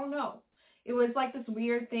 I don't know. It was like this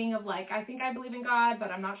weird thing of like, I think I believe in God,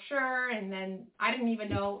 but I'm not sure. And then I didn't even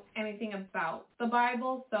know anything about the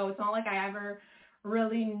Bible. So it's not like I ever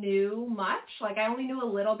really knew much. Like I only knew a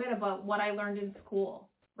little bit about what I learned in school,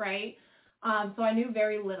 right? So I knew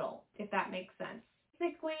very little, if that makes sense.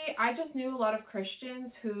 Basically, I just knew a lot of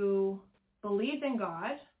Christians who believed in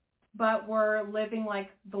God, but were living like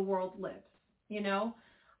the world lives, you know?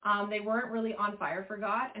 They weren't really on fire for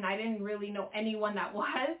God, and I didn't really know anyone that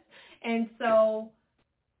was. And so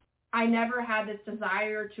I never had this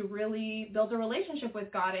desire to really build a relationship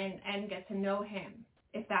with God and get to know him,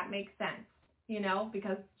 if that makes sense, you know,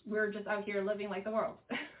 because we're just out here living like the world.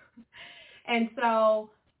 And so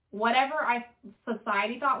whatever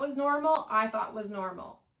society thought was normal, I thought was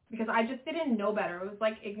normal, because I just didn't know better. It was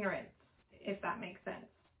like ignorance, if that makes sense.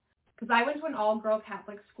 Because I went to an all-girl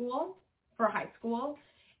Catholic school for high school,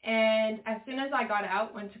 and as soon as I got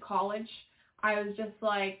out, went to college, I was just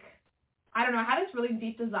like, I don't know, I had this really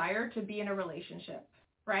deep desire to be in a relationship,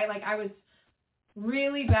 right? Like I was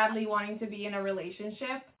really badly wanting to be in a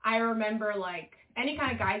relationship. I remember like any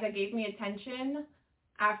kind of guys that gave me attention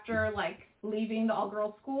after like leaving the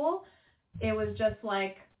all-girl school, it was just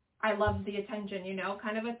like, I loved the attention, you know,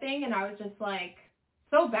 kind of a thing. And I was just like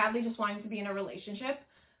so badly just wanting to be in a relationship.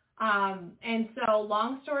 And so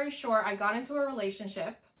long story short, I got into a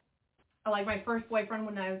relationship, like my first boyfriend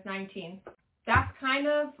when I was 19. that's kind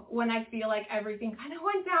of when I feel like everything kind of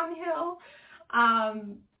went downhill.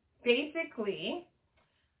 Basically,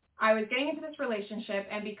 I was getting into this relationship,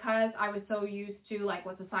 and because I was so used to like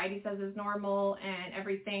what society says is normal and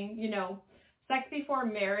everything, you know, sex before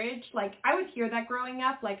marriage, like I would hear that growing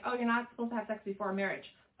up, like, oh, you're not supposed to have sex before marriage.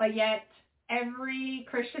 But yet every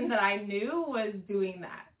Christian that I knew was doing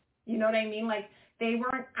that. You know what I mean? Like they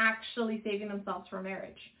weren't actually saving themselves for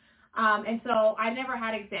marriage. And so I never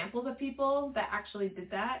had examples of people that actually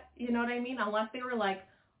did that. You know what I mean? Unless they were like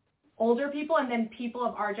older people, and then people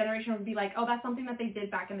of our generation would be like, oh, that's something that they did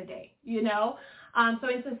back in the day, you know? So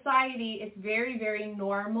in society, it's very, very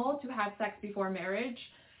normal to have sex before marriage.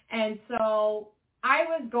 And so I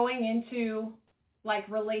was going into like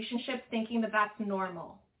relationships thinking that that's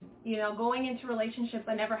normal. You know, going into relationships,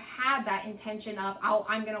 I never had that intention of, oh,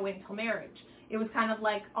 I'm going to wait until marriage. It was kind of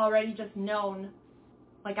like already just known.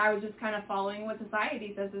 Like I was just kind of following what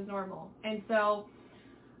society says is normal. And so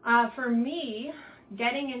for me,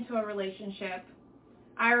 getting into a relationship,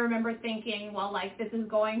 I remember thinking, well, like this is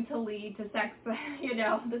going to lead to sex, you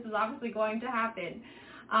know, this is obviously going to happen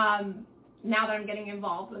now that I'm getting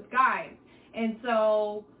involved with guys. And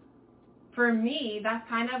so for me, that's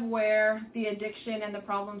kind of where the addiction and the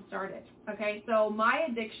problem started. Okay, so my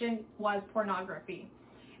addiction was pornography.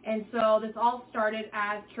 And so this all started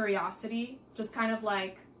as curiosity, just kind of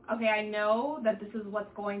like, okay, I know that this is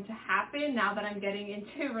what's going to happen now that I'm getting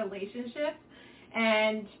into relationships.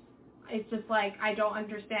 And it's just like, I don't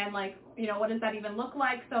understand, like, you know, what does that even look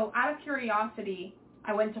like? So out of curiosity,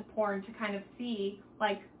 I went to porn to kind of see,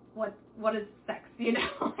 like, what is sex, you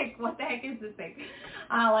know? Like, what the heck is this thing?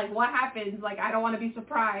 Like, what happens? Like, I don't want to be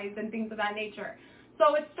surprised and things of that nature.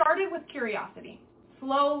 So it started with curiosity,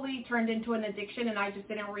 slowly turned into an addiction, and I just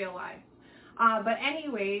didn't realize. But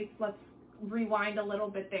anyways, let's rewind a little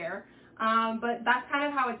bit there. But that's kind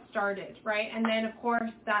of how it started, right? And then, of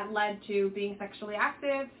course, that led to being sexually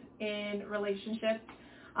active in relationships,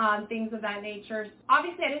 things of that nature.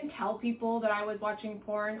 Obviously, I didn't tell people that I was watching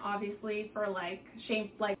porn, obviously, for, like,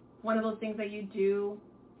 shame, like, one of those things that you do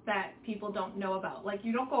that people don't know about. Like,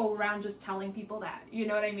 you don't go around just telling people that, you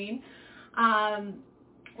know what I mean?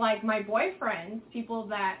 Like, my boyfriends, people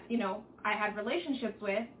that, you know, I had relationships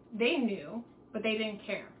with, they knew, but they didn't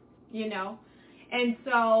care, you know? And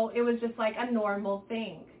so it was just like a normal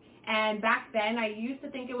thing. And back then I used to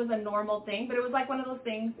think it was a normal thing, but it was like one of those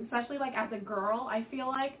things, especially like as a girl, I feel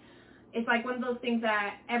like it's like one of those things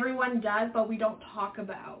that everyone does, but we don't talk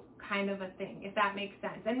about, kind of a thing, if that makes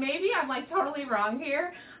sense. And maybe I'm like totally wrong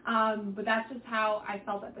here, but that's just how I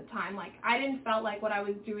felt at the time. Like I didn't felt like what I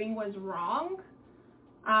was doing was wrong,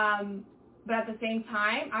 but at the same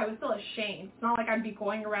time, I was still ashamed. It's not like I'd be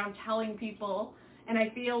going around telling people. And I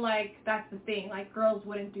feel like that's the thing, like girls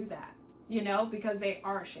wouldn't do that, you know, because they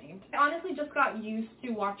are ashamed. I honestly just got used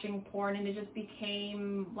to watching porn, and it just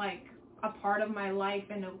became like a part of my life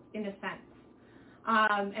in a sense.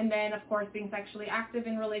 And then, of course, being sexually active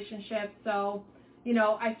in relationships. So, you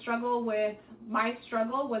know, my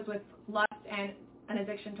struggle was with lust and an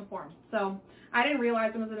addiction to porn. So I didn't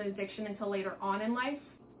realize it was an addiction until later on in life,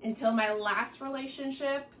 until my last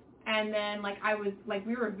relationship. And then, like,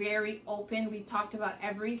 we were very open. We talked about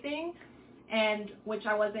everything, and which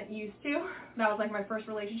I wasn't used to. That was, like, my first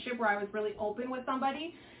relationship where I was really open with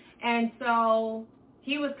somebody. And so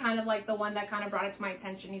he was kind of, like, the one that kind of brought it to my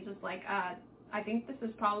attention. He's just like, I think this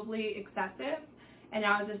is probably excessive. And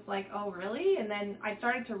I was just like, oh, really? And then I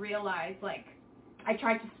started to realize, like, I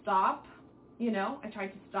tried to stop, you know. I tried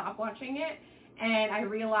to stop watching it. And I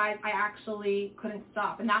realized I actually couldn't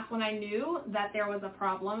stop. And that's when I knew that there was a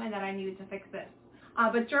problem and that I needed to fix this.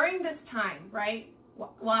 But during this time, right,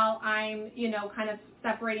 while I'm, you know, kind of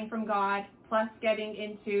separating from God, plus getting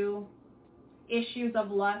into issues of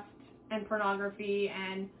lust and pornography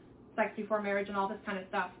and sex before marriage and all this kind of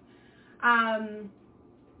stuff,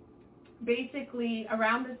 basically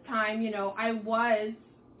around this time, you know, I was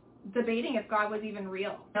debating if God was even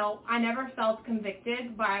real. You know, I never felt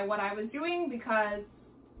convicted by what I was doing because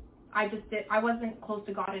I wasn't close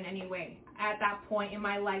to God in any way at that point in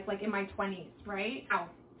my life, like in my 20s, right? Now,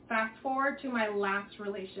 fast forward to my last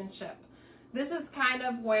relationship. This is kind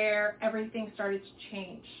of where everything started to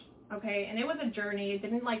change, okay? And it was a journey. It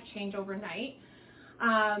didn't like change overnight.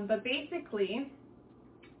 But basically,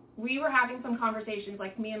 we were having some conversations,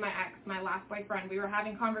 like me and my ex, my last boyfriend, we were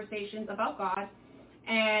having conversations about God.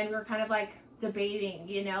 And we were kind of like debating,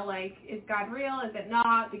 you know, like, is God real? Is it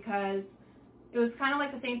not? Because it was kind of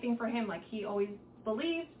like the same thing for him. Like, he always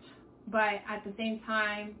believed, but at the same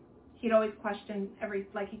time, he'd always question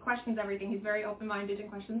he questions everything. He's very open-minded and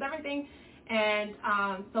questions everything. And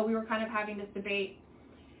so we were kind of having this debate.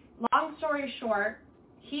 long story short,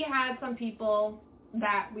 he had some people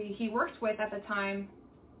that he worked with at the time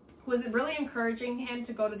who was really encouraging him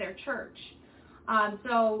to go to their church.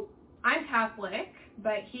 So I'm Catholic,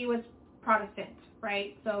 but he was Protestant,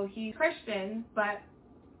 right? So he's Christian, but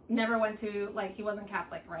never went to, like, he wasn't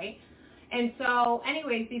Catholic, right? And so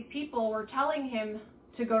anyways, these people were telling him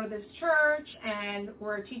to go to this church and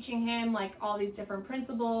were teaching him, like, all these different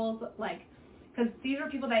principles, like, because these were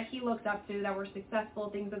people that he looked up to that were successful,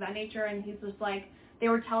 things of that nature, and he's just like, they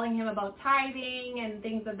were telling him about tithing and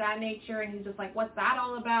things of that nature, and he's just like, what's that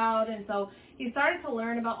all about? And so he started to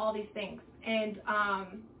learn about all these things, and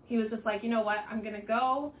he was just like, you know what, I'm going to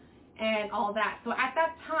go and all that. So at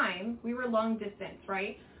that time, we were long distance,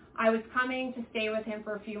 right? I was coming to stay with him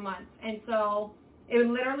for a few months, and so it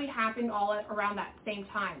literally happened all around that same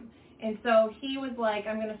time. And so he was like,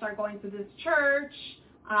 I'm going to start going to this church,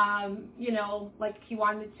 you know, like he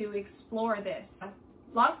wanted to explore this.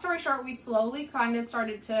 Long story short, we slowly kind of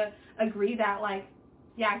started to agree that, like,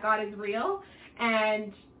 yeah, God is real.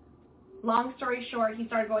 And long story short, he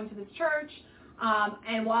started going to this church.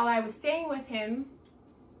 And while I was staying with him,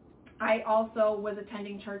 I also was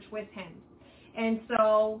attending church with him. And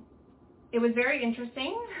so it was very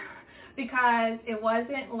interesting because it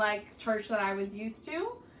wasn't like church that I was used to.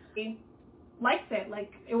 I liked it.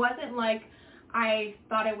 Like, it wasn't like I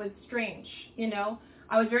thought it was strange, you know.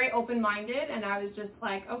 I was very open-minded, and I was just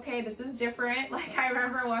like, okay, this is different. Like, I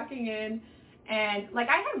remember walking in, and, like,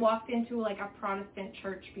 I had walked into, like, a Protestant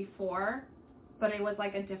church before, but it was,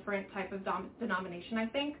 like, a different type of denomination, I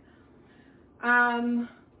think.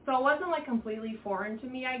 So it wasn't, like, completely foreign to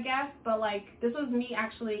me, I guess, but, like, this was me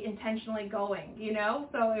actually intentionally going, you know,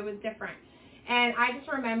 so it was different. And I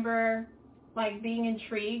just remember, like, being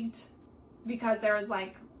intrigued because there was,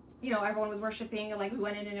 like, you know, everyone was worshiping, and, like, we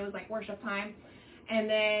went in and it was, like, worship time. And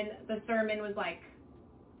then the sermon was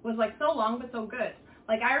so long but so good.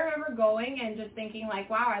 Like, I remember going and just thinking, like,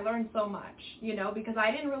 wow, I learned so much, you know, because I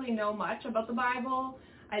didn't really know much about the Bible.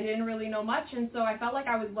 I didn't really know much, and so I felt like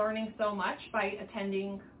I was learning so much by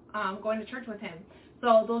attending, going to church with him.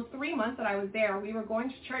 So those 3 months that I was there, we were going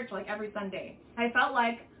to church, like, every Sunday. I felt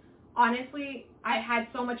like, honestly, I had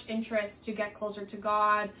so much interest to get closer to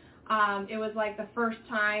God. It was, like, the first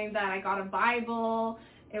time that I got a Bible.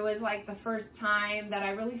 It was, like, the first time that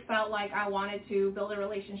I really felt like I wanted to build a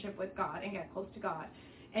relationship with God and get close to God.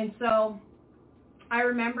 And so I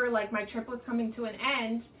remember, like, my trip was coming to an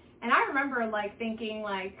end, and I remember, like, thinking,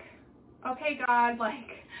 like, okay, God,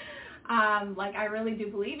 like, I really do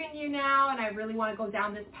believe in you now, and I really want to go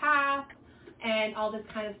down this path and all this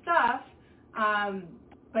kind of stuff.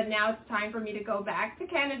 But now it's time for me to go back to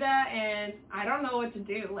Canada, and I don't know what to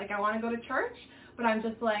do. Like, I want to go to church, but I'm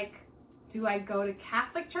just like, do I go to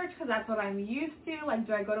Catholic church because that's what I'm used to? Like,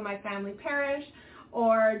 do I go to my family parish?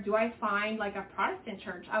 Or do I find, like, a Protestant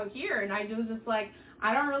church out here? And I was just like,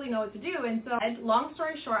 I don't really know what to do. And so, long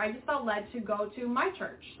story short, I just felt led to go to my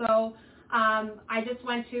church. So I just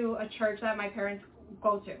went to a church that my parents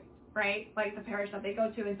go to, right? Like, the parish that they go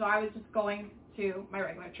to. And so I was just going to my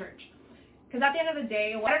regular church. Because at the end of the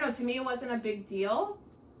day, I don't know, to me it wasn't a big deal.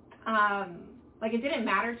 Like, it didn't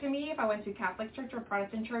matter to me if I went to Catholic church or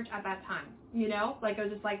Protestant church at that time, you know? Like, it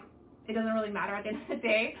was just like, it doesn't really matter at the end of the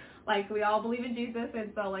day. Like, we all believe in Jesus,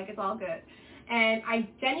 and so, like, it's all good. And I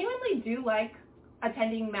genuinely do like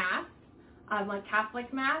attending Mass, like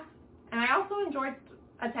Catholic Mass, and I also enjoyed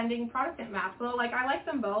attending Protestant Mass. So, like, I like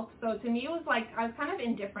them both. So to me, it was like, I was kind of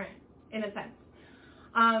indifferent in a sense.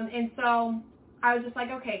 And so I was just like,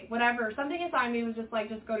 okay, whatever. Something inside me was just like,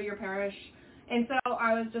 just go to your parish. And so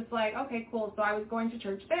I was just like, okay, cool. So I was going to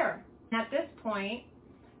church there. And at this point,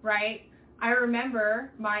 right, I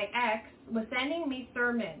remember my ex was sending me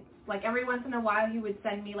sermons. Like, every once in a while, he would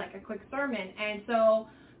send me, like, a quick sermon. And so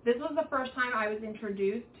this was the first time I was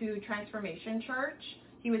introduced to Transformation Church.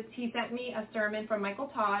 He sent me a sermon from Michael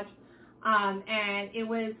Todd, and it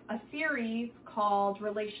was a series called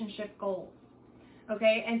Relationship Goals.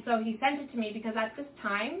 Okay, and so he sent it to me because at this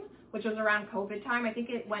time, which was around COVID time, I think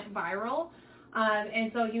it went viral.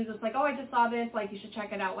 And so he was just like, oh, I just saw this, like, you should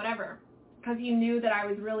check it out, whatever. Because he knew that I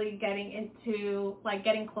was really getting into, like,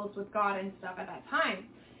 getting close with God and stuff at that time.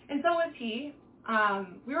 And so was he.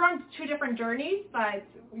 We were on two different journeys, but,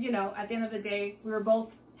 you know, at the end of the day, we were both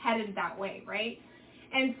headed that way, right?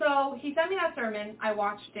 And so he sent me that sermon. I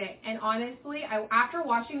watched it. And honestly, after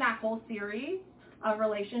watching that whole series of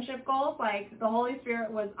relationship goals, like, the Holy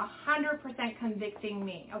Spirit was 100% convicting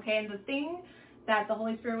me, okay? And the thing that the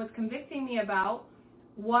Holy Spirit was convicting me about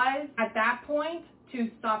was, at that point, to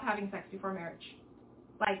stop having sex before marriage.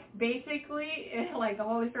 Like, basically, like, the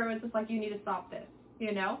Holy Spirit was just like, you need to stop this,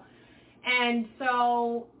 you know? And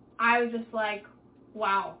so I was just like,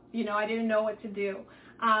 wow, I didn't know what to do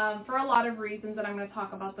for a lot of reasons, and I'm going to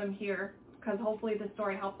talk about them here because hopefully this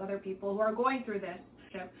story helps other people who are going through this.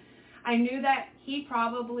 I knew that he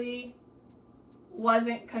probably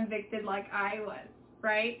wasn't convicted like I was,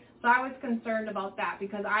 right? So I was concerned about that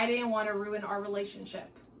because I didn't want to ruin our relationship,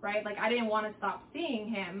 right? Like I didn't want to stop seeing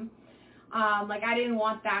him. Like I didn't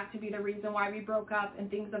want that to be the reason why we broke up and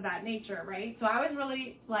things of that nature, right? So I was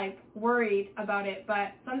really like worried about it,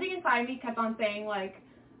 but something inside me kept on saying like,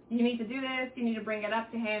 you need to do this, you need to bring it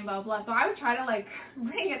up to him, blah, blah. So I would try to like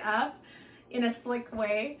bring it up in a slick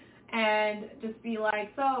way and just be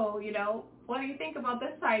like, so, what do you think about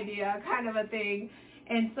this idea, kind of a thing.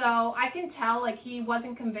 And so I can tell like he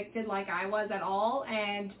wasn't convicted like I was at all,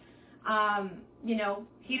 and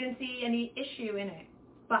he didn't see any issue in it,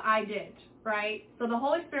 but I did, right? So the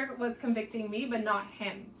Holy Spirit was convicting me, but not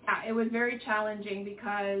him. Yeah, it was very challenging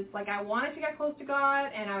because like I wanted to get close to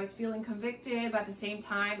God and I was feeling convicted, but at the same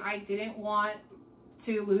time I didn't want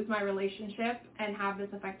to lose my relationship and have this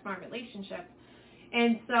affect my relationship.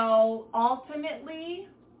 And so ultimately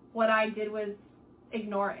what I did was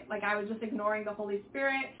ignore it. Like I was just ignoring the Holy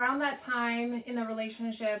Spirit. Around that time in the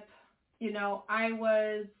relationship, I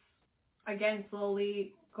was again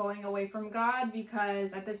slowly going away from God because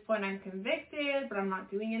at this point I'm convicted, but I'm not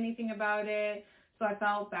doing anything about it. So I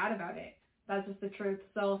felt bad about it. That's just the truth.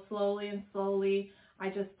 So slowly I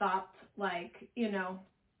just stopped, like,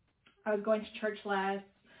 I was going to church less.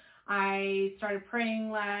 I started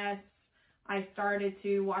praying less. I started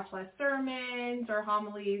to watch less sermons or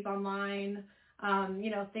homilies online,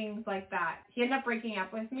 things like that. He ended up breaking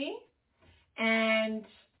up with me. And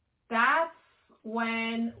that's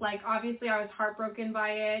when, like, obviously I was heartbroken by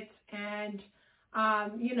it. And,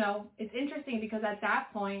 it's interesting because at that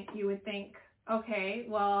point you would think, okay,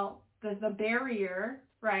 well, the barrier,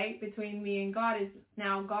 right, between me and God is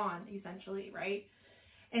now gone, essentially, right?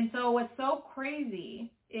 And so what's so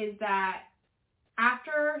crazy is that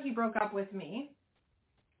after he broke up with me,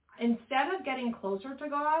 instead of getting closer to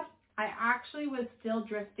God, I actually was still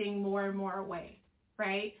drifting more and more away,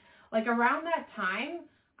 right? Like around that time,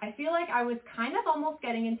 I feel like I was kind of almost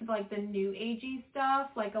getting into like the new agey stuff,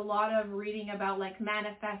 like a lot of reading about like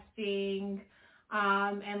manifesting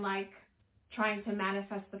and like trying to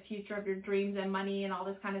manifest the future of your dreams and money and all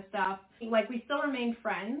this kind of stuff. Like we still remained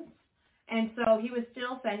friends. And so he was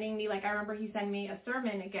still sending me, like I remember he sent me a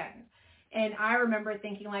sermon again. And I remember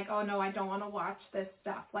thinking like, oh no, I don't want to watch this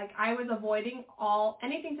stuff. Like I was avoiding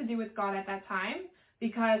anything to do with God at that time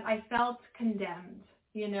because I felt condemned,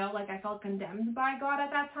 like I felt condemned by God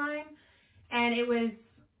at that time. And it was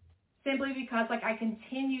simply because like I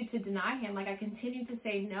continued to deny him. Like I continued to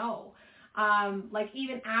say no. Like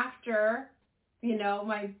even after,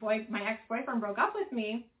 my ex-boyfriend broke up with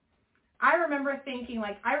me, I remember thinking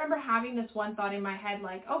like, I remember having this one thought in my head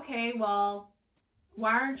like, okay, well,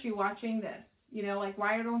 why aren't you watching this? Like,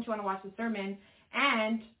 why don't you want to watch the sermon?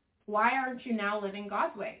 And why aren't you now living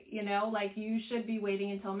God's way? Like you should be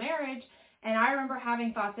waiting until marriage. And I remember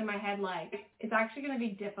having thoughts in my head like, it's actually going to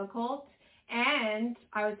be difficult. And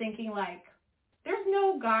I was thinking like, there's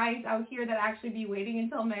no guys out here that actually be waiting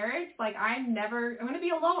until marriage. Like I'm going to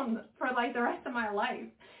be alone for like the rest of my life.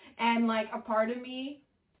 And like a part of me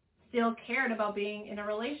still cared about being in a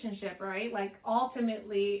relationship, right? Like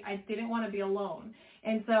ultimately I didn't want to be alone.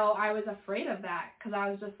 And so I was afraid of that because I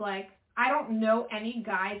was just like, I don't know any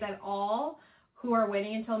guys at all who are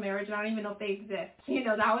waiting until marriage, and I don't even know if they exist.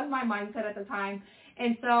 That was my mindset at the time.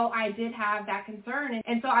 And so I did have that concern.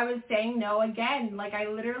 And so I was saying no again. Like I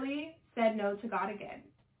literally said no to God again.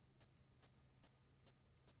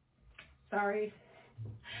 Sorry.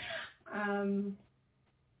 I'm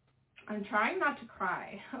trying not to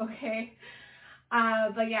cry, okay?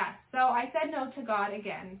 But yeah, so I said no to God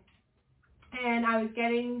again. And I was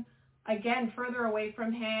getting, again, further away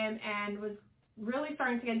from him and was really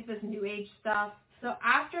starting to get into this new age stuff. So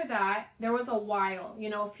after that, there was a while,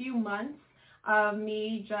 a few months of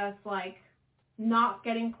me just like not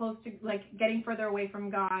getting close to, like getting further away from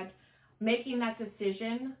God, making that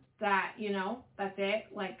decision that, that's it.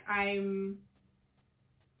 Like I'm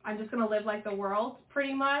just going to live like the world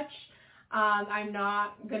pretty much. I'm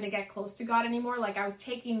not going to get close to God anymore. Like I was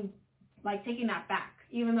taking that back.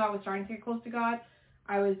 Even though I was starting to get close to God,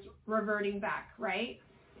 I was reverting back, right?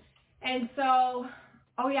 And so,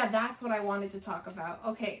 that's what I wanted to talk about.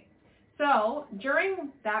 Okay, so during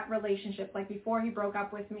that relationship, like before he broke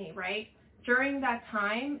up with me, right? During that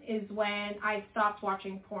time is when I stopped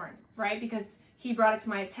watching porn, right? Because he brought it to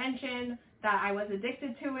my attention that I was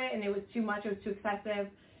addicted to it and it was too much, it was too excessive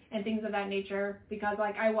and things of that nature because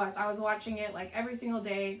like I was watching it like every single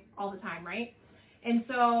day, all the time, right? And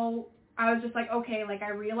so I was just like, okay, like I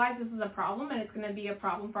realize this is a problem and it's going to be a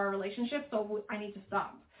problem for our relationship, so I need to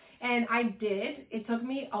stop. And I did. It took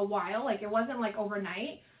me a while. Like it wasn't like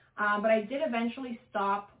overnight, but I did eventually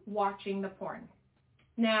stop watching the porn.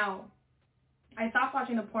 Now, I stopped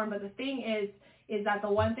watching the porn, but the thing is that the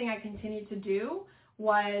one thing I continued to do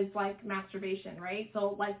was like masturbation, right?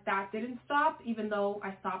 So like that didn't stop even though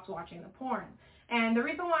I stopped watching the porn. And the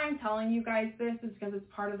reason why I'm telling you guys this is because it's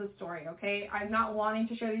part of the story, okay? I'm not wanting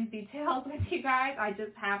to share these details with you guys. I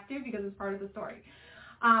just have to because it's part of the story.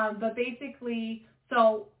 But basically,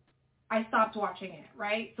 so I stopped watching it,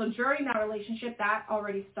 right? So during that relationship, that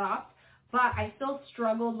already stopped. But I still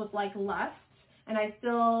struggled with like lust. And I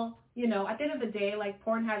still, you know, at the end of the day, like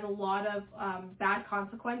porn has a lot of bad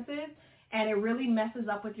consequences. And it really messes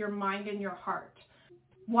up with your mind and your heart.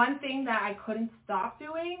 One thing that I couldn't stop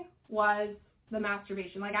doing was the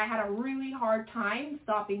masturbation. Like I had a really hard time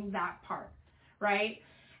stopping that part, right?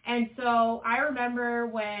 And so I remember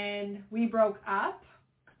when we broke up,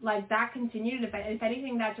 like that continued. If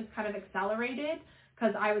anything, that just kind of accelerated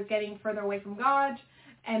because I was getting further away from God.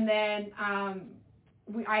 And then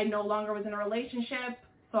I no longer was in a relationship,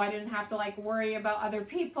 so I didn't have to like worry about other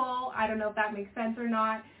people. I don't know if that makes sense or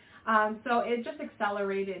not. So it just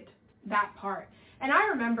accelerated that part. And I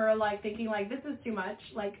remember like thinking like, this is too much.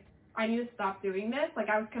 Like I need to stop doing this. Like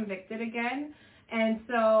I was convicted again. And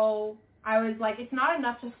so I was like, it's not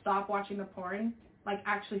enough to stop watching the porn, like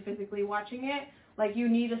actually physically watching it. Like you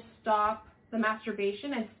need to stop the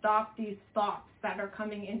masturbation and stop these thoughts that are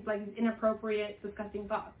coming in, like inappropriate, disgusting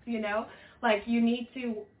thoughts, you know? Like you need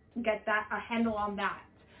to get a handle on that.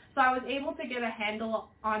 So I was able to get a handle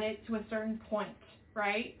on it to a certain point,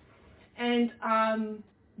 right? And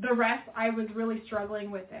the rest, I was really struggling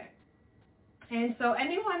with it. And so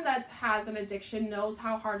anyone that has an addiction knows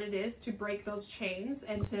how hard it is to break those chains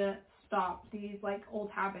and to stop these like old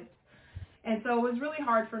habits. And so it was really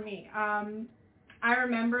hard for me. I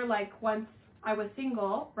remember like once I was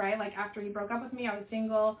single, right? Like after he broke up with me, I was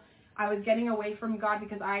single. I was getting away from God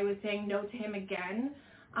because I was saying no to him again.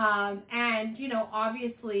 And, you know,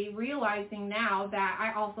 obviously realizing now that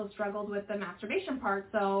I also struggled with the masturbation part.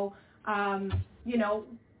 So, you know,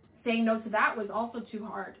 saying no to that was also too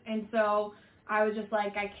hard. And so I was just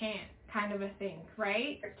like, I can't, kind of a thing,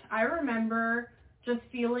 right? I remember just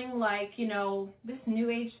feeling like, you know, this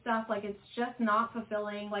new age stuff, like it's just not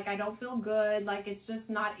fulfilling. Like I don't feel good. Like it's just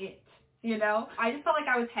not it, you know? I just felt like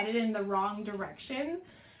I was headed in the wrong direction.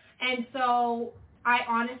 And so I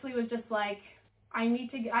honestly was just like, I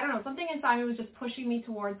need to, I don't know, something inside me was just pushing me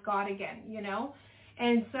towards God again, you know?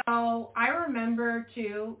 And so I remember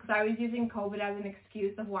too, because I was using COVID as an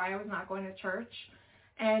excuse of why I was not going to church.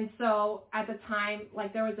 And so at the time,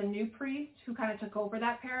 like there was a new priest who kind of took over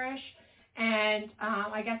that parish. And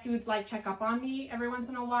I guess he would like check up on me every once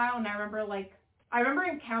in a while. And I remember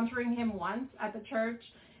encountering him once at the church.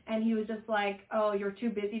 And he was just like, oh, you're too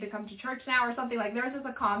busy to come to church now or something. Like there was just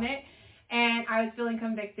a comment. And I was feeling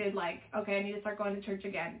convicted, like, okay, I need to start going to church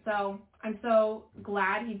again. So I'm so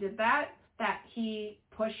glad he did that he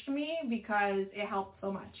pushed me because it helped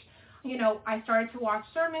so much. You know, I started to watch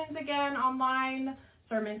sermons again online,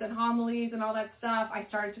 sermons and homilies and all that stuff. I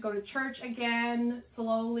started to go to church again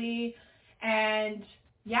slowly. And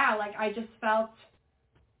yeah, like I just felt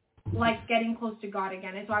like getting close to God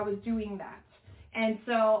again. And so I was doing that. And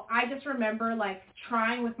so I just remember like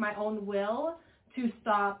trying with my own will to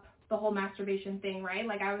stop the whole masturbation thing, right?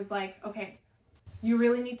 Like I was like, okay, you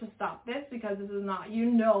really need to stop this because this is not, you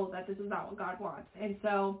know that this is not what God wants. And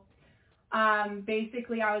so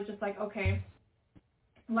basically I was just like, okay,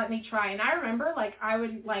 let me try. And I remember like I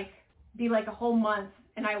would like be like a whole month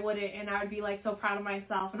and I wouldn't, and I would be like so proud of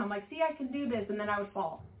myself and I'm like, see, I can do this, and then I would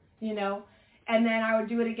fall, you know? And then I would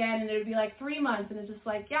do it again and it would be like 3 months and it's just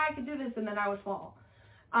like, yeah, I can do this, and then I would fall.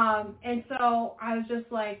 And so I was just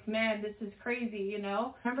like, man, this is crazy, you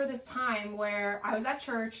know? I remember this time where I was at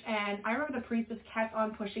church and I remember the priest just kept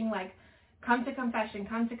on pushing like, come to confession,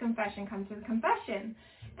 come to confession, come to confession.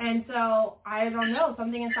 And so I don't know,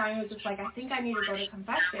 something inside me was just like, I think I need to go to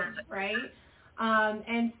confession, right?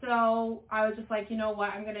 And so I was just like, you know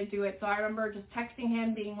what, I'm going to do it. So I remember just texting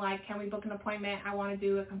him being like, can we book an appointment? I want to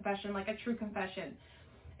do a confession, like a true confession.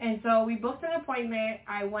 And so we booked an appointment.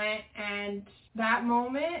 I went, and that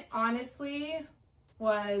moment, honestly,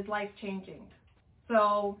 was life-changing.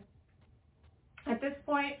 So at this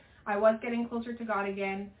point, I was getting closer to God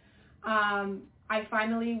again. I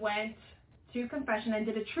finally went to confession and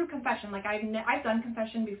did a true confession. Like I've done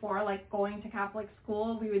confession before, like going to Catholic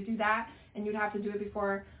school, we would do that, and you'd have to do it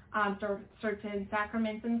before certain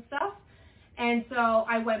sacraments and stuff. And so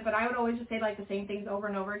I went, but I would always just say like the same things over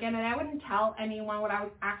and over again, and I wouldn't tell anyone what I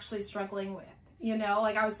was actually struggling with, you know,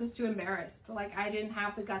 like I was just too embarrassed, like I didn't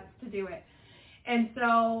have the guts to do it. And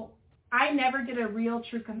so I never did a real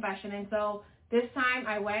true confession, and so this time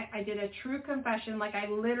I went, I did a true confession, like I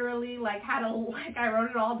literally like I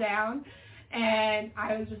wrote it all down, and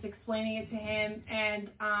I was just explaining it to him,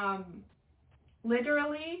 and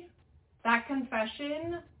literally that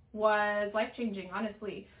confession was life-changing,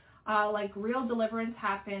 honestly. Like real deliverance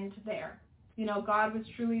happened there. You know, God was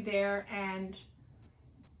truly there, and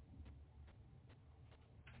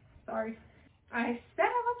sorry, I said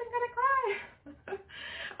I wasn't gonna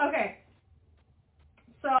cry. Okay,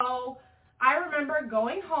 so I remember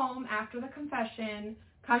going home after the confession,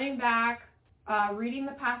 coming back, reading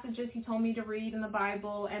the passages he told me to read in the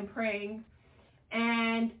Bible and praying,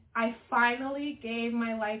 and I finally gave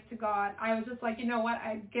my life to God. I was just like, you know what,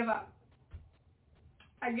 I give up.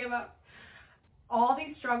 I give up. All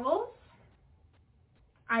these struggles,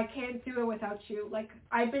 I can't do it without you. Like,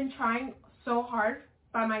 I've been trying so hard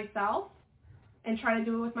by myself and trying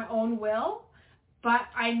to do it with my own will, but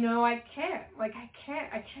I know I can't. Like, I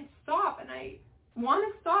can't stop, and I want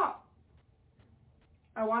to stop.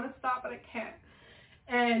 I want to stop, but I can't.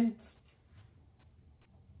 And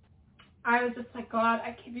I was just like, God,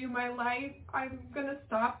 I give you my life. I'm going to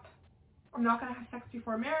stop. I'm not going to have sex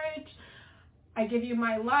before marriage. I give you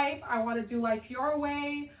my life. I want to do life your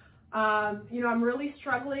way. You know, I'm really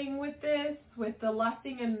struggling with this, with the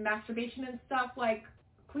lusting and masturbation and stuff. Like,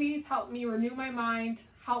 please help me renew my mind,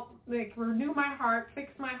 help, like, renew my heart,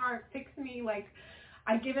 fix me. Like,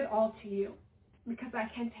 I give it all to you because I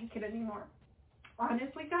can't take it anymore.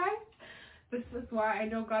 Honestly, guys, this is why I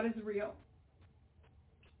know God is real.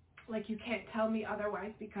 Like, you can't tell me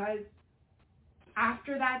otherwise, because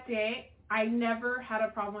after that day, I never had a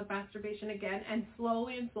problem with masturbation again, and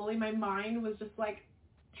slowly my mind was just like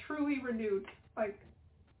truly renewed. Like,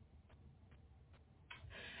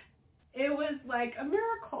 it was like a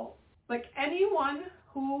miracle. Like, anyone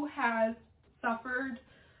who has suffered,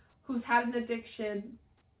 who's had an addiction,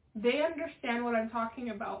 they understand what I'm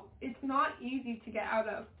talking about. It's not easy to get out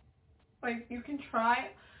of. Like, you can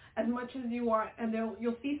try as much as you want, and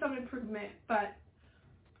you'll see some improvement, but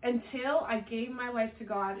until I gave my life to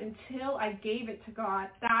God, until I gave it to God,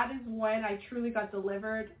 that is when I truly got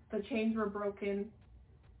delivered. The chains were broken.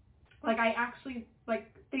 Like,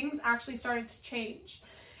 things actually started to change.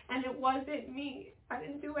 And it wasn't me. I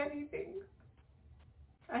didn't do anything.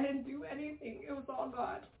 It was all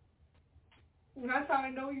God. And that's how I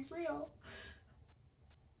know He's real.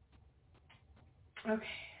 Okay.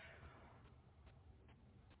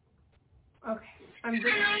 I'm just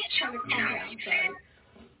trying to calm down, sorry.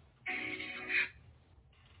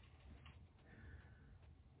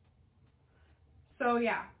 So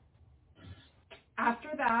yeah, after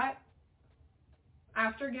that,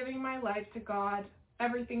 after giving my life to God,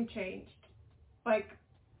 everything changed. Like,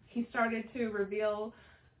 He started to reveal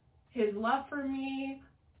His love for me.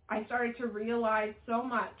 I started to realize so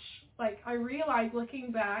much. Like, I realized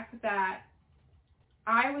looking back that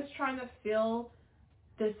I was trying to fill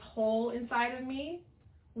this hole inside of me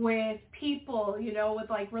with people, you know,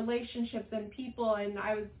 with like relationships and people, and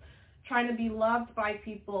I was trying to be loved by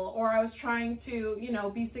people, or I was trying to, you know,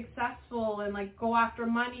 be successful and like go after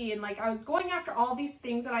money, and like I was going after all these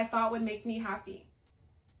things that I thought would make me happy.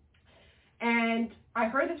 And I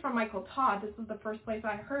heard this from Michael Todd. This was the first place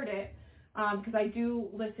I heard it, because I do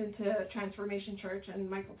listen to Transformation Church and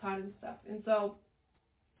Michael Todd and stuff. And so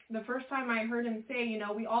the first time I heard him say, you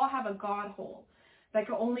know, we all have a God hole that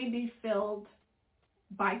can only be filled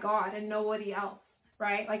by God and nobody else,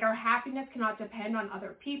 right? Like, our happiness cannot depend on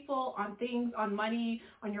other people, on things, on money,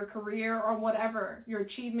 on your career, or whatever, your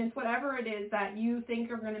achievements, whatever it is that you think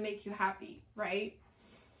are going to make you happy, right?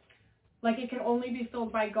 Like, it can only be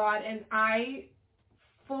filled by God, and I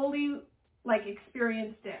fully, like,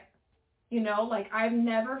 experienced it, you know? Like, I've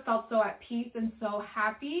never felt so at peace and so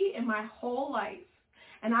happy in my whole life.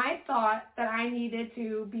 And I thought that I needed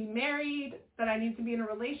to be married, that I needed to be in a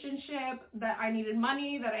relationship, that I needed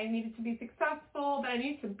money, that I needed to be successful, that I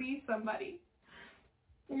needed to be somebody.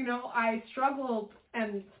 You know, I struggled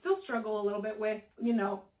and still struggle a little bit with, you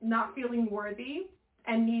know, not feeling worthy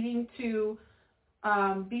and needing to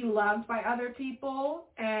be loved by other people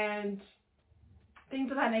and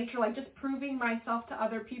things of that nature, like just proving myself to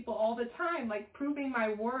other people all the time, like proving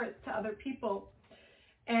my worth to other people.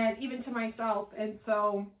 And even to myself. And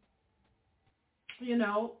so, you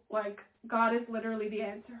know, like, God is literally the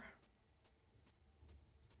answer.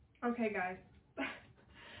 Okay, guys.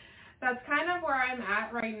 That's kind of where I'm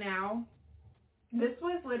at right now. This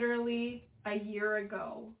was literally a year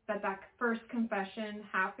ago that first confession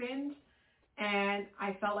happened, and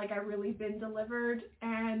I felt like I really been delivered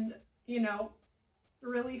and,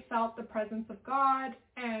 really felt the presence of God,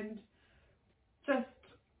 and just,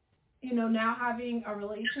 now having a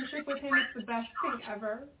relationship with him is the best thing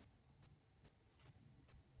ever.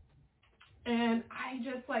 And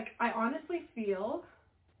I honestly feel,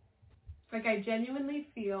 I genuinely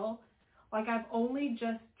feel like I've only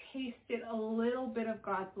just tasted a little bit of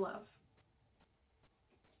God's love.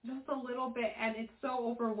 Just a little bit, and it's so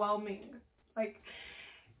overwhelming.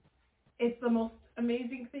 It's the most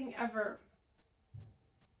amazing thing ever.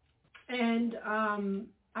 And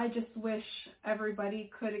I just wish everybody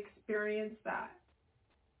could experience that.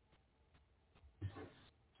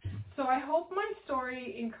 So I hope my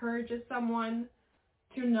story encourages someone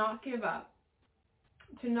to not give up.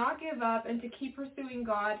 To not give up and to keep pursuing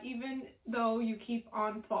God even though you keep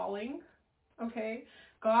on falling. Okay?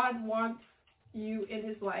 God wants you in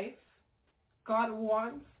his life. God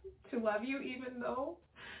wants to love you even though,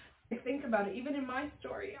 think about it, even in my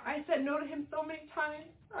story, I said no to him so many times.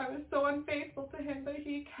 I was so unfaithful to him, but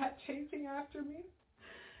he kept chasing after me.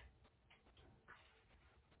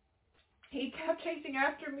 He kept chasing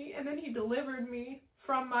after me, and then he delivered me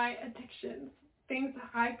from my addictions, things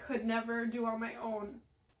I could never do on my own.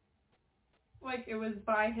 It was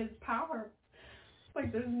by his power.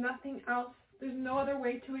 There's nothing else. There's no other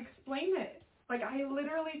way to explain it. I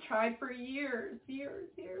literally tried for years,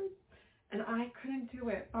 and I couldn't do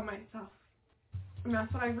it by myself. And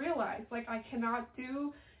that's what I realized. I cannot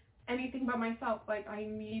do anything by myself. I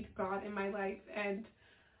need God in my life. And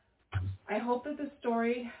I hope that this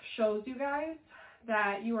story shows you guys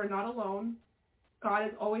that you are not alone. God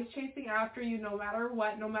is always chasing after you no matter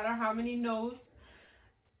what, no matter how many no's.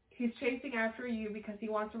 He's chasing after you because he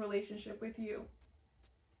wants a relationship with you.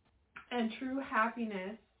 And true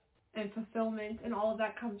happiness and fulfillment and all of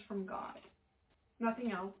that comes from God.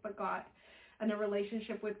 Nothing else but God and a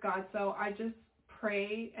relationship with God. So I just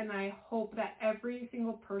pray and I hope that every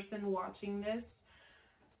single person watching this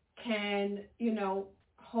can,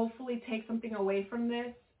 hopefully take something away from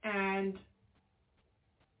this and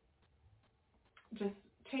just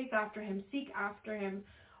chase after him, seek after him.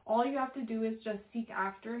 All you have to do is just seek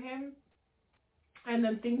after him, and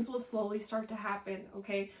then things will slowly start to happen,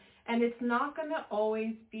 okay? And it's not going to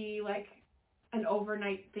always be an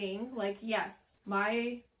overnight thing. Yes,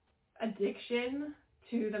 my addiction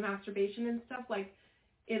to the masturbation and stuff,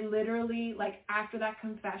 it literally, after that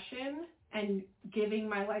confession and giving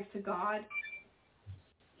my life to God,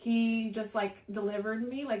 he just delivered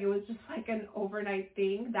me. It was just an overnight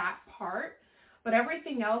thing, that part. But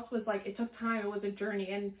everything else was it took time. It was a journey,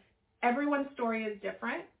 and everyone's story is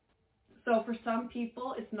different. So for some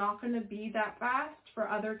people, it's not going to be that fast. For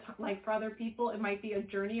other people, it might be a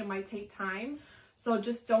journey. It might take time. So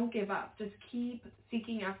just don't give up. Just keep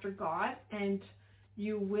seeking after God, and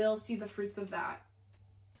you will see the fruits of that.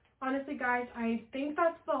 Honestly, guys, I think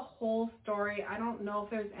that's the whole story. I don't know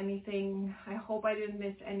if there's anything. I hope I didn't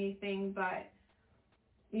miss anything, but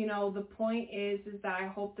the point is that I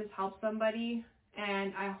hope this helps somebody,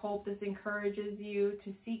 and I hope this encourages you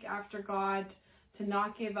to seek after God, to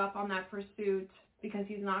not give up on that pursuit, because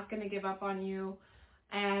he's not going to give up on you.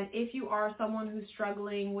 And if you are someone who's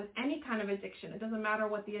struggling with any kind of addiction, it doesn't matter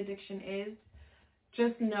what the addiction is,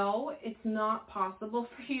 just know it's not possible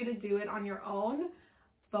for you to do it on your own,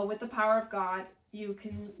 but with the power of God, you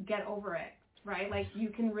can get over it, right? You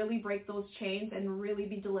can really break those chains and really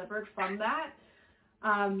be delivered from that.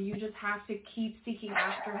 You just have to keep seeking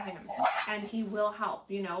after him, and he will help.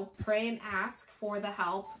 Pray and ask for the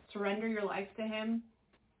help. Surrender your life to him.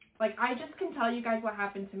 I just can tell you guys what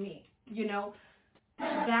happened to me.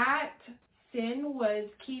 That sin was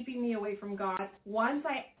keeping me away from God. Once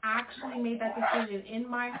I actually made that decision in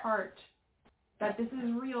my heart that this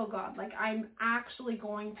is real, God, I'm actually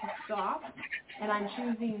going to stop, and I'm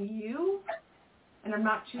choosing you, and I'm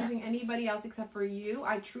not choosing anybody else except for you.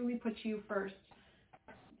 I truly put you first.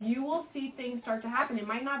 You will see things start to happen. It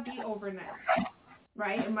might not be overnight,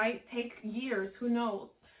 right? It might take years, who knows?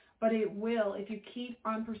 But it will. If you keep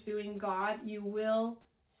on pursuing God, you will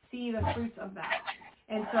see the fruits of that.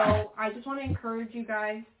 And so I just want to encourage you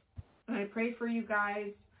guys, and I pray for you guys,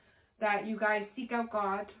 that you guys seek out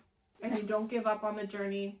God, and you don't give up on the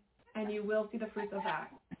journey, and you will see the fruits of that.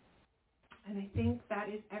 And I think that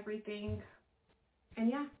is everything. And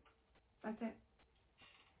yeah, that's it.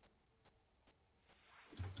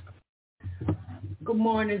 Good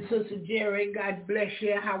morning, Sister Jerry. God bless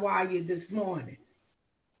you. How are you this morning?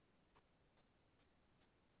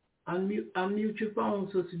 Unmute your phone,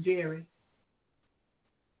 Sister Jerry.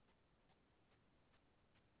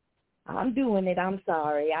 I'm doing it. I'm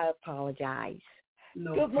sorry. I apologize.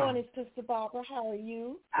 No Good problem. morning, Sister Barbara. How are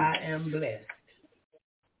you? I am blessed.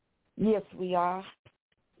 Yes, we are.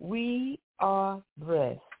 We are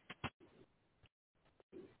blessed.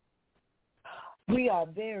 We are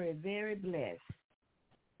very, very blessed.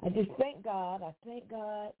 I just thank God. I thank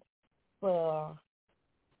God for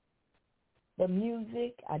the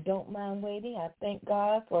music. I don't mind waiting. I thank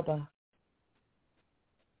God for the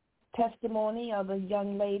testimony of a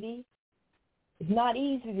young lady. It's not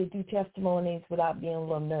easy to do testimonies without being a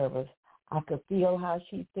little nervous. I could feel how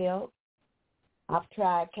she felt. I've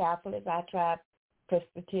tried Catholic. I tried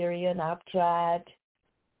Presbyterian. I've tried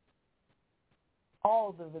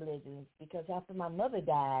all the religions because after my mother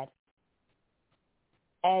died,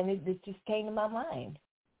 and it just came to my mind,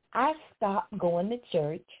 I stopped going to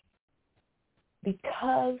church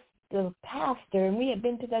because the pastor, and we had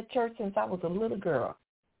been to that church since I was a little girl,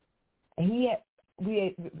 and we had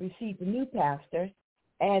received a new pastor,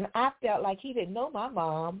 and I felt like he didn't know my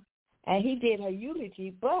mom, and he did her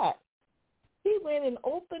eulogy, but he went and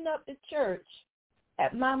opened up the church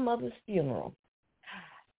at my mother's funeral.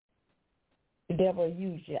 The devil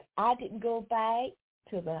used you. I didn't go back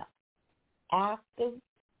I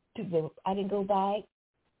didn't go back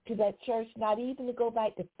to that church, not even to go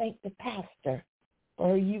back to thank the pastor for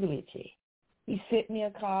her eulogy. He sent me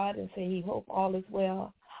a card and said he hoped all is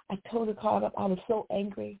well. I tore the card up. I was so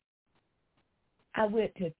angry. I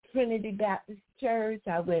went to Trinity Baptist Church.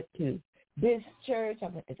 I went to this church. I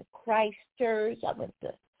went to the Christ Church.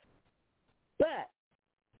 But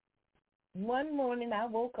one morning I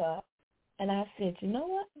woke up and I said, you know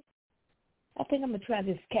what? I think I'm going to try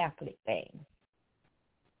this Catholic thing.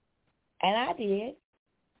 And I did,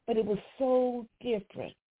 but it was so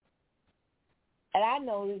different. And I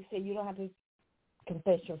know they say you don't have to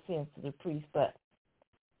confess your sins to the priest, but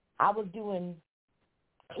I was doing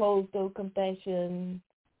closed-door confession,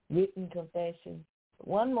 written confession.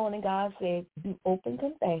 One morning God said, do open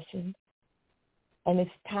confession, and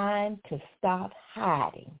it's time to stop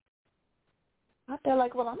hiding. I felt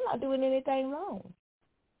like, well, I'm not doing anything wrong.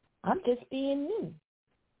 I'm just being me.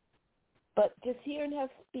 But just hearing her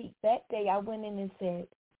speak, that day I went in and said,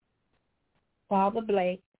 Father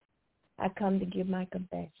Blake, I come to give my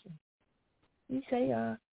confession. You say,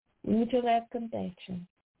 when you do that confession,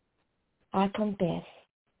 I confess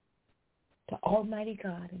to Almighty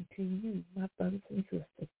God and to you, my brothers and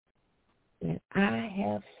sisters, that I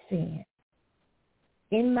have sinned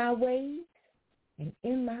in my ways and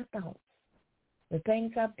in my thoughts, the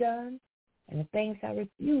things I've done and the things I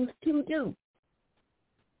refuse to do.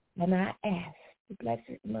 And I ask the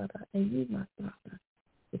Blessed Mother and you, my Father,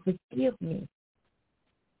 to forgive me.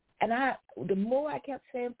 And the more I kept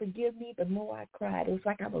saying forgive me, the more I cried. It was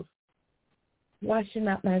like I was washing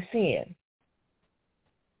out my sin.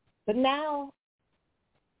 But now,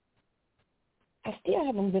 I still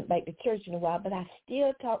haven't been back to church in a while, but I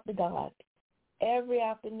still talk to God. Every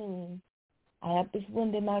afternoon, I have this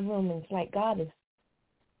window in my room, and it's like God is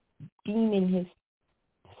beaming his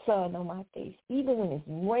sun on my face, even when it's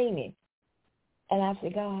raining. And I say,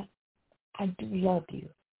 God, I do love you,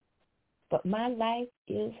 but my life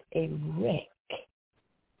is a wreck.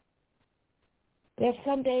 There's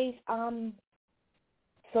some days I'm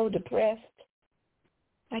so depressed,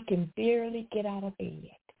 I can barely get out of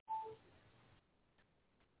bed.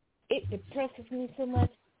 It depresses me so much,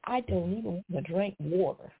 I don't even want to drink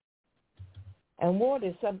water. And water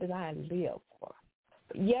is something I live for.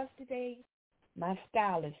 But yesterday, my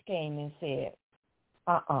stylist came and said,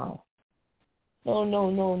 no,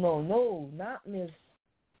 not Miss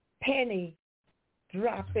Penny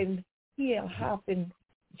dropping, heel hopping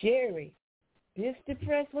Jerry. This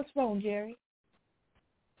depressed, what's wrong, Jerry?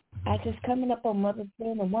 I just coming up on Mother's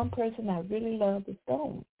Day, and one person I really love is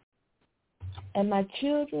gone. And my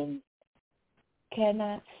children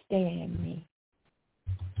cannot stand me.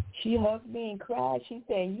 She hugged me and cried. She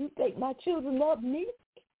said, you think my children love me?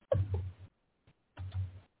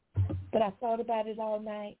 But I thought about it all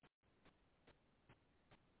night.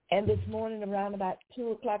 And this morning around about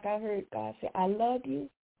 2 o'clock, I heard God say, I love you,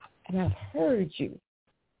 and I've heard you.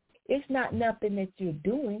 It's not nothing that you're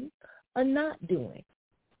doing or not doing.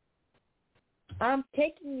 I'm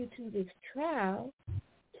taking you to this trial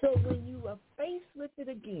so when you are faced with it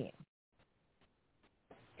again,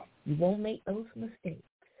 you won't make those mistakes.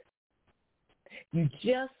 You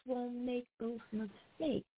just won't make those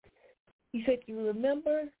mistakes. He said, you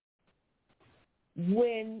remember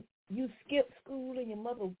when you skipped school and your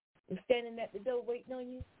mother was standing at the door waiting on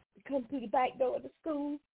you to come through the back door of the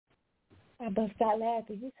school? I bust out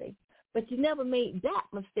laughing. He said, but you never made that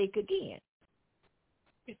mistake again.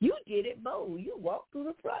 You did it bold. You walked through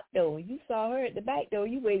the front door. You saw her at the back door.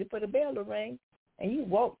 You waited for the bell to ring, and you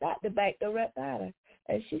walked out the back door right by her.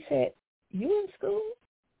 And she said, you in school?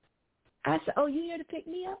 I said, oh, you here to pick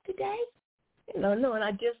me up today? No, and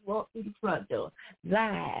I just walked through the front door.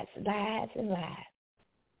 Lies, lies, and lies.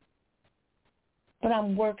 But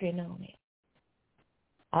I'm working on it.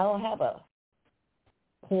 I don't have a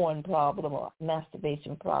porn problem or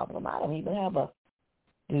masturbation problem. I don't even have a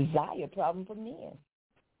desire problem for men.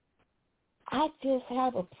 I just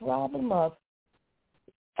have a problem of,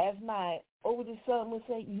 as my oldest son would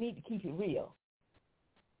say, you need to keep it real.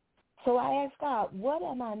 So I asked God, what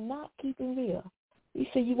am I not keeping real? He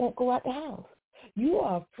said, you won't go out the house. You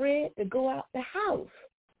are afraid to go out the house.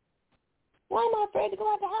 Why am I afraid to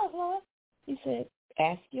go out the house, Lord? He said,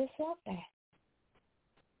 ask yourself that.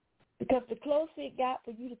 Because the closer it got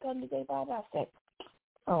for you to come today, Father, I said,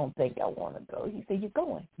 I don't think I want to go. He said, you're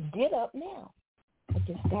going. Get up now. I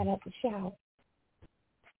just got up to shower.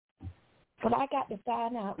 But I got to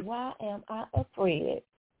find out, why am I afraid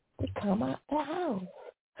to come out the house?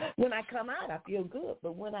 When I come out, I feel good.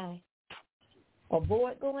 But when I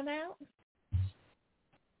avoid going out,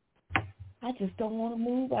 I just don't want to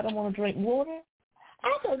move. I don't want to drink water.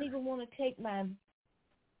 I don't even want to take my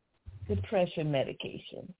depression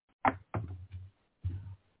medication.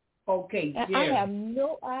 Okay, Jerry. I have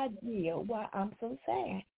no idea why I'm so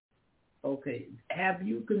sad. Okay. Have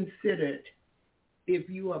you considered, if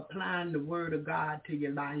you are applying the word of God to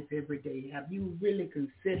your life every day, have you really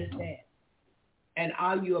considered that? And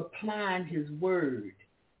are you applying his word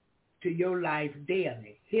to your life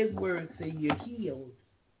daily? His word says you're healed,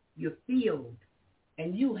 you're filled,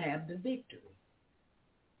 and you have the victory.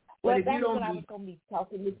 Well, that's what I was going to be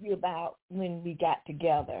talking with you about when we got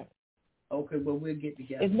together. Okay, well, we'll get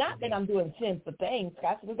together. It's not that I'm doing sinful things.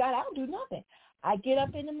 I said, God, I don't do nothing. I get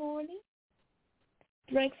up in the morning,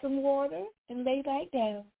 drink some water, and lay back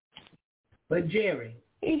down. But, Jerry,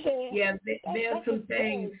 he said, yeah, there are some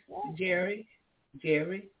things, Jerry,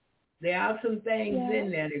 there are some things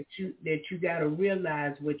in there that you got to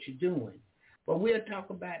realize what you're doing. But we'll talk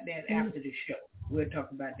about that after the show. We'll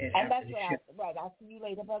talk about that after the show. Right, I'll see you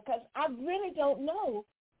later, because I really don't know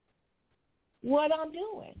what I'm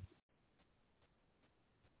doing.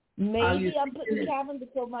 Maybe I'm putting Calvin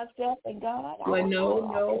before myself and God. Well,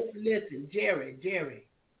 no. Listen, Jerry.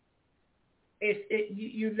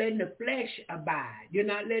 You're letting the flesh abide. You're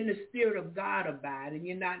not letting the Spirit of God abide, and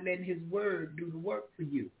you're not letting his word do the work for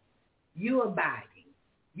you. You're abiding.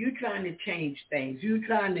 You're trying to change things. You're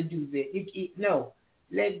trying to do this. No,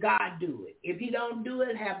 let God do it. If he don't do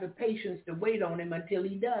it, have the patience to wait on him until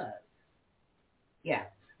he does. Yeah.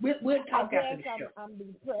 We'll talk after the show. I'm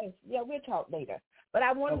depressed. Yeah, we'll talk later. But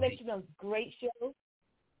I want to let you know, great show.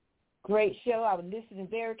 Great show. I was listening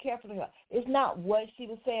very carefully. It's not what she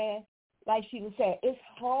was saying. Like she was saying, it's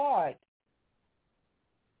hard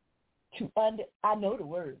to I know the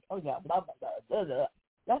word. Oh, yeah, blah, blah, blah, blah.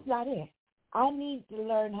 That's not it. I need to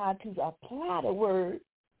learn how to apply the word.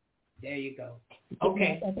 There you go.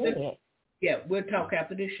 Okay. Yeah, we'll talk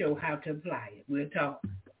after the show how to apply it. We'll talk.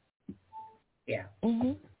 Yeah.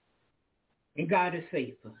 Mm-hmm. And God is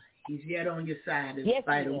faithful. He's yet on your side in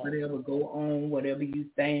spite of whatever go on, whatever you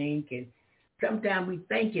think. And sometimes we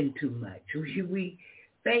thinking too much. We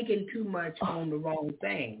thinking too much on the wrong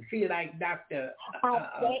thing. See, like Dr.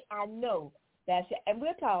 I know. That's it. And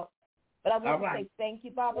we'll talk. But I want to say thank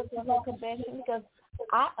you, Barbara, for her confession, because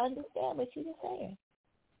I understand what she was saying.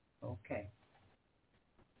 Okay.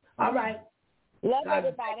 All right. Love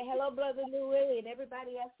everybody. Hello, Brother Louis, and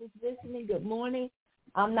everybody else that's listening. Good morning.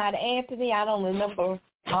 I'm not Anthony. I don't remember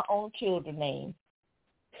my own children's name.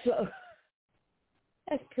 So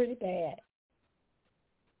that's pretty bad.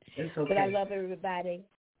 It's okay. But I love everybody.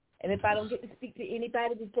 And if I don't get to speak to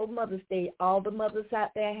anybody before Mother's Day, all the mothers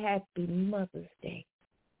out there, happy Mother's Day.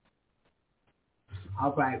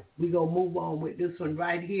 All right. We're going to move on with this one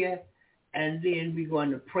right here, and then we're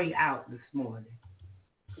going to pray out this morning.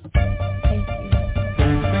 Thank you.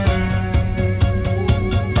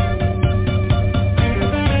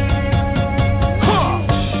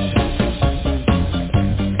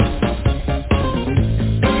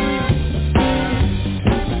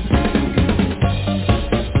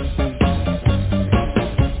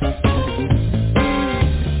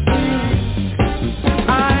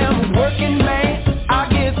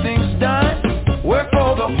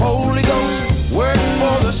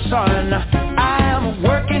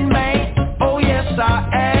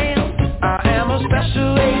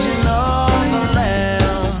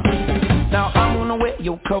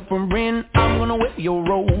 Covering, I'm gonna wear your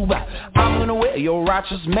robe. I'm gonna wear your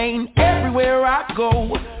righteous mane everywhere I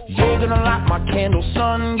go. You're gonna light my candle,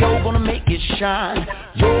 son, you're gonna make it shine.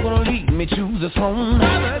 You're gonna lead me to the throne.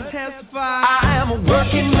 I am a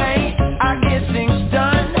working man, I get things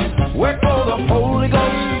done. Work for the Holy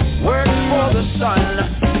Ghost, work for the Son.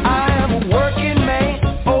 I am a working man,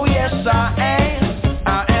 oh yes I am.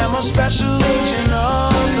 I am a special agent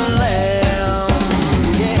of the Lamb.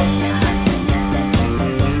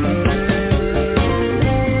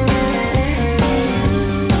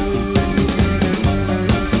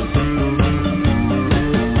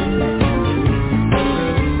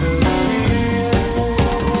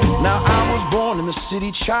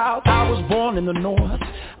 City child, I was born in the north.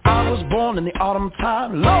 I was born in the autumn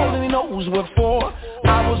time, Lord only knows what for.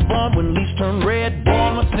 I was born when leaves turn red,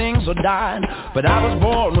 born when things are dying. But I was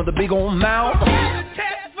born with a big old mouth.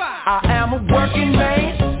 I am a working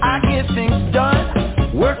man, I get things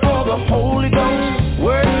done. Work for the Holy Ghost,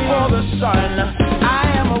 work for the Son. I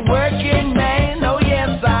am a working man, oh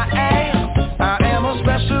yes I am. I am a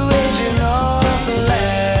special agent of the Lamb.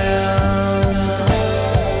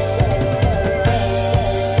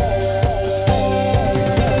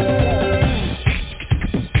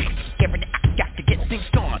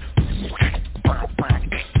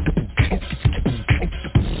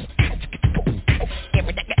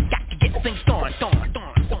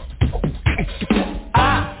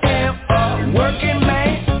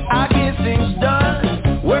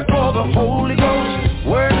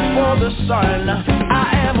 Son.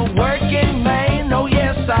 I am a working man, oh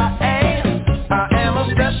yes I am. I am a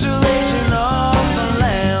special agent of the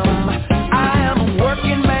Lamb. I am a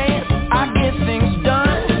working man, I get things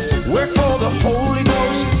done. Work for the Holy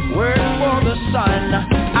Ghost, work for the Son.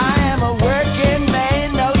 I am a working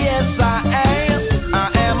man, oh yes I am.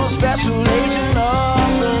 I am a special agent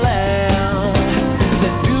of the Lamb.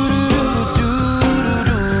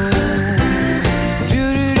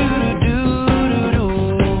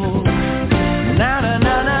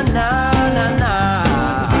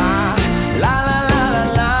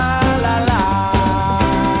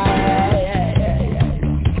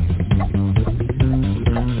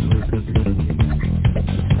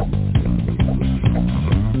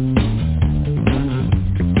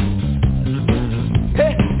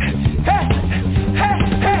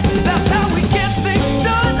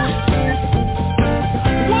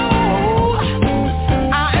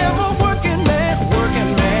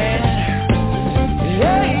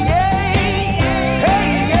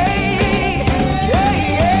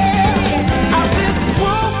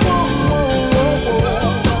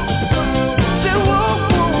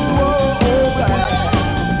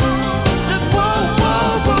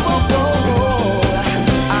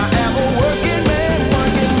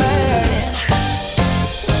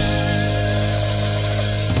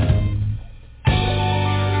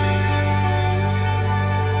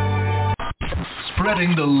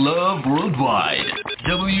 Spreading the love worldwide.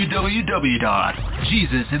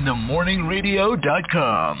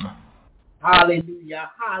 www.jesusinthemorningradio.com. Hallelujah,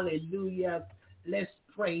 hallelujah. Let's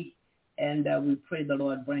pray, and we pray the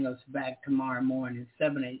Lord bring us back tomorrow morning,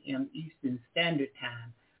 7 a.m. Eastern Standard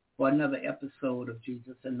Time, for another episode of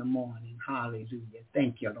Jesus in the Morning. Hallelujah.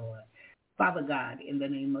 Thank you, Lord. Father God, in the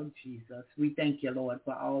name of Jesus, we thank you, Lord,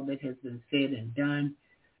 for all that has been said and done.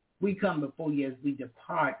 We come before you as we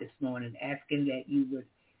depart this morning, asking that you would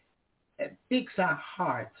fix our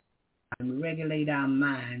hearts and regulate our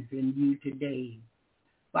minds in you today.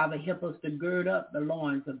 Father, help us to gird up the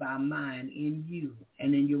loins of our mind in you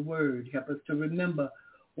and in your word. Help us to remember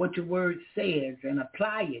what your word says and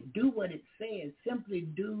apply it. Do what it says. Simply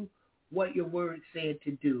do what your word said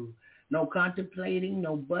to do. No contemplating,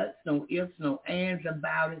 no buts, no ifs, no ands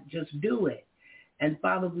about it. Just do it. And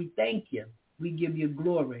Father, we thank you. We give you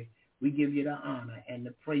glory. We give you the honor and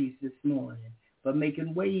the praise this morning for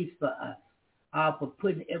making ways for us, for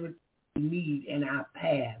putting everything we need in our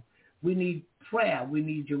path. We need prayer. We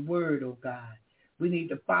need your word, oh God. We need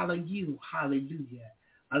to follow you. Hallelujah.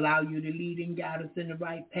 Allow you to lead and guide us in the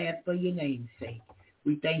right path for your name's sake.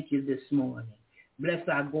 We thank you this morning. Bless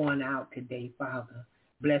our going out today, Father.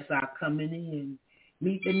 Bless our coming in.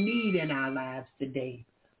 Meet the need in our lives today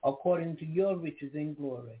according to your riches and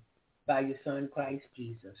glory by your Son, Christ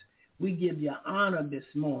Jesus. We give you honor this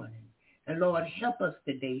morning. And Lord, help us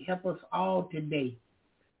today. Help us all today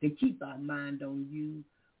to keep our mind on you,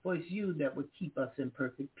 for it's you that will keep us in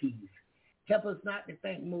perfect peace. Help us not to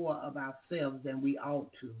think more of ourselves than we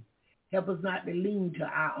ought to. Help us not to lean to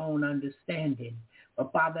our own understanding.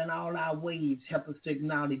 But Father, in all our ways, help us to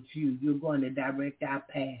acknowledge you. You're going to direct our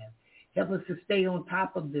path. Help us to stay on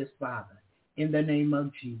top of this, Father, in the name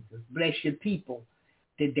of Jesus. Bless your people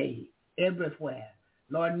today, everywhere.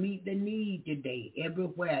 Lord, meet the need today,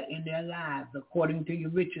 everywhere in their lives, according to your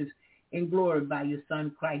riches in glory by your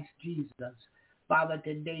Son, Christ Jesus. Father,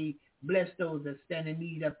 today, bless those that stand in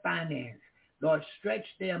need of finance. Lord, stretch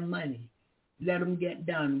their money. Let them get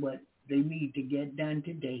done what they need to get done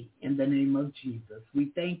today in the name of Jesus.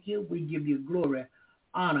 We thank you. We give you glory,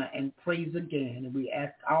 honor, and praise again. And we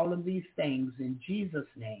ask all of these things in Jesus'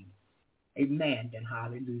 name. Amen and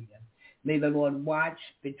hallelujah. May the Lord watch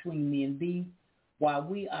between me and thee while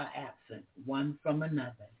we are absent one from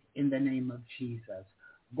another in the name of Jesus.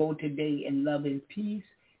 Go today in love and peace.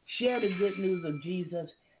 Share the good news of Jesus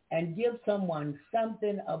and give someone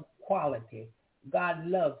something of quality. God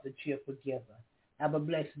loves a cheerful giver. Have a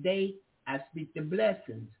blessed day. I speak the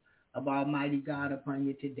blessings of Almighty God upon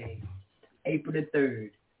you today. April the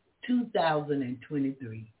 3rd,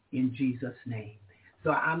 2023, in Jesus' name.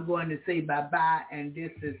 So I'm going to say bye-bye, and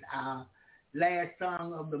this is our last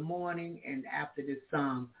song of the morning, and after this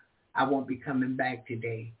song, I won't be coming back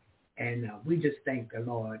today. And we just thank the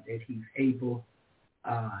Lord that he's able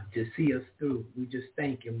to see us through. We just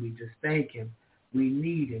thank him. We just thank him. We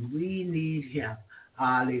need him. We need him.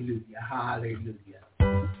 Hallelujah. Hallelujah.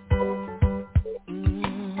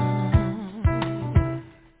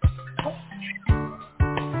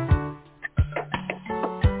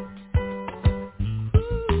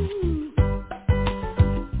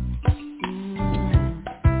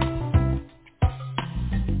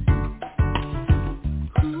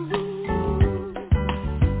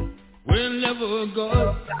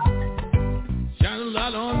 God, shine a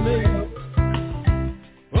light on me.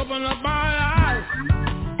 Open up my eyes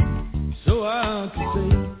so I can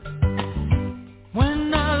see.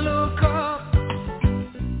 When I look up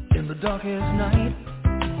in the darkest night,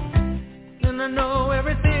 and I know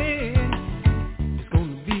everything is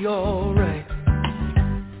going to be alright.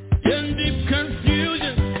 In deep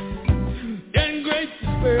confusion, in great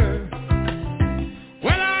despair,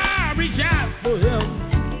 when I reach out for him,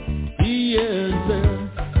 he is there.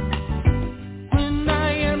 When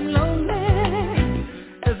I am lonely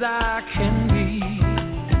as I can be,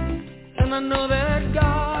 and I know that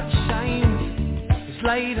God shines his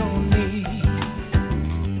light on me.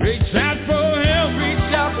 Reach out for him,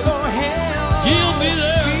 reach out for him. He'll be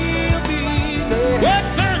there, he'll be there.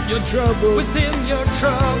 Within your trouble, within your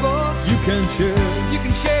trouble, you can share, you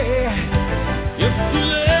can share. If you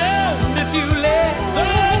live, if you live,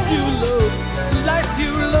 life you love, life you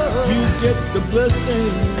love, you get the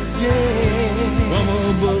blessing, yeah, from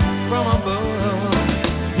above, from above.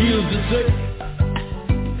 Heals the sick,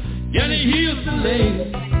 and he heals the lame.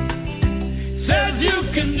 Says you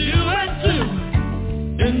can do it too,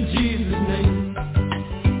 in Jesus' name.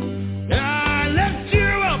 I lift you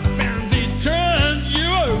up and he turns you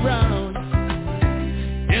around,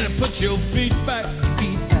 and it puts your feet back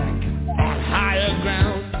on higher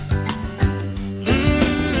ground.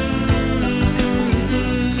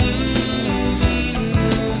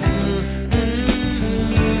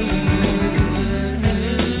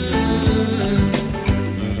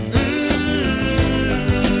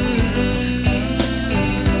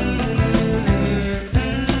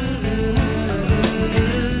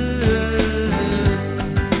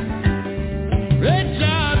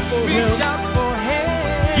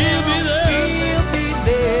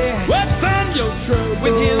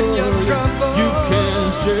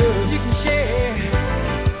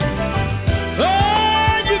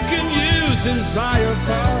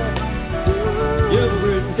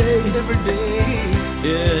 Every day,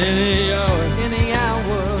 yeah, any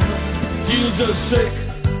hour, heals the sick,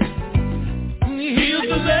 he heals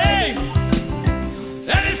the lame,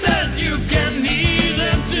 and he says you can heal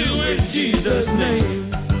them too in Jesus' name.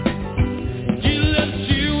 He lifts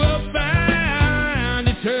you up and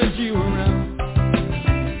he turns you around,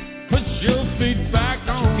 puts your feet back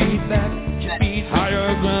on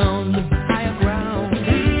higher ground, higher ground.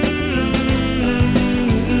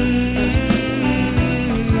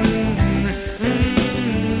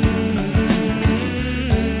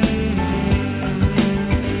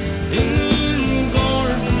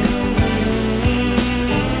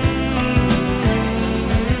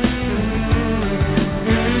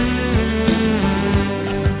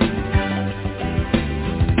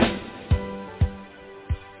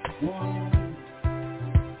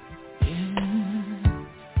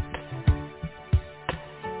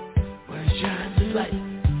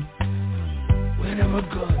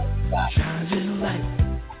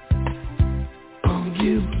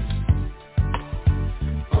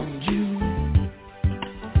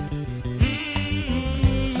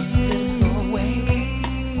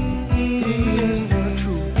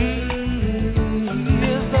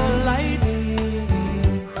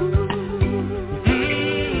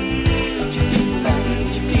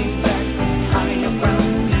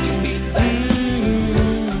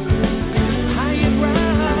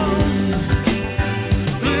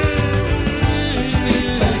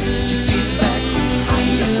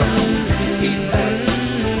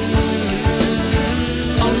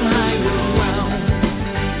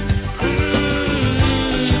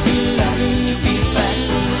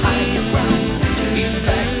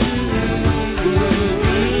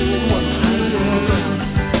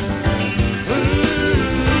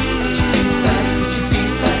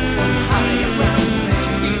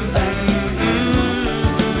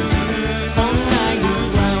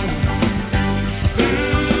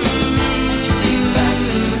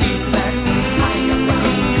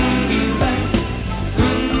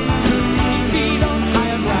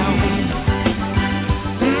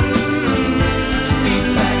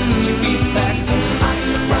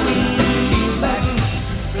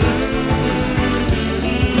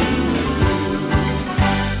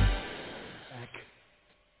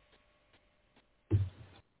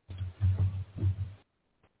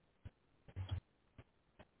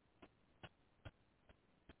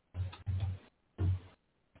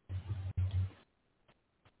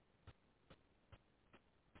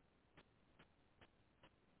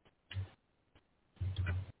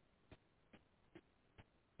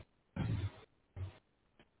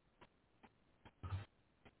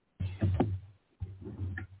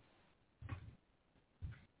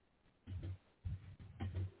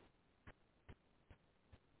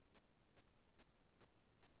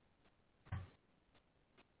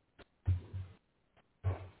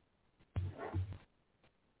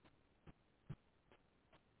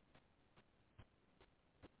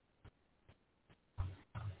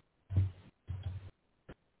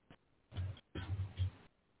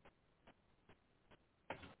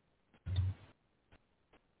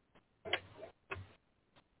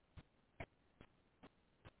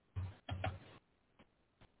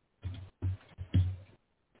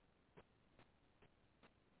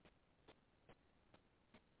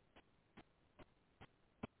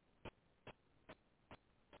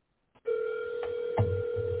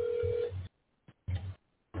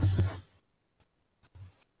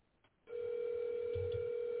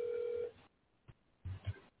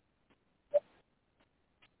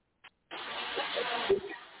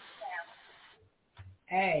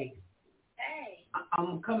 Hey.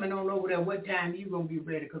 I'm coming on over there. What time you going to be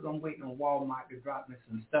ready? Because I'm waiting on Walmart to drop me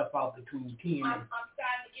some stuff off between 10 and... I'm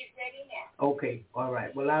starting to get ready now. Okay, all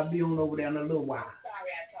right. Well, I'll be on over there in a little while. I'm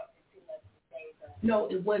sorry I talked too much today. But... No,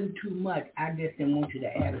 it wasn't too much. I just didn't want you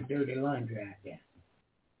to add a dirty laundry out there.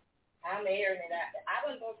 I'm airing it out there. I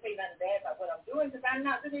wasn't going to say nothing bad about what I'm doing because I'm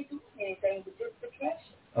not really doing anything but just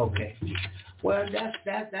depression. Okay. Well,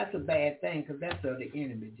 that's a bad thing because that's of the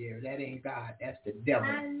enemy, Jerry. That ain't God. That's the devil.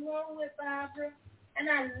 I know it, Barbara. And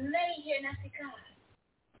I lay here and I say, God.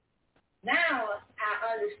 Now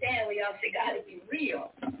I understand when y'all say God to be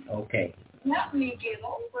real. Okay. Help me get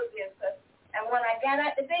over this. And when I got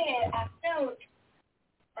out the bed, I felt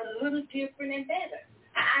a little different and better.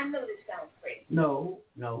 I know this sounds crazy. No.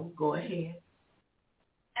 Go ahead.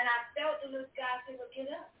 And I felt the little God say, well, get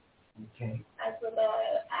up. Okay. I said,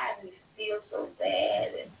 Lord, I just feel so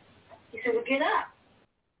bad. And he said, well, get up.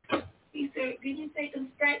 He said, did you say them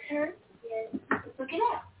strikes hurt? Yes. Well, get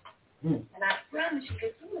up. And I promise you,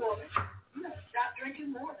 get some water. Stop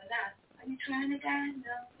drinking water. Now, are you trying to die?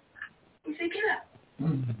 No. He said, get up.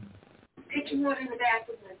 Take your water in the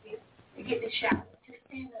bathroom with you and get in the shower. Just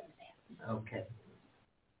stand under there. Okay.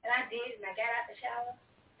 And I did, and I got out the shower.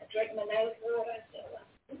 I drank my nice water. I said, well,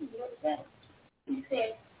 this is what it's better. He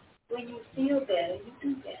said, when you feel better, you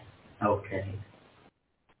do better. Okay.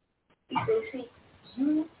 He said, see,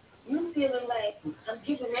 you feeling like I'm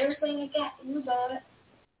giving everything I got to you, Lord.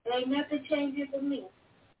 There ain't nothing changing for me.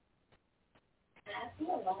 And I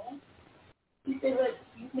feel like he said, well,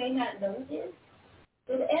 you may not know this,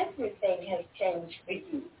 but everything has changed for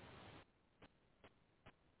you.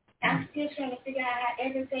 I'm still trying to figure out how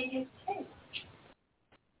everything has changed.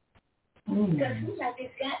 Because it seems like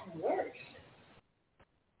it's gotten worse.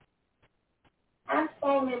 I'm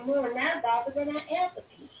falling more now, Barbara, than I ever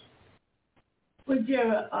did. Well,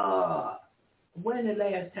 Jerry, when the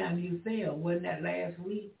last time you fell? Wasn't that last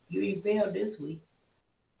week? You ain't failed this week.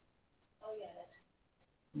 Oh,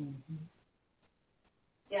 yeah.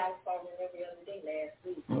 Yeah, I was falling every other day last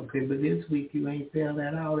week. Okay, but this week you ain't failed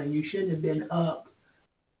at all, and you shouldn't have been up,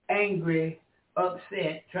 angry,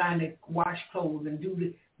 upset, trying to wash clothes and do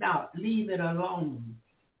this. Now, leave it alone.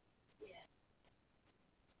 Yeah.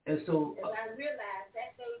 And so... And I realized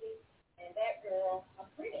that baby and that girl are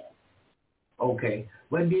friends. Okay.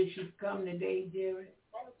 Well, did she come today, Jerry?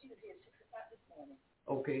 I was here at 6 o'clock this morning.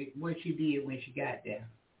 Okay. What she did when she got there?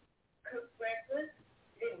 Cooked breakfast.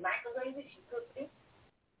 Didn't microwave it. She cooked it.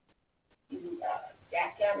 She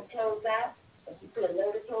got the clothes out. And she put a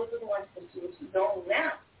load of clothes in once, but she's gone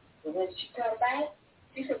now. So when she come back,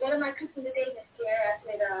 she said, what am I cooking today, Miss Carrie? I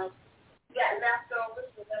said, you got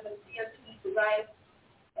leftovers, so I'm going to eat the rice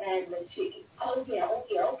and the chicken. Oh, yeah,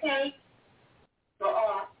 okay. So,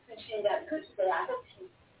 since she ain't got to cook today, I hope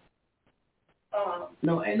she...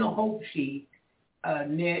 No, ain't no hope she,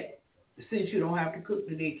 Ned, since you don't have to cook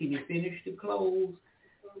today, can you finish the clothes?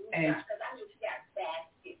 And because I know she got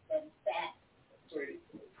baskets and factories.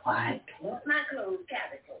 What? Not clothes,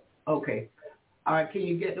 cabbage clothes. Okay. All right, can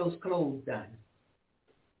you get those clothes done?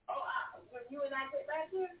 When you and I get back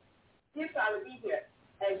here, she'll probably be here,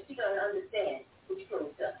 and she's going to understand which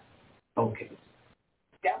clothes done. Okay.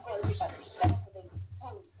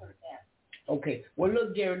 Okay. Well,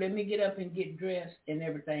 look, Jerry, let me get up and get dressed and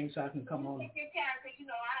everything so I can come on. Take your time, because,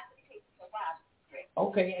 I have to take a while to dress.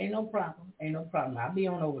 Okay, ain't no problem. I'll be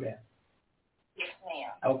on over there. Yes,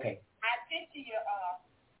 ma'am. Okay. I sent you your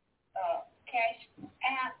cash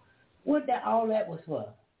app. What all that was for?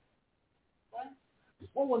 What?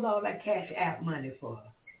 What was all that cash app money for?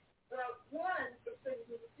 Well, one is for the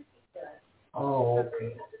Mississippi stuff. Oh,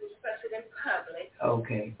 okay. Especially in public.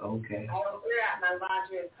 Okay. I don't clear out my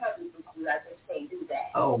laundry in public with you. I just can't do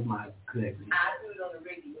that. Oh, my goodness. I do it on the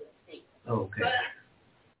radio station. Okay.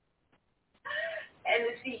 And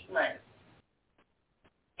the seat money.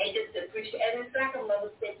 And just appreciate. And it's like a mother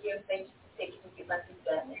said, you and thank you for taking me to get my feet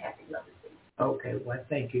done and happy Mother's Day. Okay, well,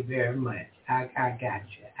 thank you very much. I got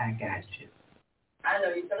you. I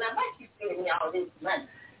know you, but I might keep giving me all this money.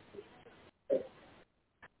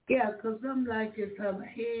 Yeah, because I'm like, is her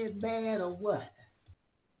head bad or what?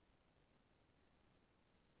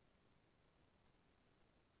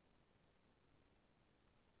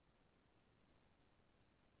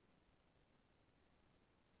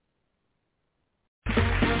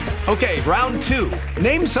 Okay, round 2.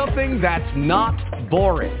 Name something that's not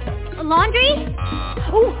boring. A laundry?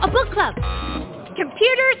 Ooh, a book club.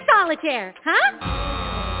 Computer solitaire, huh?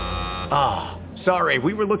 Ah, sorry,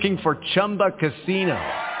 we were looking for Chumba Casino.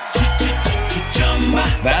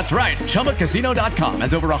 That's right. ChumbaCasino.com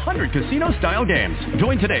has over 100 casino-style games.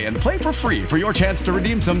 Join today and play for free for your chance to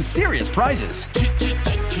redeem some serious prizes.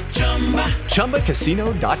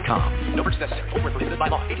 ChumbaCasino.com. No purchase necessary. Void where prohibited by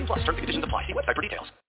law. 18+ terms and conditions apply. See website for details.